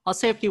right, I'll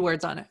say a few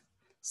words on it.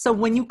 So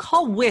when you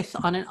call with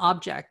on an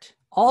object,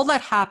 all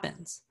that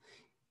happens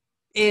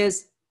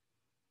is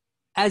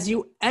as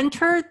you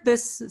enter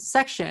this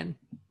section,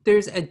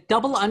 there's a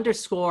double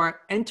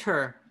underscore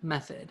enter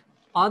method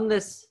on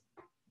this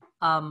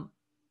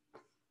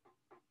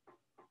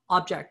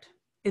object.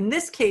 In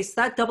this case,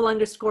 that double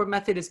underscore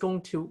method is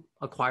going to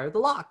acquire the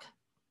lock.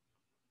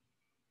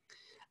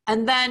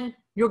 And then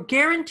you're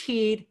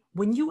guaranteed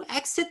when you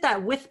exit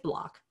that with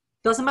block,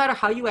 doesn't matter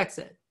how you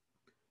exit.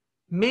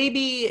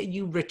 Maybe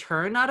you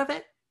return out of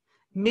it.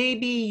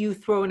 Maybe you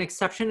throw an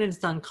exception and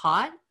it's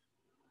uncaught,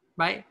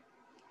 right?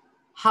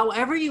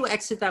 However you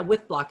exit that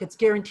with block, it's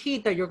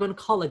guaranteed that you're going to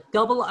call a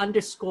double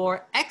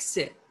underscore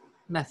exit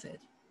method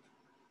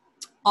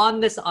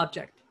on this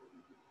object.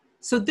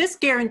 So this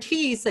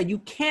guarantees that you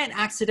can't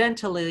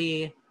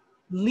accidentally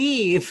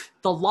leave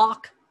the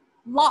lock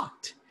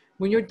locked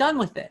when you're done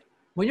with it.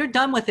 When you're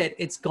done with it,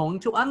 it's going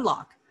to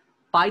unlock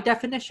by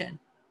definition,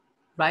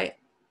 right?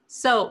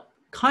 So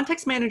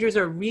context managers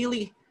are a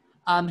really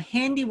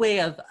handy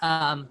way of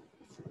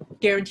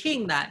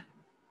guaranteeing that.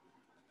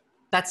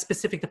 That's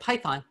specific to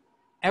Python.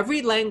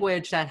 Every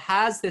language that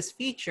has this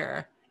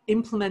feature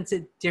implements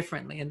it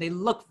differently, and they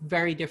look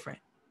very different.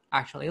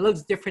 Actually, it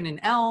looks different in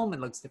Elm. It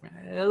looks different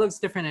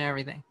in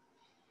everything,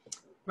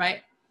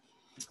 right?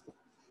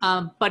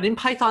 But in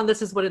Python,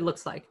 this is what it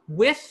looks like.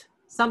 With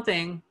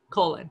something,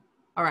 colon.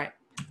 All right.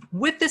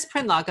 With this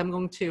print lock, I'm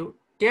going to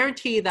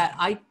guarantee that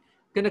I'm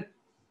going to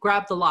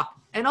grab the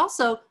lock. And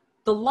also,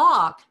 the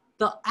lock,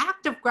 the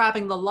act of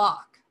grabbing the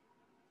lock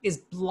is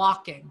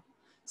blocking.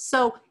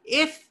 So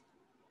if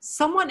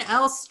someone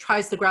else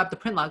tries to grab the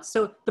print lock,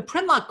 so the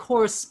print lock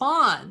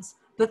corresponds,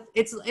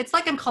 it's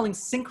like I'm calling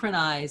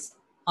synchronize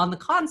on the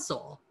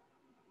console,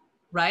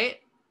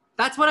 right?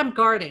 That's what I'm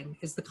guarding,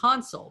 is the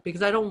console,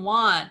 because I don't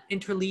want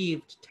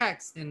interleaved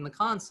text in the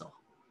console.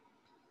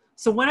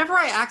 So whenever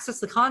I access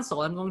the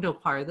console, I'm going to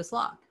acquire this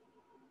lock.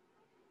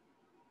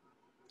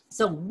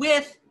 So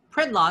with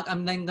print lock,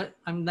 I'm then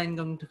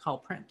going to call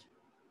print.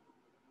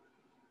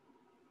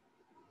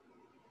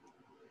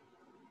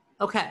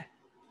 Okay.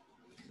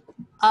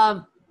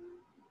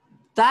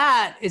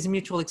 That is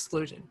mutual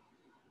exclusion,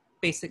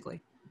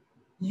 basically.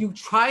 You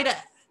try to,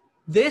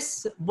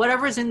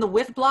 whatever's in the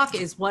with block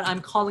is what I'm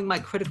calling my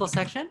critical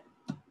section.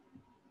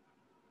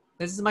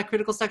 This is my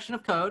critical section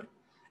of code.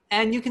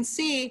 And you can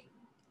see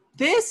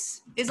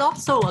this is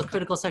also a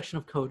critical section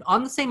of code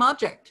on the same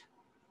object,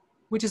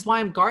 which is why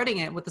I'm guarding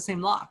it with the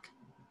same lock,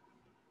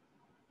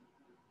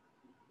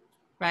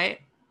 right?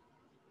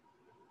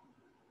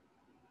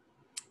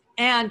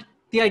 And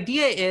the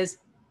idea is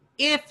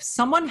if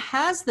someone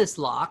has this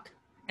lock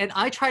and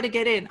I try to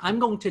get in, I'm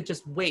going to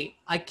just wait.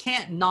 I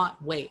can't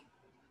not wait.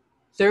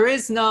 There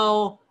is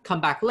no come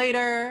back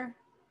later.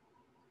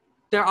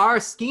 There are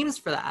schemes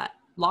for that,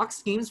 lock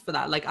schemes for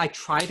that. Like I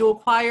try to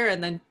acquire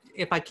and then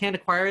if I can't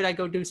acquire it, I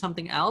go do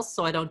something else.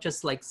 So I don't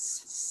just like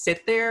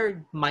sit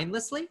there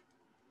mindlessly,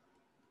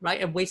 right?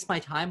 And waste my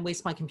time,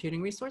 waste my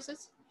computing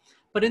resources.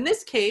 But in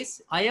this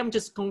case, I am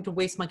just going to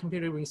waste my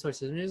computing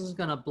resources and this is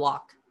gonna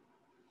block.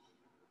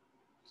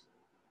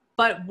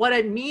 But what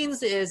it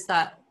means is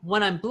that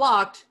when I'm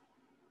blocked,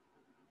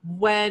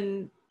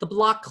 when the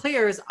block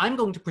clears, I'm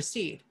going to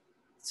proceed.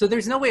 So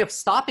there's no way of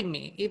stopping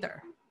me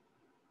either.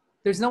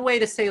 There's no way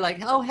to say like,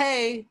 oh,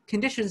 hey,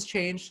 conditions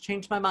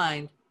changed my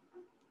mind.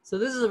 So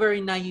this is a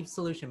very naive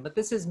solution, but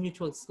this is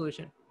mutual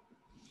exclusion.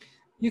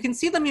 You can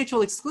see the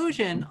mutual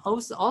exclusion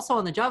also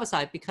on the Java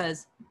side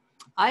because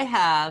I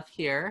have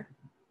here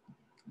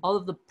all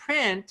of the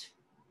print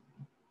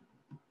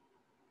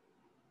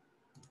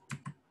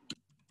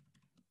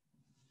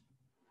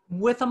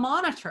with a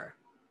monitor.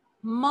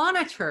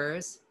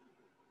 Monitors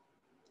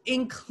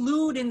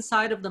include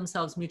inside of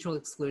themselves mutual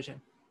exclusion.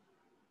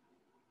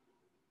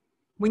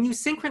 When you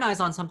synchronize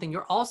on something,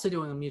 you're also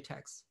doing a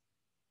mutex.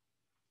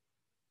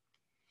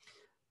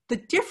 The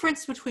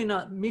difference between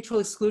a mutual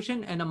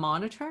exclusion and a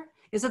monitor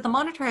is that the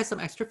monitor has some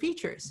extra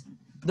features.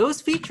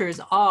 Those features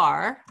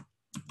are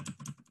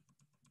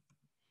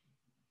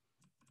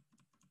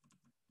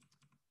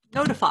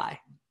notify.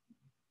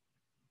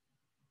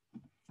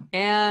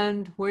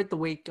 And where'd the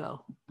wait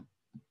go?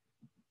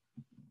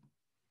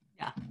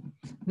 Yeah,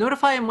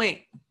 notify and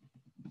wait.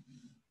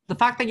 The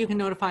fact that you can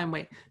notify and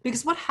wait.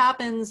 Because what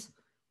happens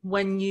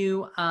when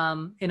you,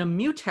 in a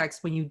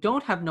mutex, when you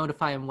don't have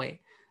notify and wait,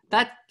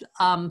 that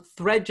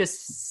thread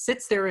just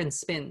sits there and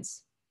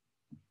spins.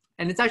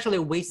 And it's actually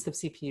a waste of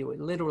CPU. It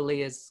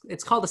literally is.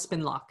 It's called a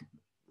spin lock.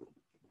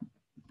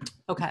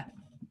 Okay.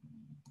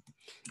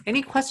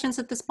 Any questions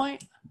at this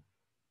point?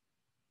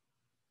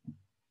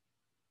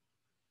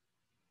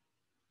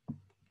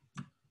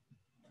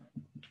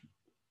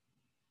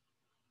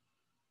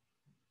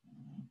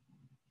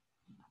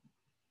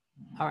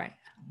 All right,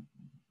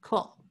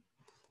 cool.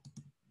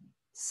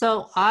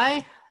 So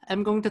I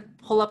am going to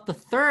pull up the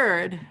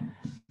third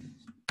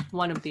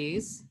one of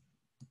these.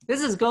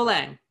 This is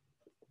Golang.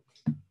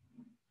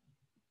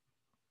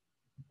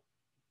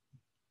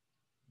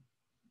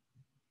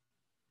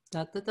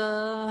 Da, da,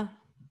 da.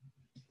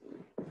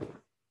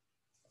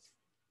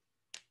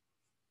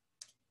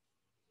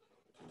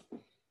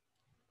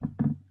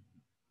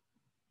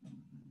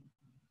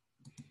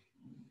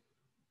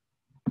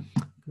 I'm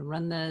gonna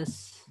run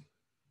this.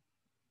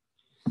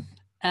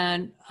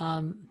 And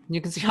you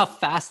can see how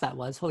fast that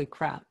was. Holy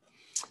crap.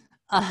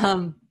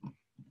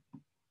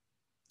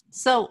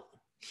 So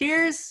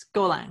here's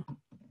Golang.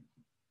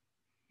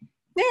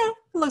 Yeah, it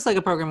looks like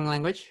a programming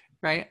language,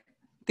 right?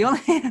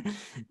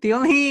 The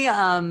only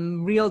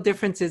real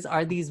differences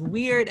are these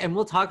weird, and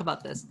we'll talk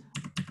about this.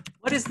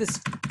 What is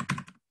this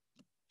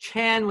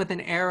chan with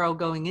an arrow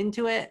going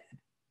into it?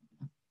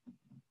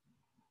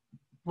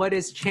 What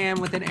is chan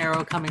with an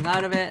arrow coming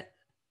out of it?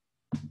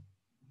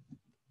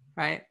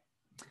 Right?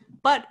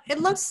 But it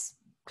looks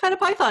kind of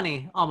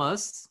Python-y,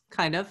 almost,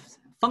 kind of.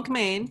 Func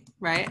main,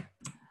 right?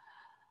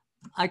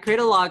 I create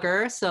a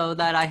logger so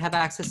that I have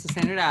access to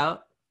standard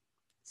out,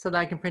 so that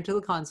I can print to the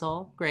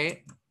console.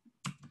 Great.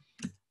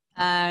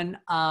 And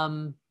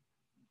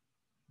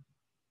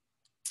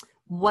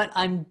what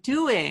I'm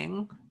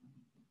doing,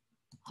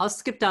 I'll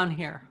skip down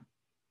here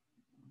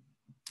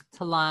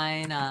to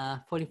line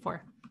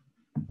 44.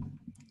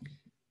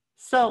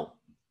 So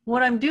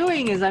what I'm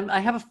doing is I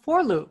have a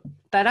for loop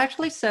that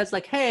actually says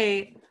like,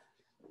 hey,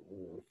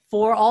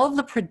 for all of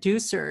the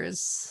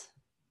producers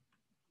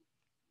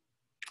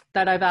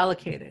that I've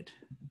allocated,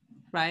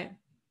 right?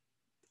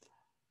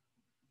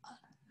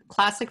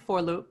 Classic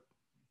for loop.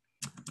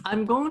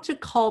 I'm going to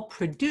call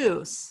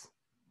produce,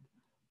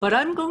 but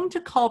I'm going to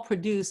call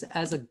produce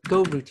as a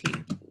go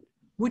routine,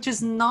 which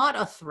is not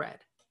a thread.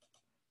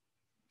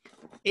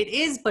 It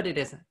is, but it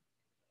isn't.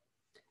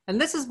 And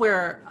this is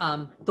where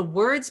the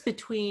words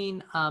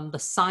between the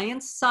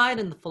science side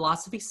and the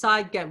philosophy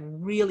side get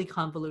really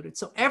convoluted.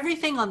 So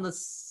everything on the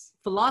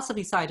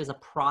philosophy side is a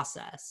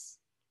process.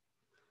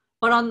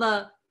 But on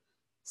the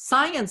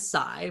science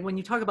side, when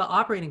you talk about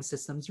operating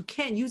systems, you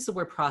can't use the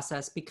word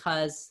process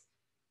because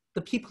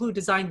the people who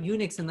designed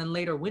Unix and then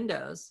later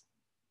Windows,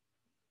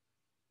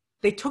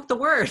 they took the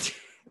word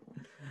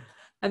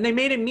and they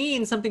made it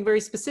mean something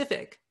very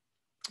specific,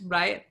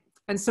 right?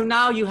 And so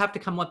now you have to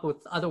come up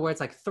with other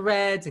words like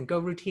threads and Go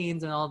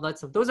routines and all that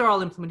stuff. Those are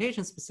all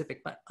implementation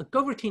specific, but a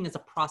Go routine is a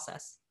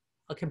process,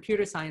 a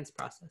computer science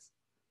process.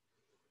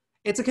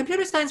 It's a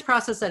computer science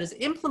process that is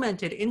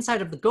implemented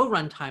inside of the Go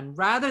runtime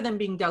rather than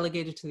being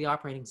delegated to the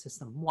operating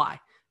system. Why?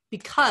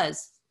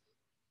 Because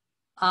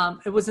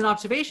it was an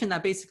observation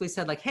that basically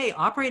said like, hey,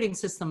 operating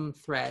system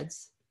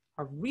threads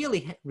are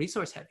really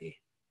resource heavy.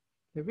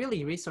 They're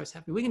really resource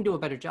heavy. We can do a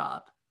better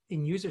job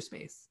in user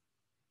space.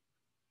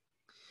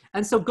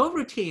 And so Go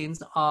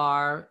routines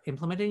are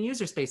implemented in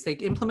user space. They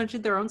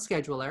implemented their own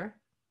scheduler.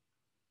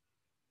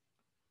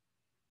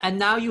 And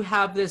now you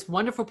have this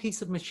wonderful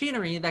piece of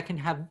machinery that can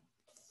have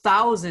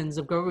thousands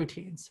of Go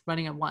routines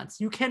running at once.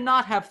 You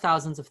cannot have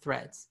thousands of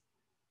threads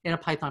in a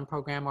Python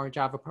program or a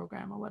Java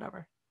program or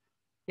whatever.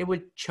 It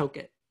would choke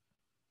it.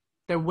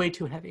 They're way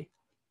too heavy.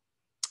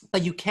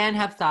 But you can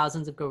have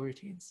thousands of Go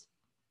routines,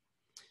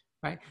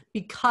 right?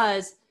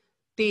 Because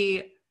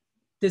the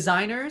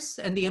designers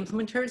and the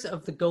implementers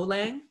of the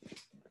Golang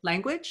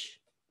language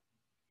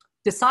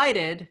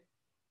decided,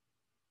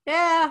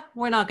 yeah,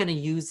 we're not going to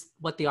use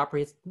what the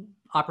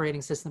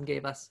operating system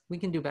gave us. We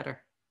can do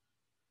better.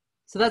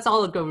 So that's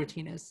all a Go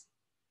routine is.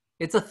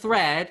 It's a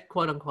thread,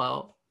 quote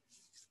unquote,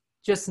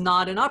 just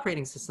not an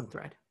operating system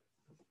thread.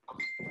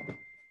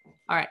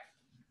 All right.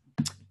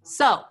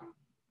 So,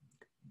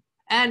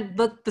 and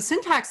the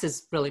syntax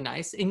is really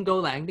nice in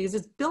Golang because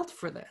it's built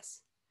for this.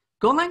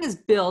 Golang is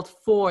built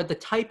for the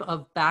type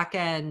of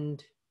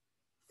backend,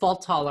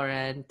 fault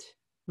tolerant,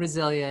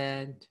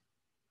 resilient,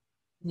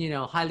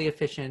 highly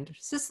efficient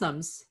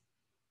systems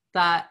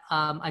that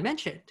I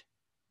mentioned,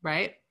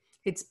 right?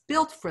 It's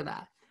built for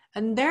that.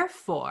 And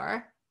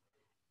therefore,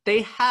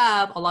 they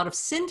have a lot of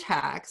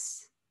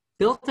syntax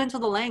built into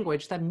the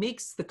language that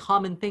makes the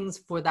common things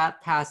for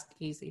that task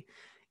easy.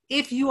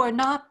 If you are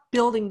not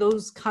building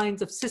those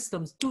kinds of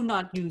systems, do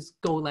not use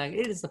Golang.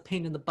 It is a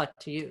pain in the butt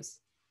to use.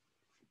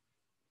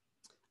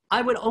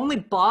 I would only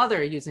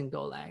bother using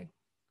Golang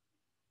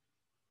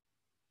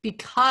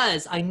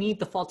because I need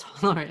the fault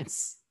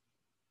tolerance.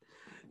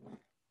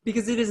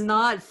 Because it is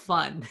not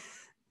fun.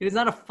 It is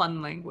not a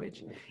fun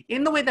language.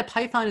 In the way that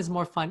Python is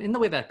more fun, in the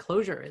way that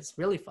Clojure is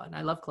really fun.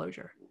 I love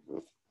Clojure,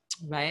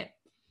 right?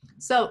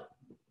 So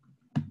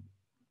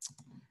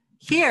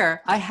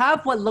here I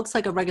have what looks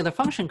like a regular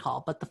function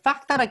call, but the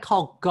fact that I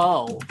call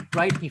Go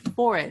right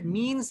before it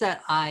means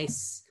that I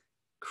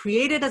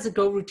create it as a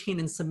Go routine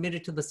and submit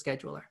it to the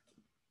scheduler.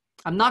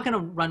 I'm not going to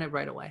run it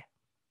right away.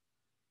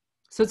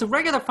 So it's a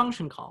regular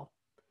function call.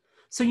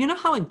 So you know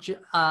how in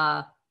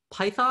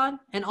Python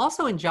and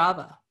also in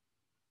Java,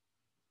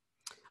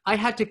 I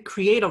had to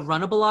create a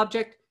runnable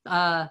object.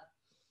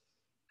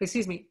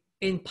 Excuse me,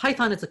 in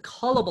Python, it's a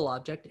callable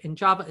object. In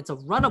Java, it's a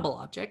runnable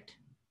object,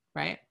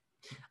 right?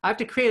 I have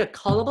to create a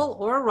callable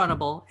or a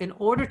runnable in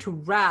order to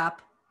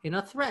wrap in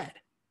a thread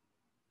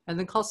and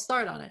then call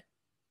start on it.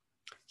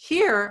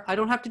 Here, I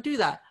don't have to do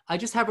that. I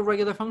just have a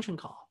regular function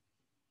call.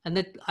 And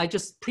then I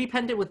just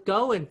prepend it with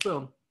Go and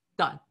boom,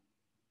 done.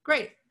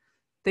 Great.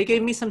 They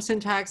gave me some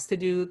syntax to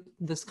do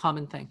this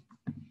common thing.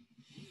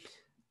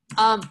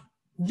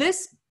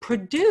 This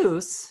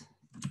produce,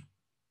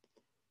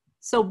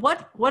 so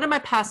what am I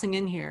passing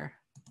in here?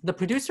 The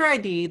producer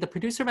ID, the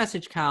producer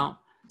message count,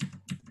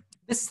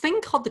 this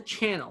thing called the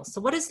channel. So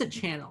what is the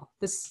channel?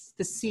 The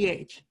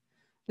CH.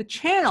 The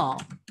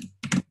channel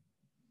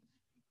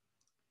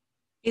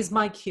is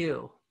my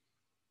queue.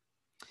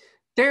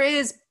 There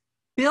is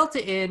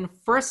built-in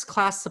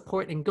first-class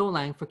support in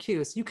Golang for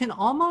queues. You can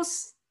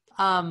almost,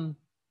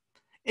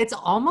 it's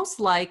almost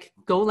like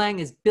Golang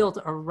is built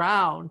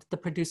around the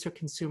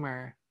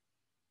producer-consumer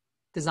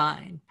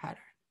design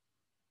pattern.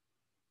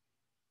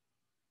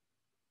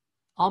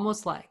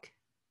 Almost like.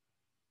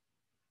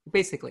 It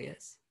basically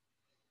is.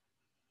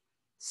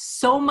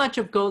 So much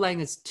of Golang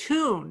is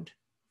tuned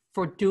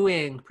for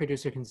doing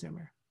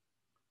producer-consumer.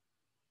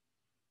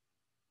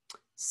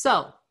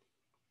 So,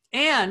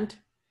 and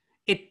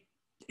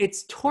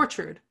it's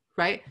tortured,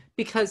 right?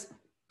 Because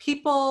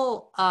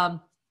people,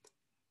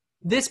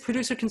 this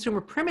producer-consumer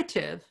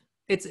primitive,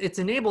 it's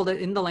enabled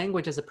in the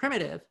language as a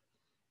primitive.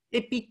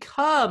 It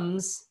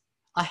becomes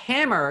a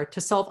hammer to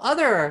solve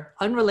other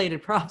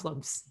unrelated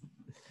problems,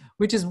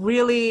 which is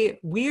really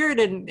weird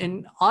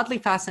and oddly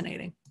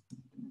fascinating.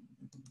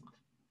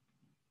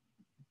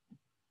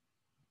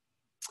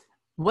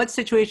 What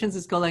situations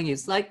is Golang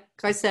used? Like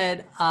I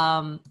said,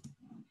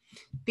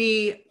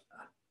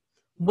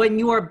 when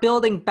you are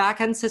building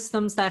backend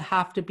systems that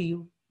have to be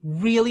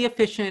really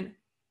efficient,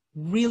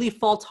 really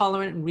fault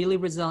tolerant, and really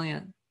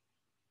resilient,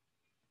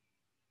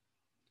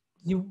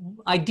 you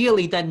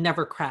ideally then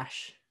never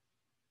crash.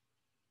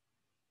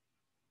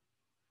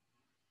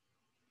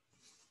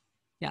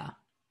 Yeah,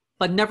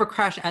 but never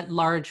crash at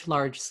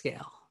large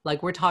scale.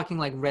 Like we're talking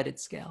like Reddit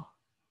scale,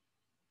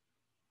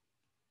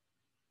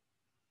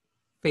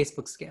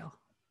 Facebook scale.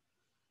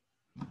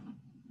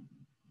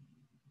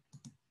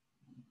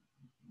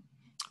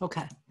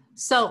 Okay,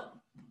 so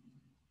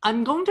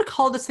I'm going to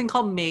call this thing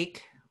called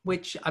make,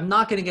 which I'm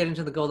not going to get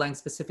into the Golang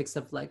specifics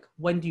of like,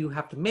 when do you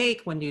have to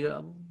make, when do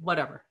you,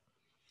 whatever.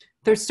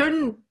 There's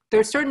certain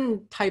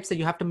types that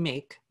you have to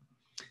make.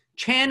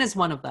 Chan is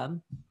one of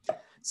them.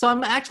 So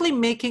I'm actually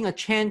making a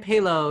Chan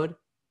payload.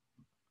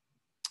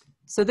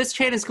 So this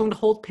Chan is going to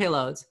hold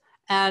payloads,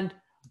 and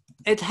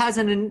it has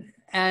an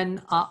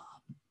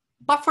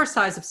buffer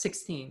size of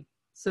 16.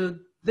 So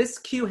this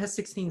queue has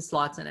 16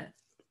 slots in it,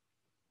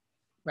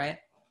 right?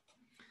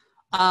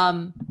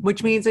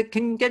 Which means it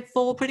can get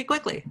full pretty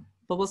quickly,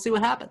 but we'll see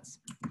what happens.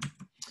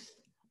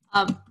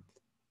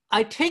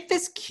 I take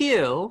this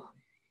queue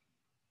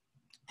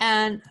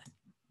and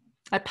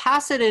I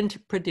pass it into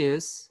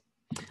produce.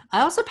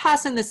 I also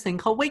pass in this thing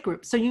called wait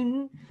group. So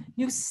you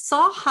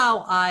saw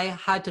how I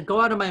had to go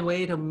out of my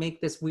way to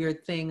make this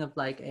weird thing of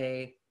like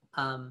a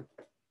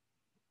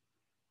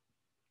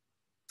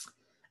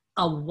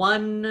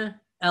one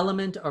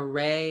element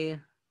array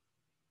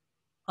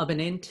of an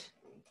int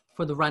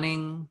for the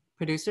running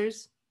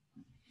producers.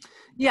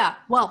 Yeah,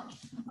 well,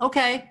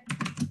 okay,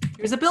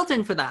 here's a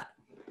built-in for that.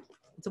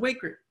 It's a wait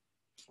group.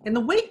 In the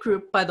wait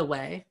group, by the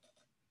way,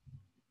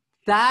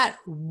 that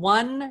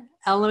one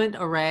element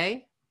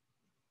array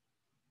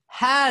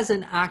has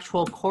an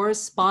actual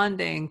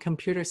corresponding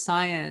computer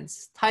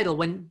science title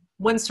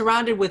when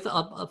surrounded with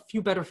a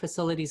few better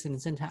facilities in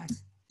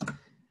syntax.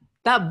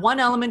 That one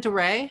element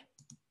array,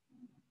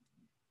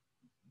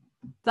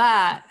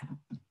 that,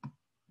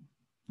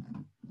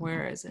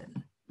 where is it?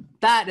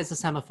 That is a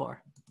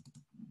semaphore.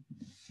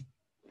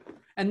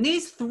 And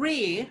these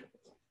three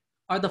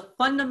are the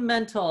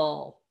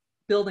fundamental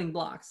building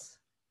blocks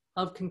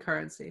of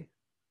concurrency.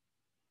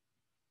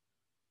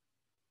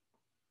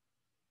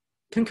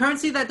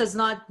 Concurrency that does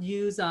not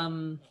use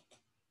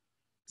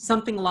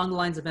something along the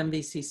lines of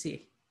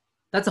MVCC.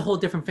 That's a whole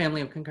different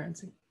family of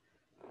concurrency.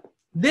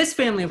 This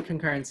family of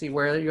concurrency,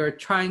 where you're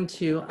trying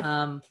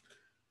to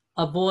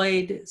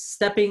avoid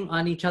stepping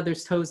on each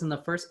other's toes in the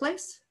first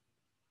place.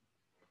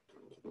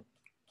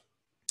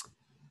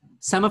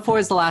 Semaphore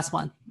is the last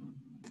one.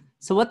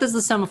 So what does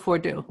the semaphore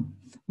do?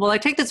 Well, I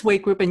take this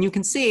wait group, and you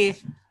can see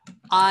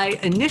I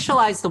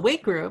initialize the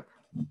wait group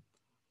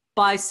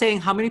by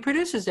saying how many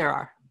producers there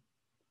are.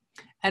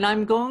 And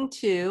I'm going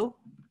to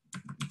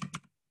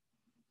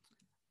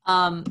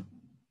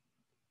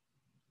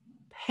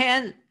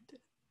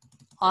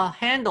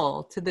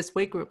handle to this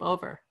wait group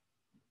over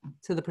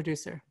to the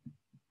producer.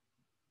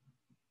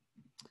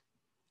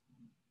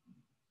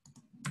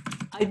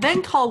 I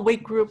then call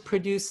wait group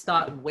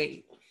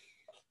produce.wait.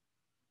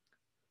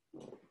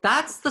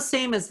 That's the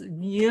same as,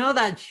 you know,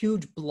 that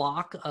huge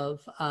block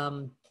of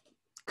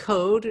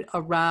code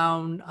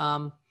around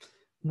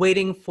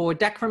waiting for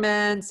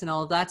decrements and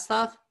all of that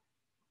stuff.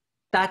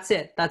 That's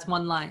it. That's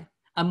one line.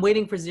 I'm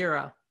waiting for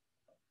 0.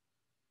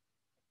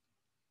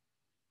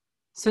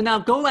 So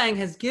now Golang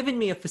has given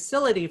me a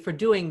facility for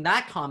doing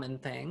that common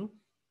thing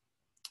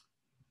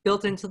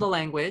built into the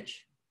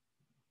language.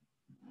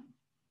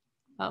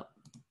 Oh.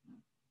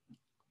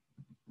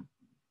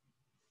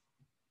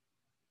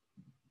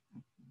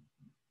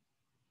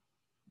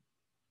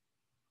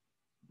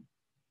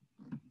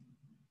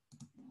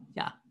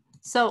 Yeah.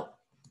 So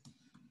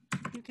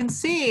you can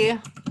see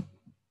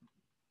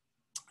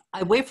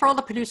I wait for all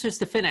the producers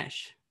to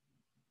finish.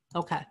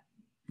 Okay.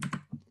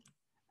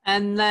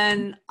 And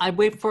then I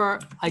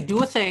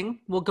do a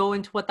thing. We'll go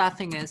into what that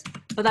thing is.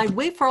 But I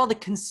wait for all the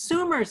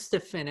consumers to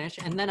finish,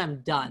 and then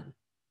I'm done.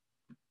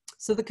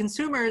 So the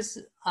consumers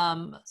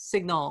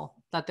signal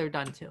that they're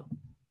done too,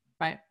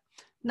 right?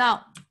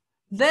 Now,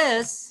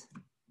 this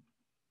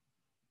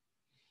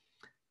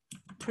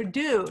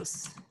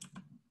produce,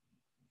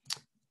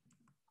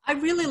 I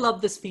really love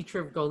this feature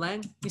of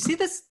Golang. You see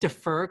this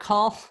defer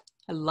call?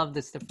 I love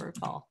this defer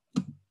call.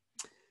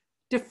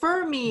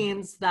 Defer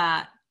means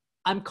that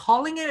I'm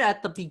calling it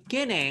at the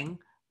beginning,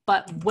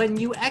 but when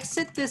you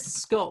exit this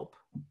scope,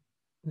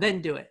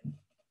 then do it.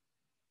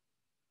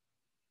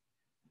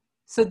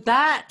 So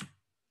that,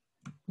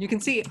 you can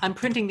see I'm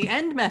printing the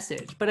end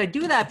message, but I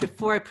do that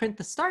before I print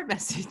the start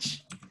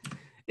message.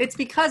 It's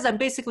because I'm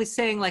basically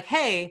saying like,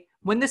 hey,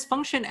 when this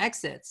function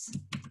exits,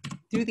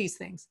 do these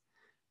things.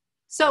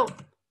 So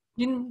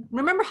you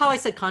remember how I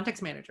said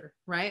context manager,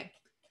 right?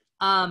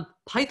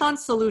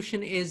 Python's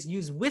solution is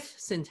use with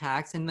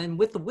syntax, and then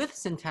with the with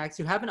syntax,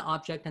 you have an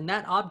object, and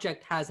that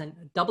object has a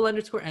double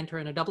underscore enter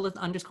and a double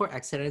underscore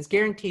exit, and it's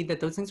guaranteed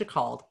that those things are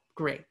called.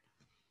 Great.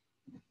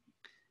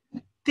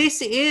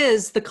 This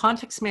is the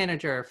context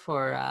manager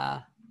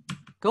for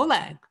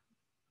Golang,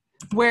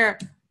 where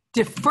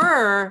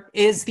defer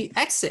is the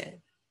exit.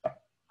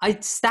 I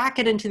stack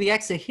it into the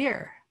exit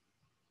here,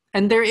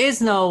 and there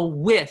is no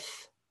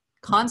with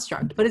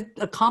construct, but it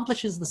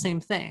accomplishes the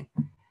same thing.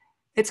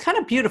 It's kind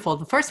of beautiful.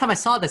 The first time I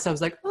saw this, I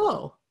was like,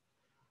 oh,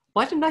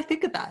 why didn't I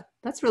think of that?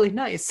 That's really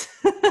nice.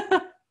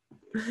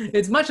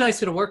 It's much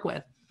nicer to work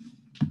with.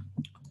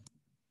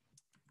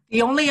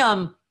 The only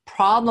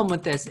problem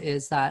with this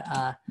is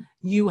that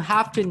you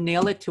have to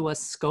nail it to a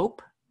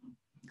scope.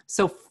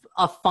 So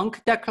a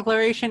func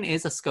declaration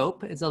is a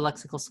scope, it's a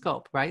lexical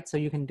scope, right? So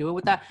you can do it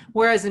with that.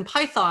 Whereas in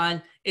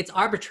Python, it's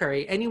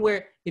arbitrary.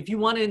 Anywhere, if you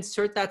want to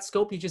insert that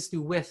scope, you just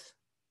do with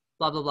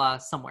blah, blah, blah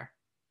somewhere.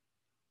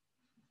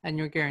 And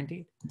you're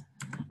guaranteed.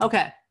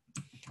 Okay,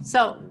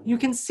 so you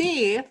can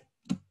see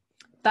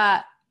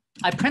that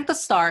I print the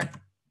start,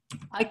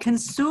 I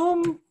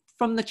consume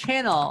from the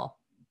channel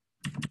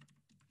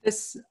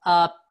this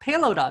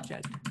payload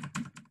object,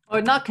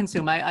 or not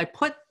consume, I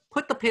put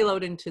the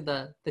payload into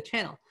the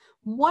channel.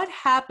 What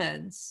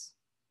happens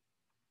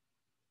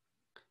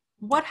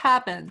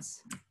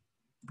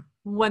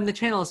when the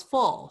channel is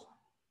full?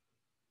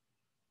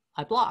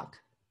 I block.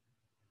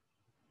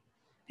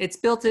 It's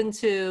built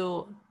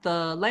into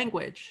the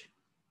language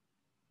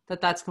that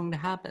that's going to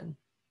happen.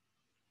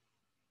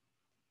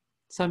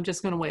 So I'm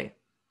just going to wait,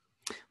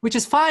 which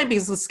is fine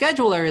because the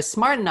scheduler is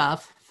smart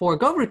enough for a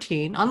Go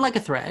routine, unlike a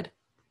thread,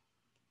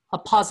 a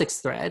POSIX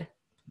thread.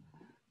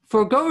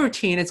 For a Go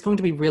routine, it's going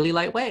to be really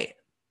lightweight.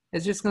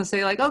 It's just going to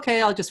say like,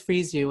 okay, I'll just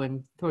freeze you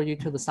and throw you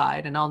to the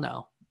side and I'll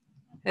know.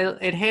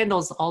 It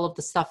handles all of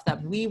the stuff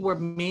that we were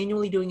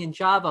manually doing in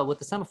Java with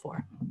the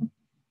semaphore.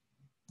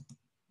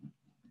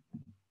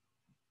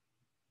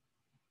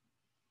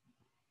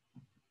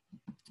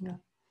 Yeah.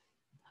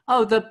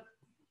 Oh, the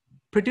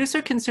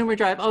producer consumer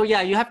drive. Oh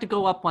yeah, you have to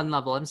go up one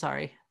level. I'm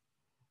sorry.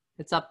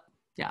 It's up.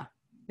 Yeah,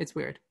 it's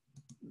weird.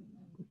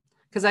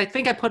 Because I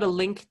think I put a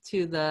link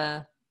to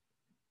the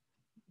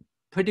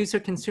producer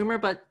consumer,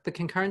 but the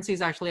concurrency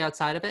is actually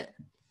outside of it.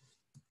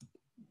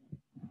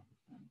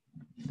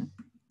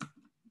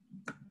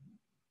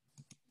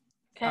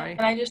 Can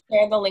I just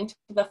share the link to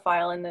the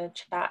file in the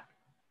chat?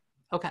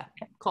 Okay,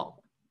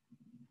 cool.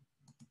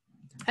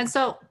 And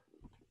so,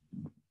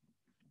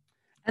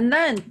 and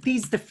then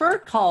these defer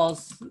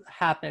calls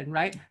happen,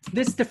 right?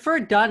 This defer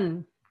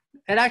done,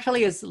 it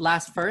actually is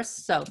last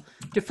first. So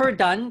defer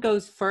done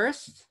goes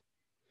first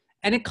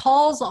and it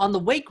calls on the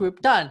wait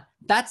group done.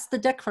 That's the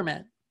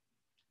decrement.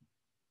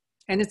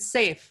 And it's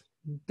safe.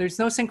 There's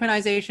no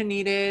synchronization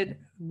needed.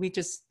 We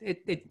just,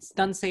 it's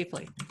done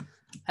safely.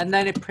 And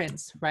then it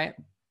prints, right?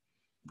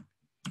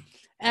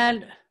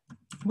 And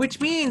which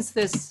means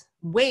this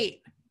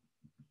wait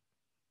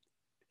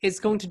is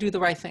going to do the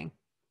right thing.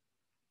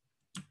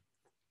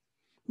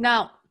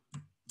 Now,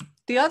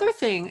 the other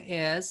thing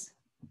is,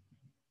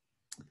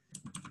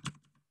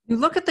 you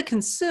look at the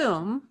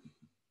consume,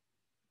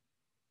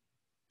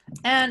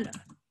 and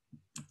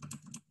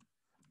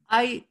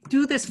I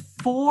do this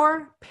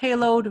for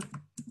payload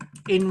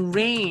in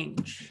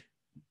range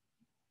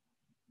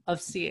of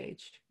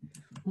CH.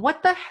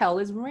 What the hell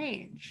is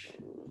range?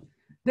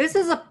 This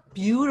is a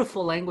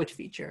beautiful language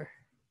feature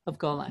of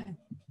Golang.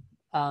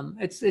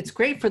 It's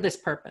great for this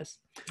purpose.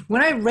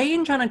 When I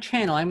range on a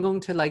channel, I'm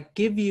going to like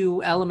give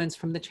you elements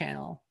from the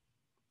channel,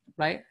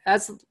 right?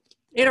 As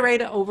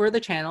iterate over the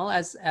channel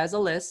as a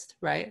list,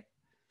 right?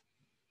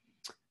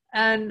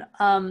 And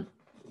I'm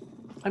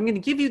going to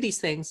give you these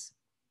things.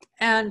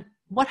 And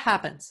what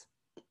happens?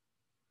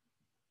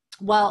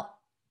 Well,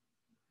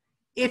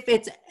 if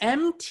it's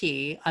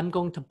empty, I'm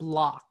going to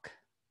block.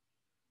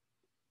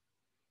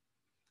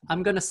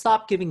 I'm going to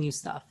stop giving you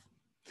stuff.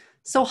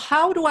 So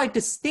how do I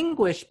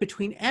distinguish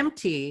between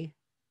empty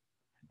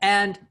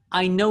and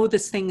I know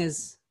this thing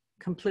is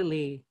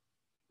completely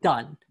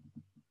done?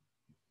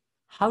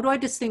 How do I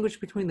distinguish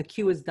between the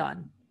queue is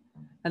done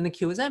and the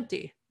queue is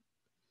empty?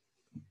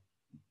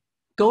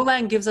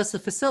 Golang gives us a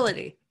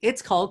facility.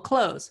 It's called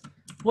close.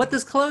 What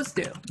does close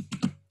do?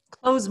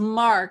 Close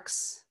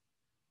marks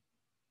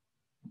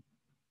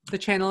the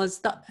channel as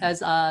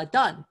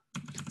done.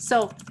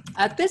 So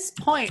at this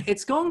point,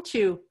 it's going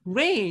to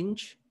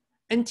range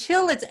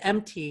until it's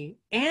empty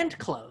and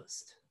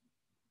closed.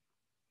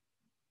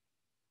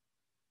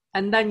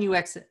 And then you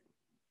exit.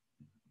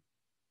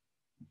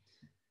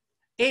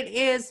 It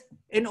is,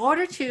 in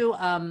order to,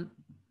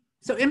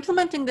 so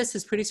implementing this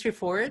is pretty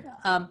straightforward,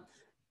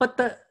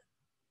 but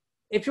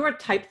if you're a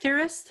type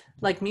theorist,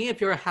 like me,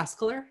 if you're a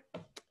Haskeller,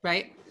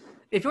 right?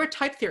 If you're a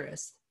type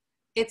theorist,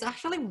 it's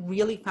actually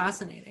really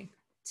fascinating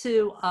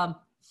to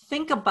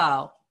think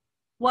about,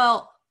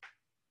 well,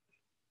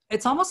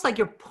 it's almost like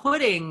you're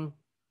putting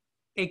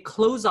a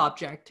close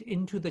object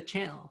into the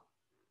channel.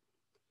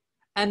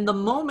 And the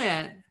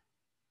moment,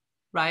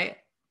 right,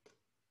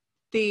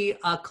 the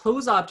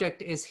close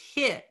object is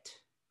hit,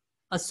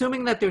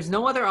 assuming that there's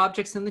no other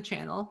objects in the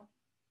channel,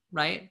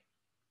 right,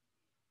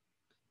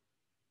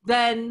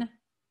 then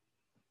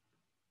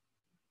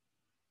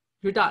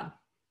you're done.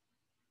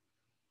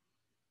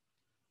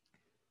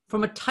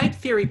 From a type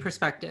theory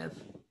perspective,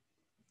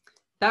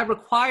 that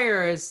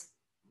requires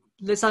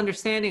this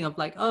understanding of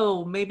like,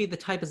 oh, maybe the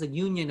type is a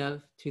union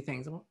of two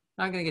things. I'm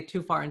not going to get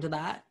too far into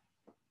that.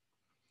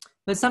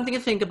 But it's something to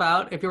think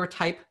about if you're a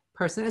type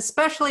person,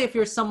 especially if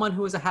you're someone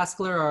who is a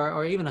Haskell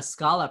or even a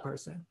Scala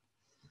person,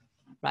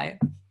 right?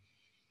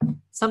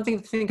 Something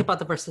to think about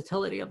the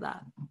versatility of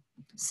that.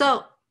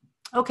 So,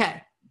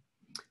 okay.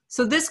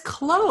 So this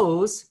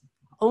close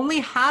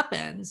only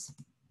happens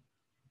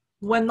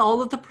when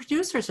all of the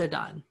producers are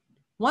done.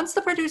 once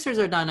the producers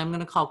are done, I'm going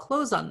to call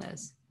close on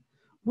this,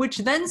 which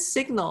then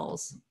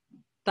signals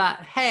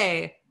that,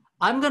 hey,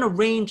 I'm going to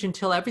range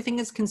until everything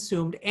is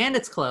consumed and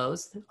it's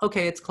closed.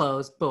 Okay, it's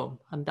closed. Boom,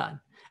 I'm done.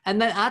 And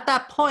then at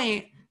that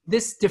point,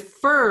 this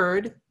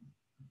deferred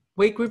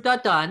wait group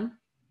dot done,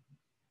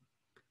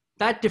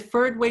 that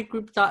deferred wait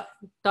group dot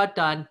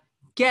done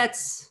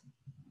gets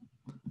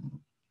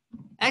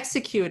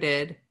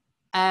executed,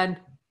 and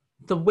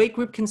the wait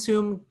group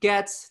consume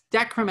gets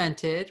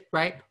decremented,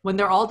 right? When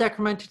they're all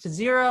decremented to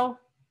 0,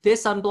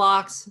 this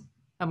unblocks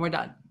and we're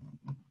done.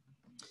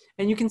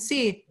 And you can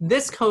see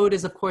this code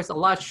is, of course, a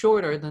lot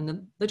shorter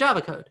than the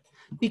Java code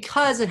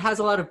because it has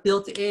a lot of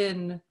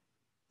built-in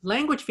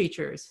language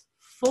features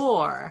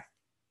for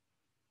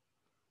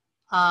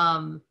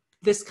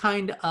this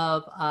kind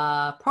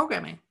of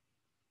programming.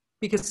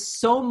 Because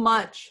so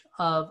much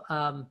of,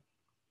 I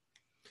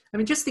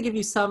mean, just to give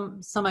you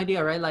some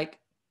idea, right? Like,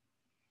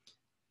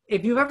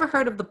 if you've ever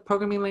heard of the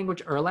programming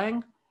language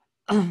Erlang,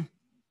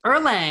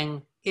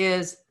 Erlang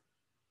is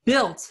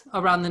built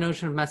around the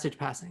notion of message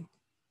passing.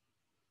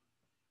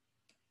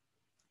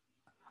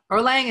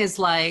 Erlang is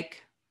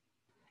like,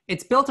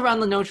 it's built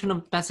around the notion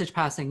of message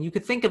passing. You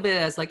could think of it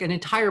as like an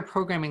entire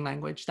programming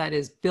language that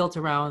is built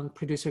around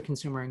producer,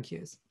 consumer, and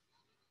queues.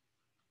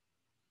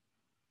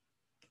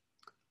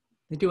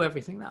 They do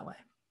everything that way.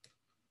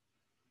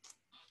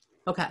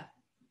 Okay.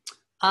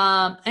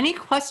 Any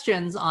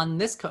questions on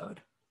this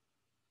code?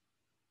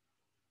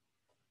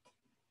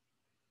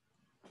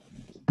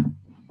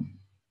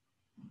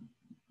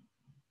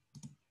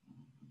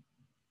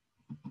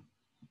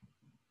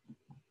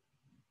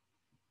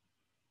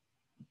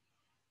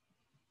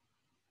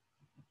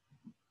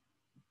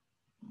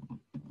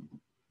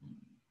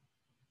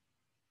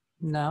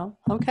 No?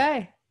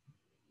 Okay.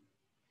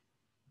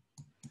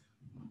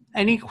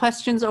 Any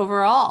questions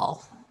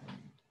overall?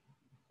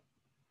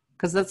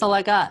 Because that's all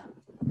I got.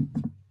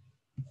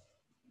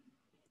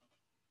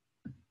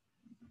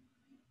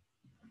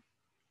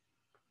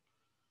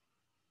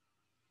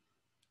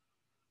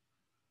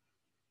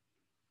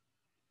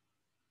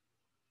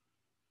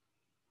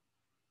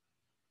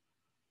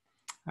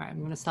 All right, I'm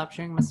going to stop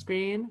sharing my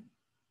screen.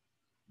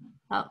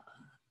 Oh,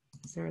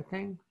 is there a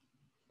thing?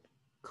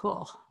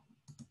 Cool.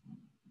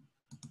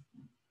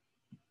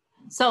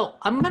 So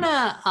I'm going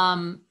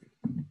to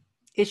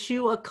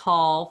issue a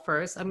call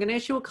first. I'm going to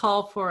issue a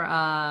call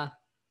for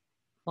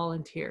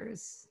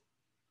volunteers.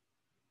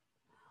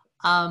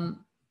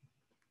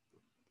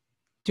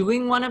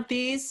 Doing one of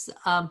these.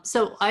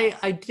 So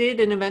I did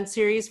an event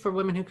series for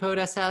Women Who Code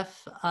SF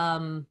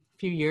a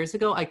few years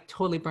ago. I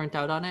totally burnt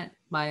out on it.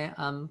 My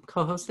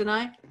co-host and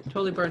I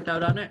totally burnt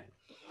out on it.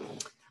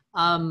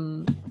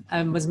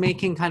 I was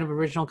making kind of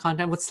original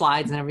content with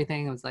slides and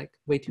everything. It was like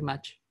way too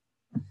much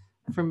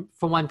for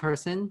one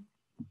person.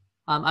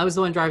 I was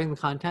the one driving the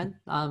content.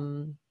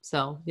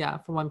 So yeah,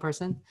 for one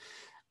person.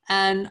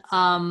 And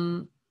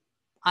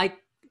I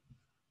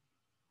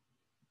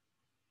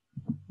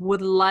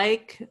would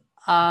like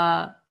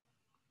to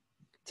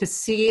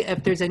see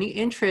if there's any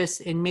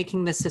interest in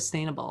making this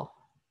sustainable.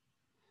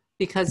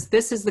 Because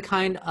this is the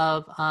kind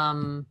of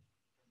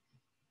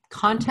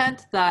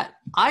content that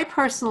I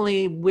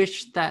personally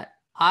wish that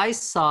I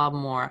saw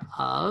more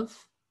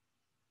of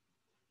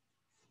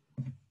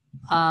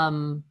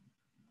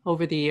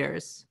over the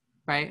years,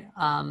 right?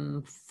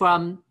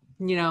 From,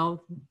 you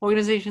know,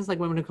 organizations like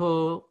Women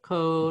Who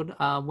Code,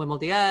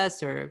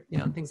 WWCode, or, you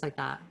know, things like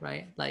that,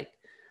 right? Like,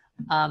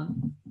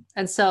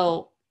 and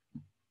so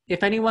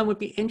if anyone would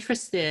be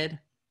interested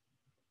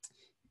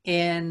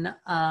in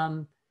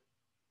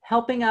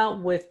helping out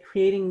with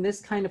creating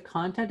this kind of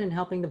content and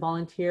helping the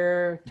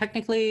volunteer,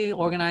 technically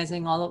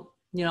organizing all,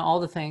 you know, all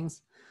the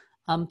things,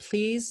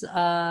 please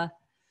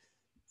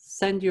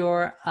send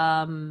your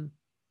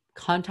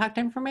contact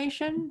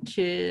information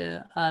to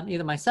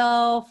either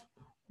myself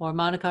or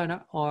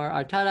Monica or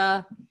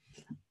Artada.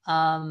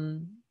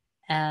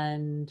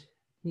 And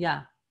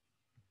yeah,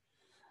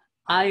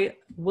 I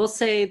will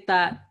say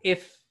that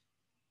if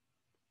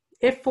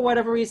for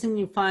whatever reason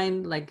you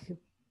find like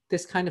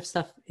this kind of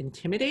stuff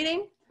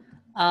intimidating,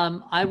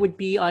 I would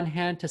be on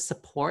hand to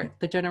support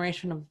the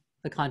generation of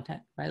the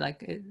content, right?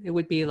 Like it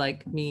would be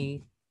like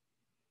me,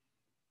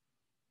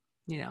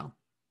 you know,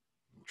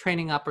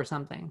 training up or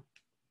something,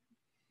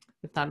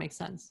 if that makes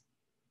sense.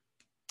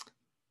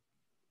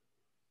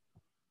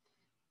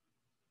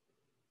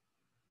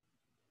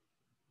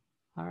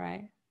 All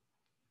right.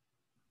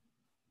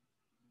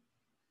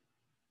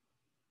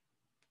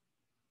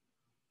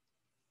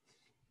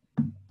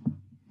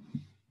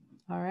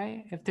 All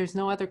right, if there's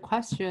no other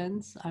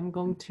questions, I'm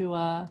going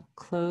to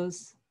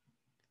close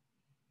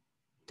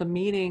the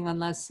meeting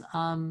unless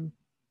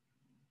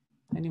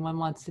anyone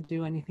wants to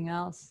do anything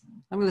else.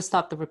 I'm going to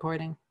stop the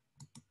recording.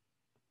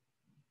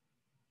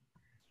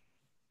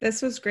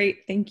 This was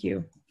great. Thank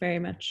you very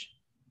much.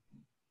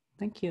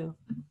 Thank you.